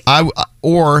 Right.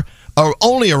 Or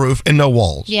only a roof and no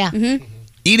walls. Yeah. Mm-hmm.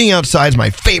 Eating outside is my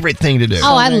favorite thing to do.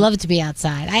 Oh, I love to be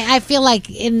outside. I feel like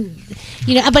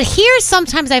but here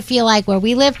sometimes I feel like where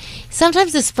we live,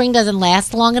 sometimes the spring doesn't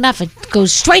last long enough. It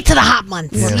goes straight to the hot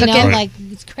months. Yeah.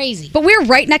 It's crazy. But we're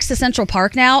right next to Central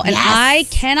Park now, and Yes. I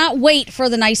cannot wait for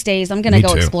the nice days. I'm going to Me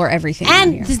go too. explore everything. around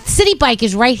And here. the city bike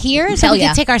is right here, so Hell we yeah.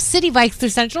 can take our city bikes through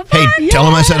Central Hey, Park. tell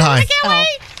them I said hi.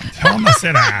 Tell them I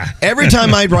said hi. Every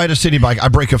time I ride a city bike, I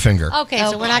break a finger. Okay,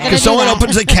 so we're not going to do Because someone that.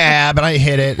 opens a cab and I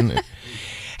hit it. And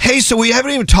hey, so we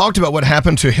haven't even talked about what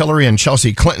happened to Hillary and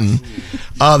Chelsea Clinton.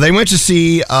 They went to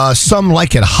see Some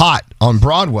Like It Hot on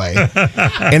Broadway,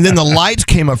 and then the lights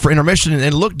came up for intermission, and they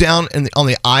looked down on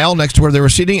the aisle next to where they were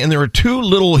sitting, and there were two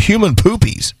little human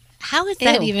poopies. How is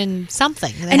that Ew. even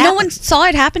something? And no one saw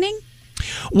it happening?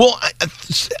 Well,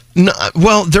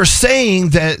 they're saying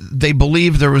that they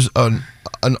believe there was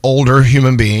an older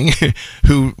human being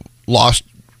who lost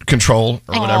control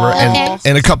or whatever,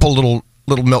 and a couple little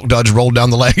milk duds rolled down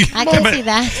the leg. I can see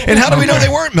that. And how do we know they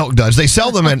weren't milk duds? They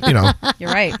sell them at You're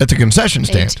right. at the concession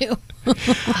They stand. do.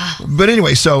 But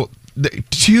anyway, so the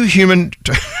two human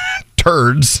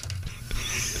turds.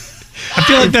 I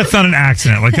feel like that's not an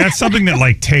accident. Like that's something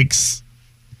that takes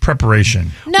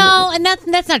preparation. No, and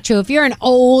that's not true. If you're an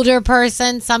older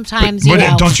person, sometimes you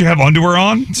know. Don't you have underwear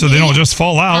on so they don't just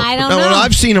fall out? I don't No, know.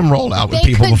 I've seen them roll out with They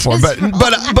people could before, just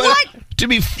but to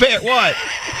be fair, what?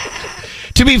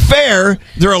 To be fair,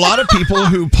 there are a lot of people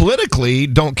who politically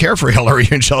don't care for Hillary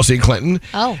and Chelsea Clinton.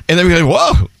 Oh. And they're like,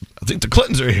 whoa, I think the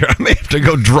Clintons are here. I may have to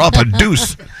go drop a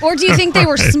deuce. Or do you think they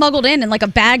were smuggled in like a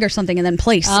bag or something and then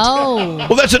placed? Oh.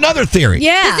 Well, that's another theory.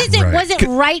 Yeah. Was it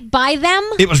right by them?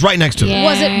 It was right next to them.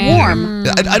 Was it warm?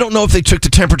 I don't know if they took the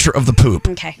temperature of the poop.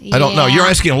 Okay. I don't know. You're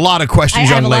asking a lot of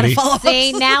questions, young lady.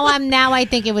 See, now I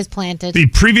think it was planted. Be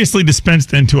previously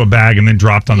dispensed into a bag and then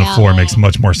dropped on the floor makes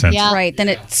much more sense. Yeah. Right. Then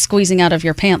it's squeezing out of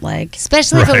your pant leg.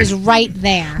 Especially if it was right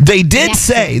there. They did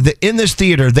say that in this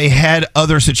theater they had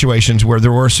other situations where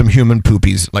there were some human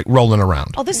poopies like rolling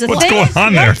around. Oh, this is What's going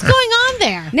on there? What's going on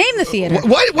there? Name the theater.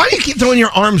 Why do you keep throwing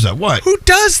your arms up? What? Who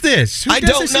does this? I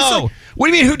don't know. What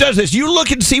do you mean? Who does this? You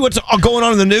look and see what's going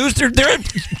on in the news. There are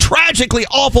tragically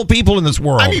awful people in this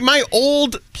world. I mean, my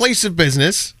old place of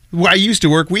business where I used to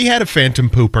work, we had a phantom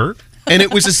pooper. And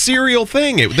it was a serial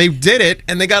thing. They did it,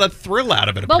 and they got a thrill out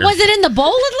of it. But was it in the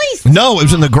bowl at least? No, it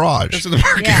was in the garage. It was in the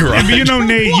parking Yeah, garage. but you know,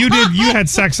 Nate, you had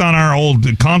sex on our old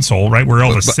console, right, where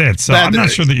Elvis sits. So I'm not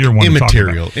sure that you're one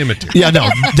immaterial. Yeah, no,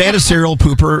 they had a serial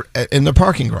pooper in the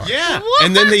parking garage. Yeah,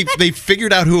 and then they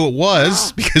figured out who it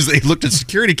was because they looked at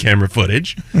security camera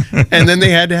footage, and then they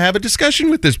had to have a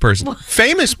discussion with this person,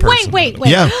 famous person. Wait.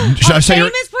 Yeah, should I say her?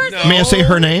 Famous person? May I say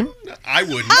her name? I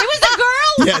wouldn't. It was a girl?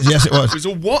 Yes, it was.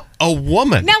 It was a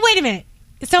woman. Now, wait a minute.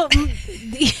 So,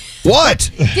 What?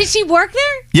 Did she work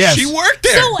there? Yes. She worked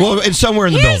there. So, well, it's somewhere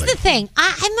in the Here's building. the thing.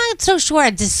 I'm not so sure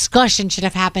a discussion should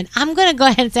have happened. I'm going to go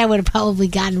ahead and say I would have probably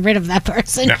gotten rid of that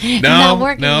person. Not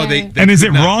working there. And is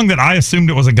it wrong that I assumed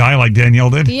it was a guy like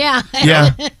Danielle did? Yeah.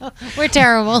 Yeah. We're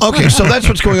terrible. Okay, so that's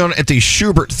what's going on at the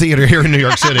Schubert Theater here in New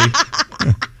York City.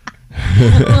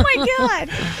 Oh my God.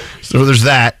 So there's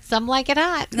that. Some like it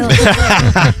hot.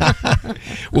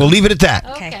 We'll leave it at that.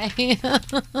 Okay.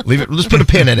 Leave it. Let's put a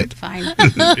pin in it. Fine.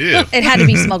 It had to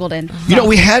be smuggled in. You know,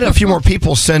 we had a few more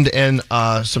people send in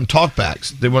some talkbacks.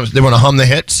 They want to hum the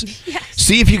hits. Yes.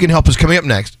 See if you can help us coming up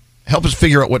next. Help us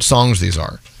figure out what songs these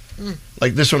are.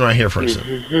 Like this one right here, for instance.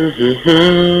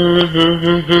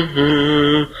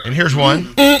 And here's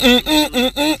one.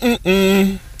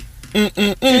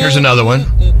 Here's another one.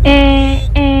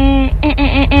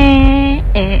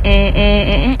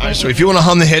 All right, so if you want to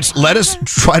hum the hits, let us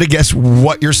try to guess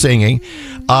what you're singing.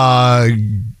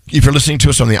 If you're listening to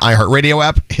us on the iHeartRadio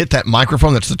app, hit that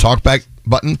microphone. That's the talkback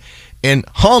button. And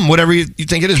hum whatever you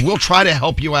think it is. We'll try to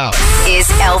help you out. Is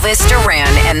Elvis Duran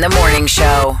and the Morning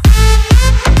Show.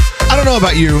 I don't know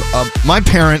about you. My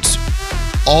parents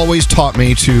always taught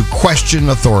me to question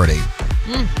authority.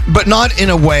 But not in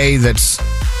a way that's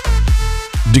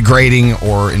degrading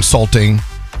or insulting.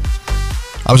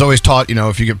 I was always taught,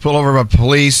 if you get pulled over by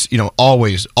police,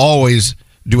 always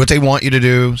do what they want you to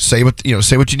do. Say what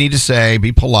you need to say.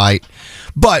 Be polite.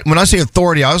 But when I say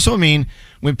authority, I also mean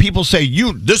when people say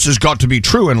this has got to be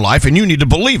true in life and you need to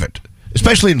believe it,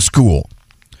 especially in school.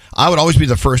 I would always be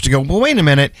the first to go, well, wait a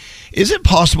minute. Is it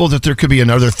possible that there could be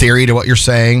another theory to what you're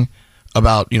saying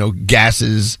about,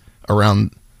 gases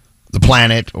around the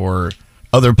planet or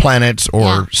other planets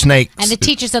or snakes? And the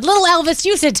teacher said, little Elvis,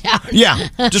 you sit down. Yeah,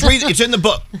 just read it. It's in the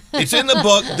book. It's in the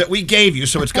book that we gave you,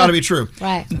 so it's got to be true.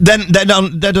 Right. Then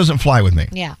that doesn't fly with me.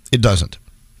 Yeah. It doesn't.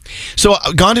 So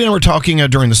Gandhi and I were talking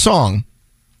during the song.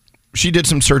 She did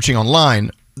some searching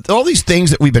online. All these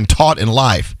things that we've been taught in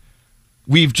life,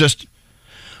 we've just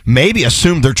maybe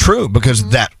assumed they're true because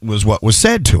that was what was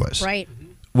said to us. Right.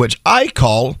 Which I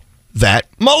call that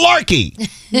malarkey.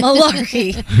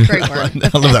 Malarkey. Great word.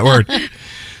 I love that word.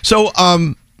 So,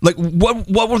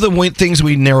 what were the things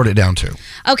we narrowed it down to?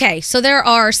 Okay, so there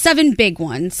are 7 big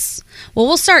ones. Well,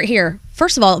 we'll start here.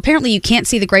 First of all, apparently you can't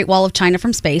see the Great Wall of China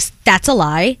from space. That's a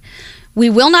lie. We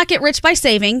will not get rich by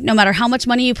saving, no matter how much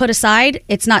money you put aside.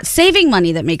 It's not saving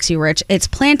money that makes you rich. It's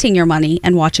planting your money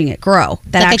and watching it grow.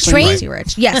 That Like actually a tree? makes you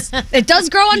rich. Yes, it does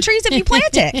grow on trees if you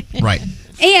plant it. Right.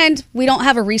 And we don't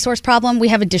have a resource problem. We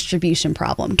have a distribution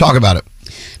problem. Talk about it.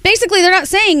 Basically, they're not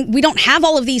saying we don't have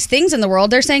all of these things in the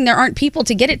world. They're saying there aren't people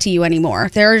to get it to you anymore.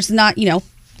 There's not, the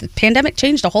pandemic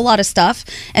changed a whole lot of stuff,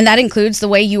 and that includes the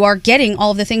way you are getting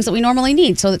all of the things that we normally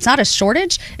need. So it's not a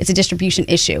shortage, it's a distribution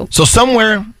issue. So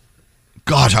somewhere,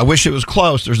 gosh, I wish it was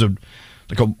close. There's a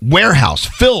warehouse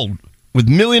filled with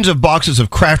millions of boxes of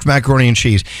Kraft macaroni and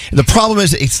cheese. The problem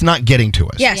is it's not getting to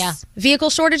us. Yes. Yeah. Vehicle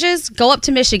shortages, go up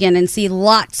to Michigan and see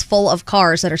lots full of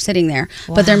cars that are sitting there,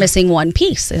 but they're missing one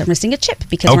piece. They're missing a chip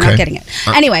because we're not getting it.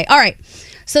 Anyway, all right.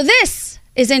 So this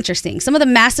is interesting. Some of the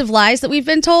massive lies that we've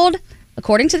been told.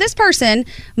 According to this person,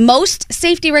 most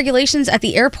safety regulations at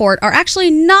the airport are actually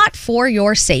not for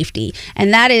your safety.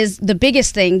 And that is the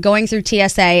biggest thing going through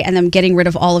TSA and them getting rid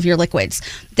of all of your liquids.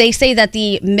 They say that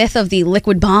the myth of the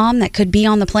liquid bomb that could be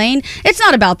on the plane, it's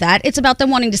not about that. It's about them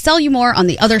wanting to sell you more on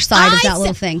the other side of that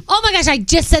little thing. Oh my gosh, I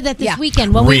just said that this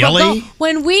weekend. When we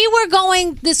were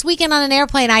going this weekend on an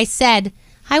airplane, I said,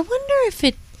 I wonder if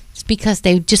it's because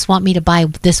they just want me to buy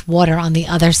this water on the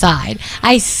other side.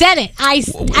 I said it. I knew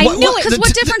it. Because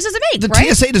what difference does it make, The right?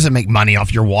 TSA doesn't make money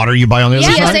off your water you buy on the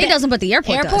other side? TSA doesn't, but the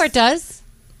airport does.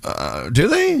 Do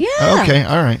they? Yeah. Okay,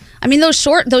 all right. I mean, those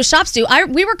shops do.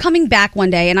 We were coming back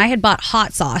one day, and I had bought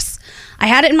hot sauce. I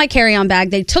had it in my carry-on bag.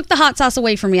 They took the hot sauce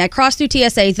away from me. I crossed through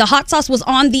TSA. The hot sauce was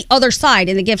on the other side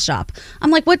in the gift shop.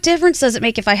 I'm like, what difference does it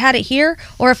make if I had it here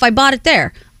or if I bought it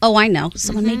there? Oh, I know.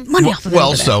 Someone made money off of it.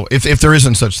 Well, so if there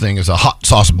isn't such thing as a hot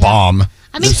sauce bomb,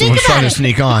 I mean, think someone's about trying it. to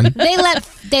sneak on.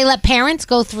 They let parents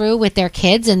go through with their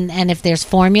kids, and if there's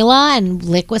formula and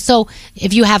liquid. So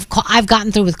if you have, I've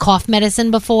gotten through with cough medicine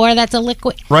before. That's a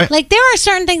liquid, right? Like there are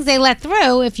certain things they let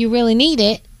through if you really need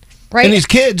it, right? And these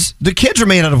kids, the kids are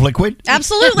made out of liquid.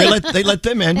 Absolutely. They let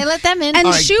them in. They let them in. And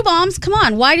All right. shoe bombs, come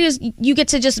on. Why do you get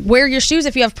to just wear your shoes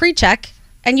if you have pre-check,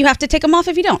 and you have to take them off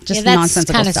if you don't? Just that's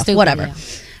nonsensical kinda stuff. stupid, Whatever. yeah.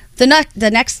 The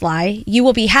next lie, you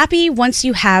will be happy once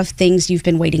you have things you've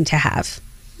been waiting to have.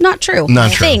 Not true.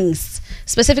 Not true. Things.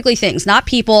 Specifically things. Not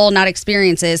people, not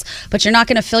experiences. But you're not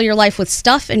going to fill your life with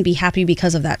stuff and be happy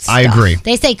because of that stuff. I agree.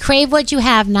 They say crave what you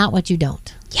have, not what you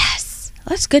don't. Yes.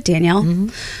 That's good, Danielle.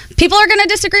 People are going to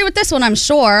disagree with this one, I'm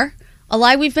sure. A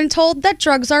lie we've been told that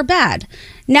drugs are bad.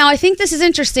 Now, I think this is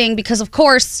interesting because, of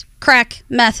course, crack,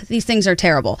 meth, these things are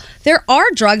terrible. There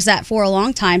are drugs that for a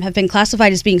long time have been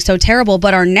classified as being so terrible,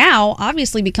 but are now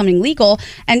obviously becoming legal.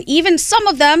 And even some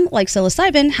of them, like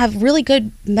psilocybin, have really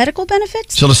good medical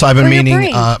benefits. Psilocybin for your meaning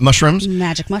brain. mushrooms?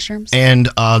 Magic mushrooms. And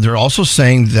they're also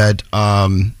saying that,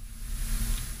 God,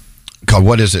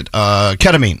 what is it?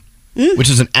 Ketamine. Which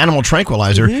is an animal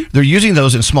tranquilizer. They're using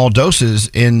those in small doses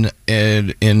in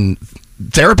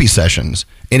therapy sessions,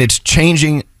 and it's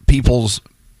changing people's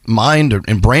mind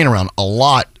and brain around a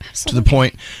lot to the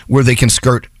point where they can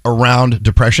skirt around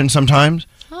depression sometimes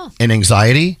and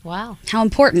anxiety. Wow. How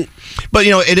important. But,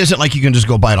 it isn't like you can just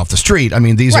go buy it off the street. I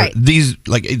mean, these are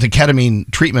like the ketamine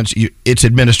treatments, it's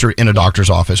administered in a doctor's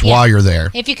office while you're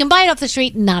there. If you can buy it off the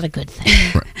street, not a good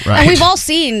thing. Right. And we've all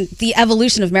seen the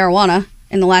evolution of marijuana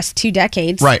in the last 2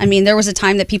 decades. Right. I mean, there was a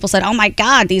time that people said, oh my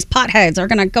God, these potheads are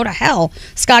going to go to hell.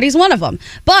 Scotty's one of them.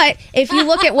 But if you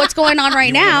look at what's going on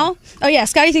right now,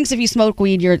 Scotty thinks if you smoke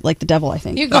weed, you're like the devil, I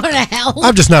think. You're going to hell.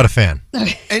 I'm just not a fan.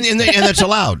 And that's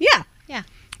allowed. Yeah.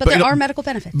 But there are medical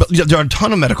benefits. But there are a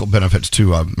ton of medical benefits to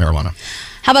marijuana.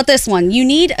 How about this one? You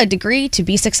need a degree to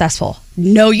be successful.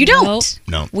 No, you don't.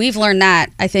 No. We've learned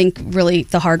that, I think, really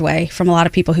the hard way from a lot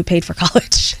of people who paid for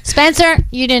college. Spencer,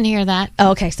 you didn't hear that. Oh,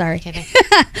 okay, sorry.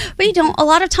 But you don't. A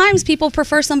lot of times people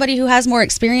prefer somebody who has more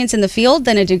experience in the field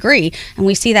than a degree, and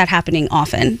we see that happening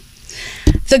often.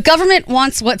 The government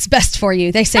wants what's best for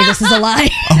you. They say this is a lie.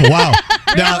 Oh, wow.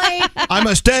 Now, I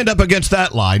must stand up against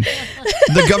that line.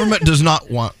 The government does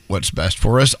not want what's best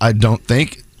for us, I don't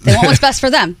think. They want what's best for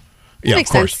them. Yeah,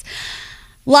 makes of course. sense.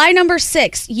 Lie number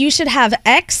 6, you should have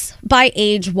X by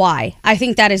age Y. I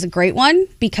think that is a great one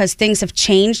because things have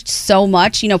changed so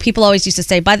much. People always used to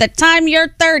say, by the time you're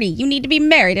 30, you need to be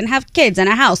married and have kids and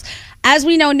a house. As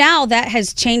we know now, that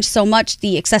has changed so much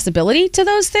the accessibility to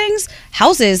those things.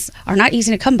 Houses are not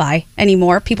easy to come by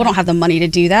anymore. People don't have the money to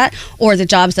do that or the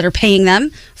jobs that are paying them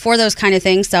for those kind of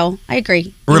things. So I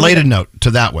agree. Related note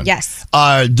to that one. Yes.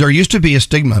 There used to be a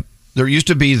stigma. There used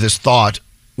to be this thought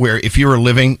where if you were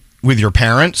living with your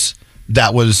parents,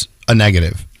 that was a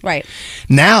negative. Right.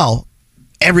 Now,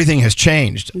 everything has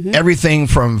changed. Everything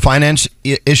from finance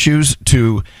issues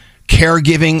to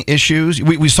caregiving issues.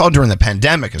 We saw during the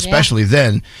pandemic, especially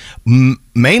then,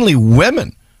 mainly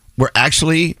women were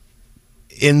actually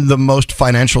in the most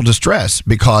financial distress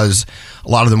because a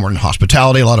lot of them were in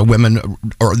hospitality. A lot of women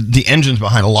are the engines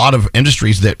behind a lot of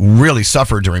industries that really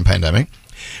suffered during pandemic.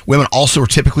 Women also are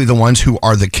typically the ones who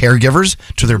are the caregivers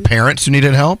to their parents who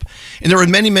needed help. And there were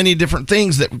many, many different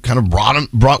things that kind of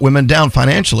brought women down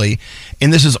financially.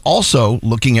 And this is also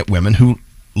looking at women who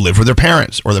live with their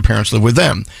parents or their parents live with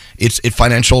them. It's a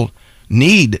financial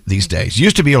need these days.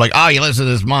 Used to be like, you live in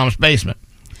his mom's basement.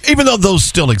 Even though those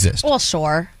still exist. Well,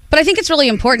 sure. But I think it's really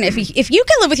important. If you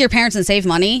can live with your parents and save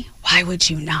money, why would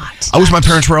you not? I wish my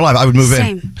parents were alive. I would move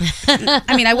in.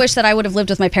 I mean, I wish that I would have lived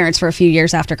with my parents for a few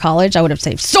years after college. I would have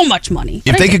saved so much money.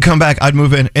 If they could come back, I'd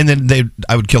move in, and then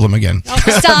I would kill them again.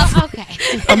 Stop. Okay.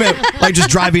 I mean, like just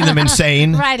driving them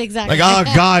insane. Right, exactly. Like,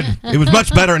 oh, God, it was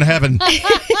much better in heaven.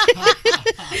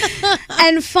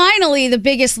 And finally, the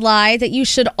biggest lie, that you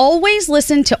should always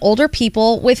listen to older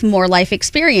people with more life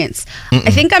experience. I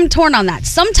think I'm torn on that.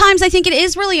 Sometimes I think it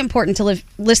is really important to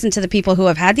listen to the people who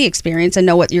have had the experience and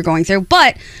know what you're going through.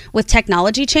 But with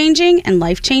technology changing and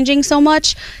life changing so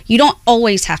much, you don't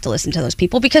always have to listen to those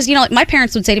people because, my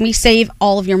parents would say to me, save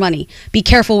all of your money. Be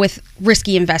careful with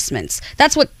risky investments.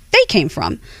 That's what they came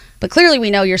from. But clearly we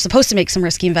know you're supposed to make some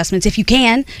risky investments if you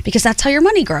can, because that's how your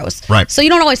money grows. Right. So you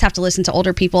don't always have to listen to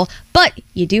older people, but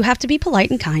you do have to be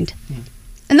polite and kind.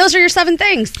 And those are your 7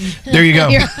 things. There you go.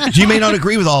 You may not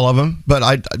agree with all of them, but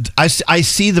I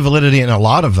see the validity in a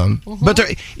lot of them. But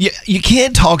you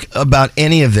can't talk about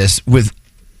any of this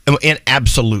in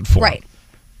absolute form. Right.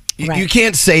 You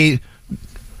can't say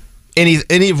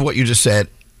any of what you just said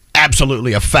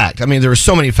absolutely a fact. I mean, there are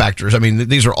so many factors. I mean,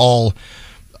 these are all...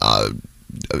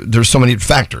 there's so many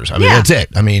factors. I mean, that's it.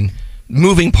 I mean,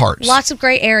 moving parts. Lots of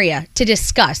gray area to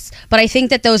discuss. But I think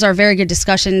that those are very good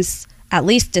discussions, at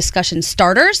least discussion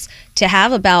starters, to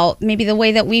have about maybe the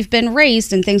way that we've been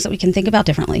raised and things that we can think about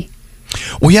differently.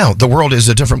 Well, yeah, the world is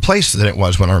a different place than it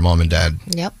was when our mom and dad,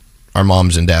 our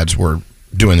moms and dads were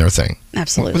doing their thing.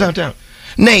 Absolutely. Without doubt.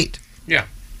 Nate. Yeah.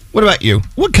 What about you?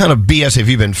 What kind of BS have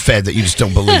you been fed that you just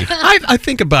don't believe? I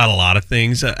think about a lot of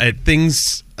things.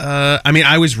 I mean,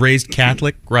 I was raised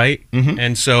Catholic, right?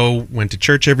 And so went to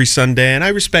church every Sunday, and I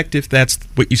respect if that's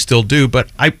what you still do, but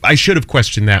I should have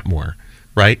questioned that more.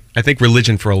 right? I think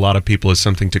religion for a lot of people is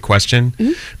something to question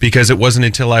because it wasn't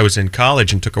until I was in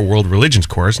college and took a world religions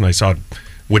course and I saw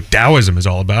what Taoism is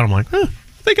all about. I'm like, I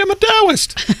think I'm a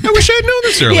Taoist. I wish I had known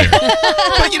this earlier.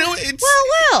 But, it's...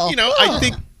 I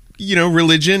think,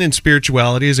 religion and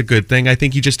spirituality is a good thing. I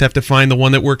think you just have to find the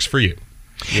one that works for you.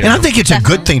 And I think it's a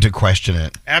good thing to question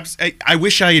it. I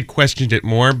wish I had questioned it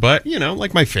more, but,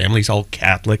 like my family's all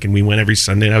Catholic, and we went every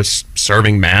Sunday, and I was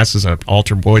serving Mass as an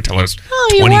altar boy till I was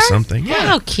 20-something. Yeah.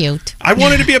 How cute. I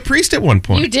wanted to be a priest at one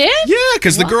point. You did? Yeah,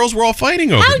 because the girls were all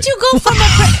fighting over How'd me. you go from a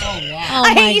priest?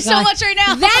 I hate you so much right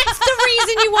now. That's the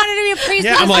reason you wanted to be a priest.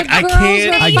 Yeah, I'm like, I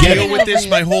can't get deal with this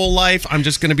my whole life. I'm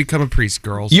just going to become a priest,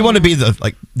 girls. You want to be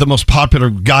the most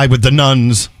popular guy with the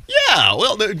nuns. Yeah,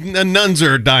 well, the nuns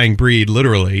are a dying breed,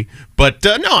 literally. But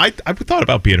no, I thought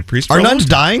about being a priest. Are nuns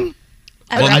dying?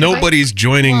 Well, nobody's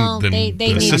joining they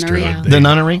the need sisterhood. The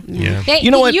nunnery? Yeah. You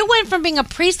know what? You went from being a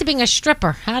priest to being a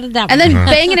stripper. How did that work? And then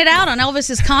banging it out on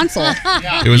Elvis's console.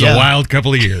 It was a wild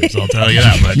couple of years, I'll tell you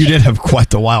that much. You did have quite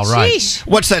the wild ride. Sheesh.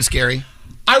 What's that, Scary?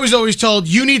 I was always told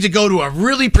you need to go to a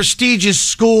really prestigious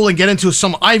school and get into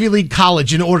some Ivy League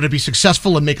college in order to be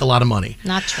successful and make a lot of money.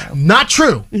 Not true. Not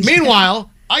true. Meanwhile,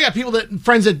 I got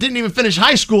friends that didn't even finish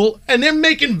high school, and they're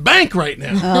making bank right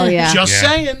now. Oh, yeah. Just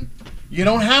saying. You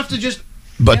don't have to just...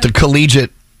 But the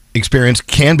collegiate experience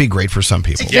can be great for some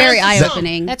people. It's very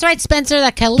eye-opening. That's right, Spencer.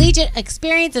 That collegiate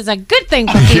experience is a good thing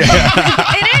for people.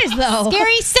 It is, though.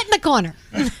 Scary, sit in the corner.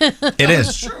 It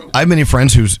is. I have many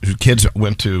friends whose kids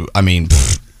went to,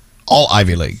 all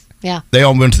Ivy League. Yeah. They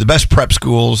all went to the best prep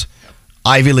schools,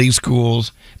 Ivy League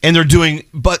schools, and they're doing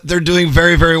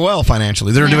very, very well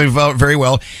financially. They're doing very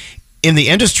well in the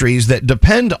industries that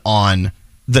depend on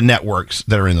the networks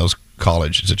that are in those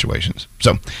college situations.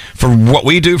 So for what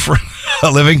we do for a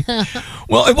living,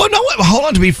 hold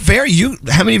on, to be fair,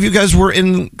 how many of you guys were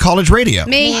in college radio?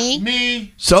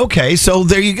 Me. So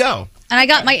there you go. And I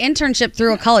got my internship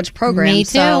through a college program. Me too.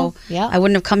 So Yeah. I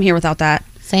wouldn't have come here without that.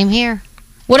 Same here.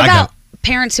 What about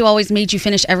parents who always made you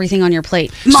finish everything on your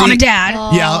plate? Mom and Dad.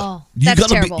 Yeah. That's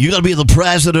terrible. You gotta be the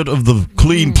president of the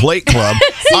Clean Plate Club.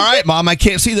 All right, Mom, I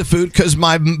can't see the food because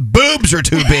my boobs are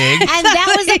too big. And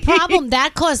that was the problem.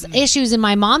 That caused issues in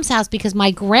my mom's house because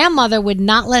my grandmother would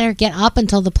not let her get up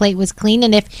until the plate was clean.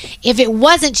 And if it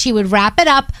wasn't, she would wrap it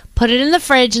up, put it in the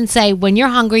fridge, and say, when you're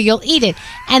hungry, you'll eat it.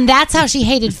 And that's how she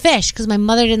hated fish because my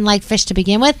mother didn't like fish to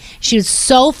begin with. She was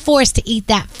so forced to eat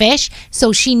that fish.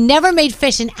 So she never made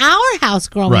fish in our house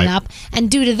growing up. And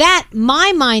due to that,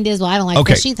 my mind is, I don't like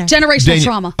fish either. Generational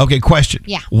trauma. Okay, question.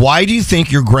 Yeah. Why do you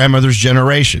think your grandmother's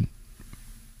generation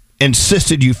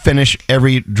insisted you finish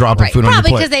every drop of food on your Probably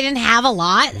plate? because they didn't have a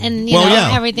lot, and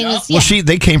everything was. Well,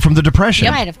 they came from the Depression,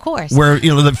 right? Of course. Where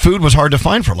the food was hard to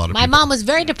find for a lot of My people. mom was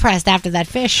very depressed after that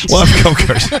fish. Well, of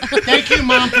course. Thank you,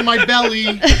 Mom, for my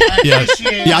belly. Yeah,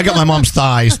 I got my mom's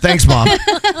thighs. Thanks, Mom.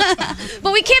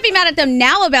 But we can't be mad at them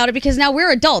now about it because now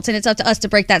we're adults and it's up to us to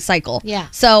break that cycle. Yeah.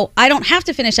 So I don't have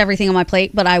to finish everything on my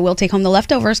plate, but I will take home the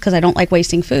leftovers because I don't like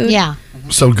wasting food. Yeah.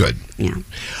 So good. Yeah.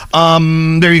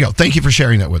 There you go. Thank you for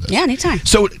sharing that with us. Yeah, anytime.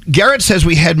 So Garrett says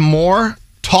we had more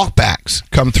talkbacks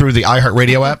come through the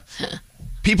iHeartRadio app.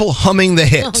 People humming the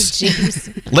hits. Oh,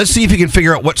 jeez. Let's see if you can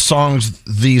figure out what songs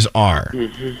these are. And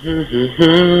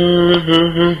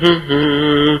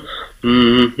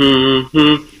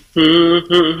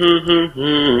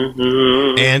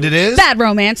it is Bad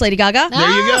Romance, Lady Gaga. There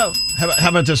you go. How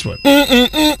about this one?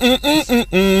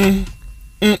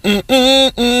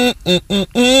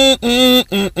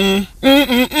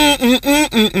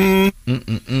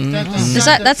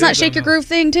 That's not Shake Your Groove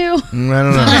thing too? I don't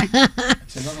know.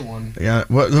 It's another one. Yeah.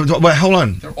 What, hold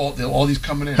on. They're all these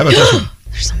coming in. How about this one?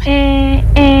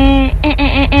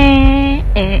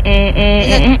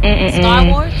 Star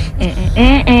Wars?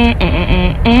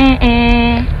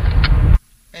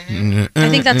 I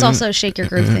think that's also a Shake Your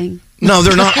Groove thing. No,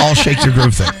 they're not all Shake Your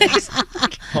Groove things.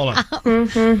 Hold on.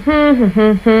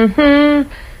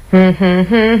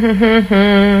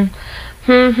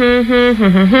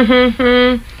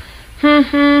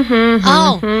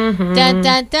 Oh. Dun,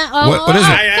 dun, dun. Oh. What is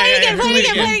it? Play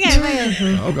it again.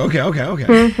 Okay.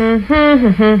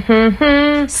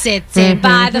 Sitting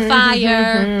by the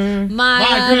fire, my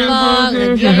grandma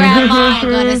and your grandma are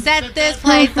gonna set this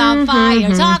place on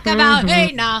fire. Talk about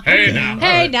hey now.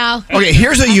 Okay,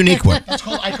 here's a unique one. It's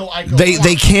called Iko.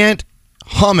 They can't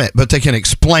hum it, but they can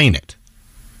explain it.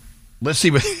 Let's see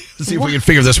if we can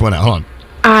figure this one out. Hold on.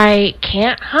 I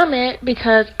can't hum it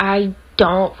because I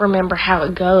don't remember how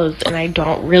it goes, and I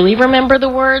don't really remember the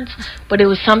words, but it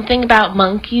was something about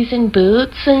monkeys and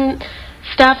boots, and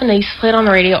stuff, and they used to play it on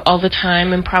the radio all the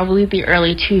time. And probably the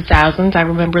early 2000s, I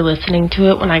remember listening to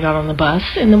it when I got on the bus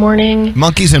in the morning.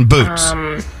 Monkeys and Boots.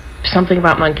 Something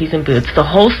about monkeys and boots. The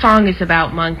whole song is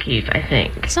about monkeys, I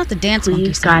think. It's not the dance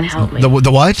monkeys. God help me. The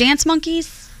what? Dance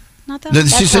monkeys? Not that.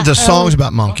 She said the song's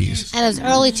about monkeys. And it was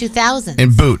early 2000s.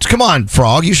 And boots. Come on,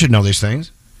 Frog. You should know these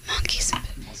things. Monkeys and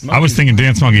boots. I was thinking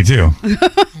Dance Monkey, too.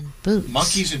 Boots.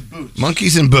 Monkeys and boots.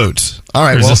 Monkeys and boots. All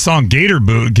right. There's a song, Gator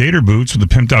Boots, with the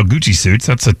pimped out Gucci suits.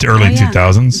 That's the early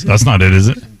 2000s. That's not it, is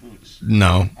it?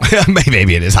 No.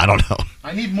 Maybe it is. I don't know.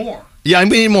 I need more. Yeah, I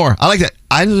need more. I like that.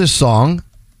 I know this song.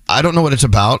 I don't know what it's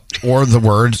about, or the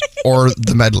words, or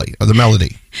the medley, or the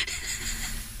melody.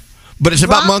 But it's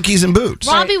about monkeys and boots.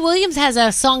 Robbie Williams has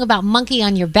a song about monkey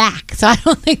on your back, so I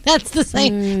don't think that's the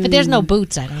same. But there's no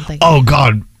boots, I don't think. Oh,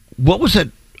 God. What was it?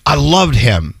 I loved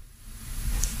him.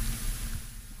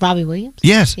 Robbie Williams?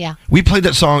 Yes. Yeah. We played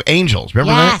that song, Angels.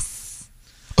 Remember that? Yes.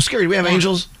 Oh, Scary, do we have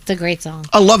Angels? It's a great song.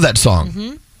 I love that song.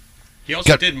 Mm-hmm. He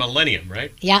also did Millennium,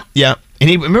 right? Yeah. Yeah. And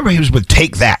remember he was with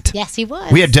Take That. Yes, he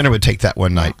was. We had dinner with Take That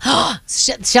one night.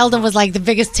 Sheldon was like the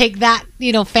biggest Take That,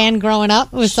 fan growing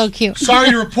up. It was so cute.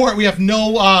 Sorry to report, we have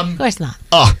no. Of course not.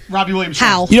 Robbie Williams.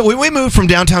 How? When we moved from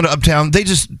downtown to uptown, they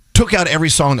just took out every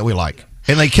song that we like,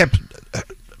 and they kept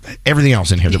everything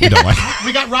else in here that we don't like.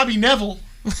 We got Robbie Neville.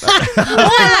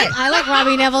 I like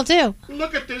Robbie Neville too.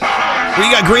 Look at this. We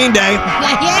got Green Day.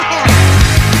 Yeah.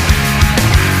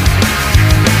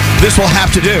 This will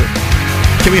have to do.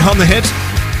 Can we hum the hits?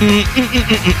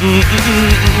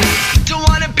 Don't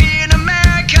wanna be an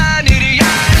American idiot.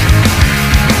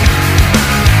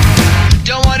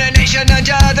 Don't want a nation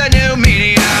under the new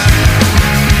media.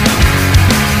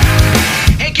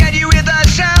 And can you hear the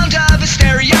sound of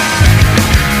hysteria?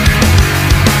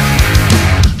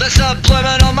 The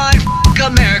subliminal mind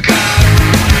America.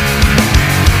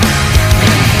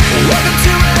 Welcome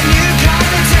to a new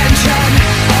kind of tension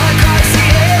all across the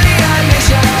alien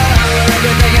nation.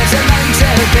 Everything is meant to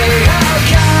be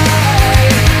okay.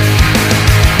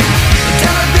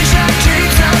 Television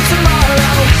dreams of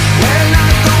tomorrow. We're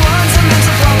not the ones I'm meant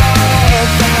to follow.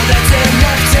 But that's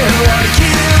enough to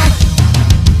argue.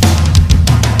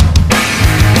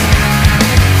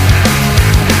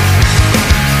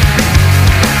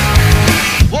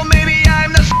 Well, maybe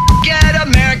I'm the f***ing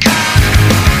America.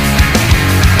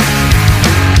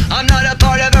 I'm not a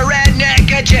part of a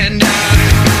redneck agenda.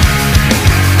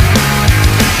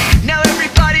 Now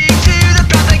everybody to the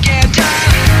propaganda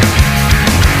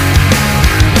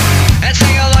and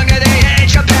sing along to the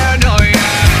age of paranoia.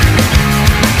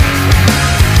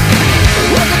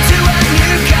 Welcome to a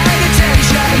new kind of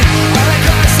tension all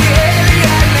across the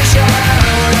alien mission,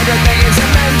 where everything is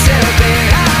meant to be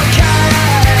okay.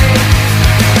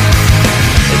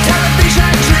 The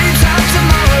television dreams of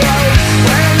tomorrow.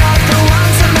 We're not the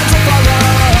ones I'm meant to follow.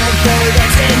 Though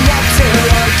that's enough to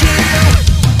argue.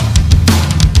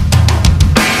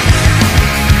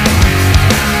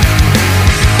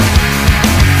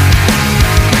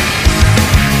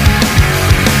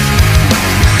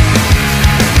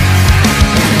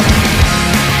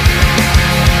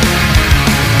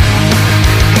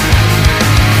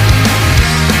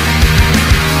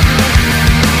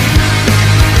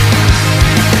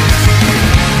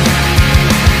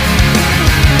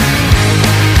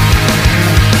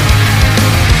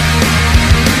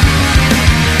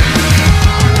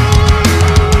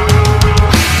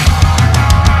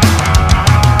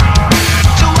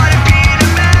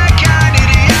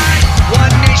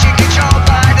 One nation controlled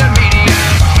by the media.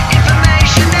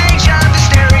 Information age of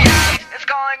hysteria is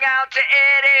calling out to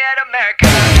idiot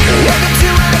America. Welcome to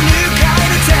a new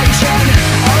kind of tension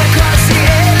all across the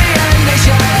alien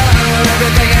nation, where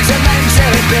everything is meant to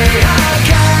be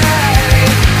okay.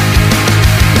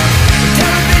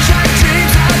 Television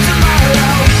dreams of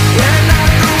tomorrow. We're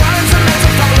not the ones I'm meant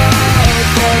to follow.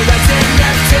 For that's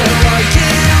enough to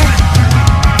argue.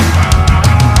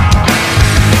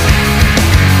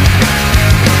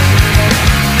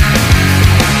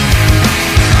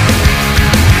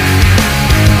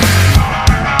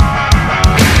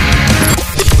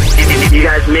 You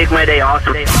guys make my day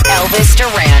awesome. Elvis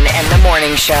Duran and the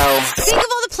Morning Show. Think of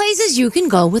all the places you can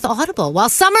go with Audible. While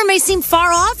summer may seem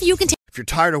far off, you can take. If you're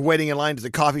tired of waiting in line to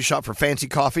the coffee shop for fancy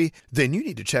coffee, then you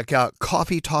need to check out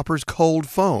Coffee Topper's Cold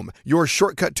Foam, your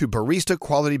shortcut to barista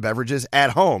quality beverages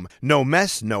at home. No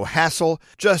mess, no hassle.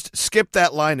 Just skip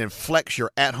that line and flex your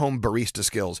at-home barista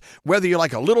skills. Whether you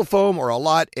like a little foam or a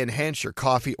lot, enhance your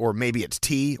coffee, or maybe it's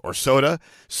tea or soda.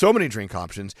 So many drink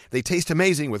options. They taste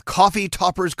amazing with Coffee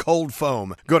Topper's Cold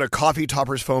Foam. Go to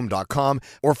coffeetoppersfoam.com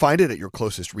or find it at your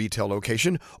closest retail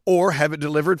location or have it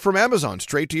delivered from Amazon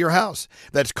straight to your house.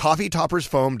 That's Coffee Topper's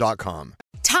CoffeeToppersFoam.com.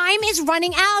 Time is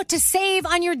running out to save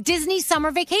on your Disney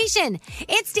summer vacation.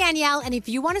 It's Danielle, and if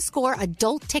you want to score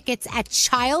adult tickets at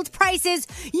child prices,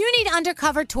 you need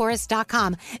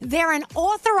UndercoverTourist.com. They're an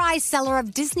authorized seller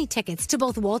of Disney tickets to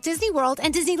both Walt Disney World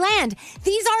and Disneyland.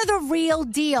 These are the real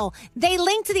deal. They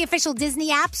link to the official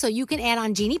Disney app so you can add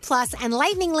on Genie Plus and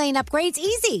Lightning Lane upgrades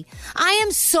easy. I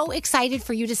am so excited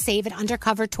for you to save at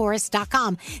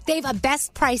UndercoverTourist.com. They've a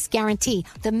best price guarantee.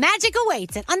 The magic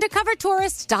awaits at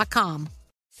UndercoverTourist.com.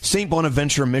 St.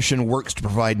 Bonaventure Mission works to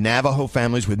provide Navajo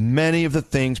families with many of the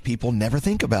things people never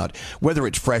think about. Whether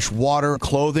it's fresh water,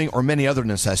 clothing, or many other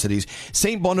necessities,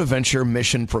 St. Bonaventure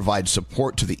Mission provides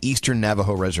support to the Eastern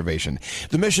Navajo Reservation.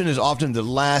 The mission is often the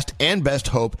last and best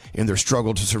hope in their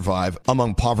struggle to survive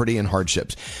among poverty and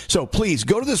hardships. So please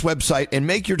go to this website and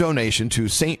make your donation to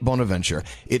St. Bonaventure.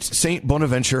 It's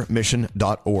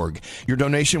stbonaventuremission.org. Your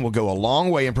donation will go a long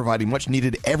way in providing much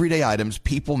needed everyday items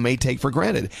people may take for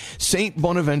granted. St.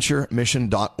 Bonaventuremission.org.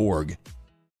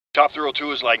 Top Thrill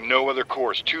 2 is like no other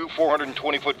course. 2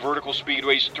 420-foot vertical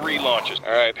speedways, 3 launches. All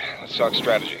right, let's talk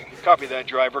strategy. Copy that,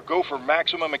 driver. Go for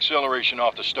maximum acceleration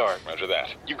off the start. Roger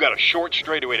that. You've got a short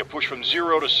straightaway to push from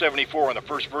 0 to 74 on the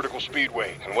first vertical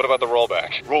speedway. And what about the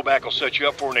rollback? Rollback will set you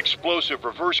up for an explosive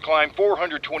reverse climb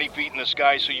 420 feet in the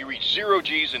sky so you reach 0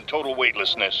 G's in total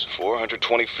weightlessness.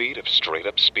 420 feet of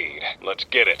straight-up speed. Let's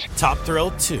get it. Top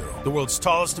Thrill 2, the world's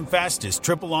tallest and fastest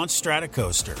triple-launch strata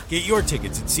coaster. Get your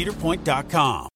tickets at cedarpoint.com.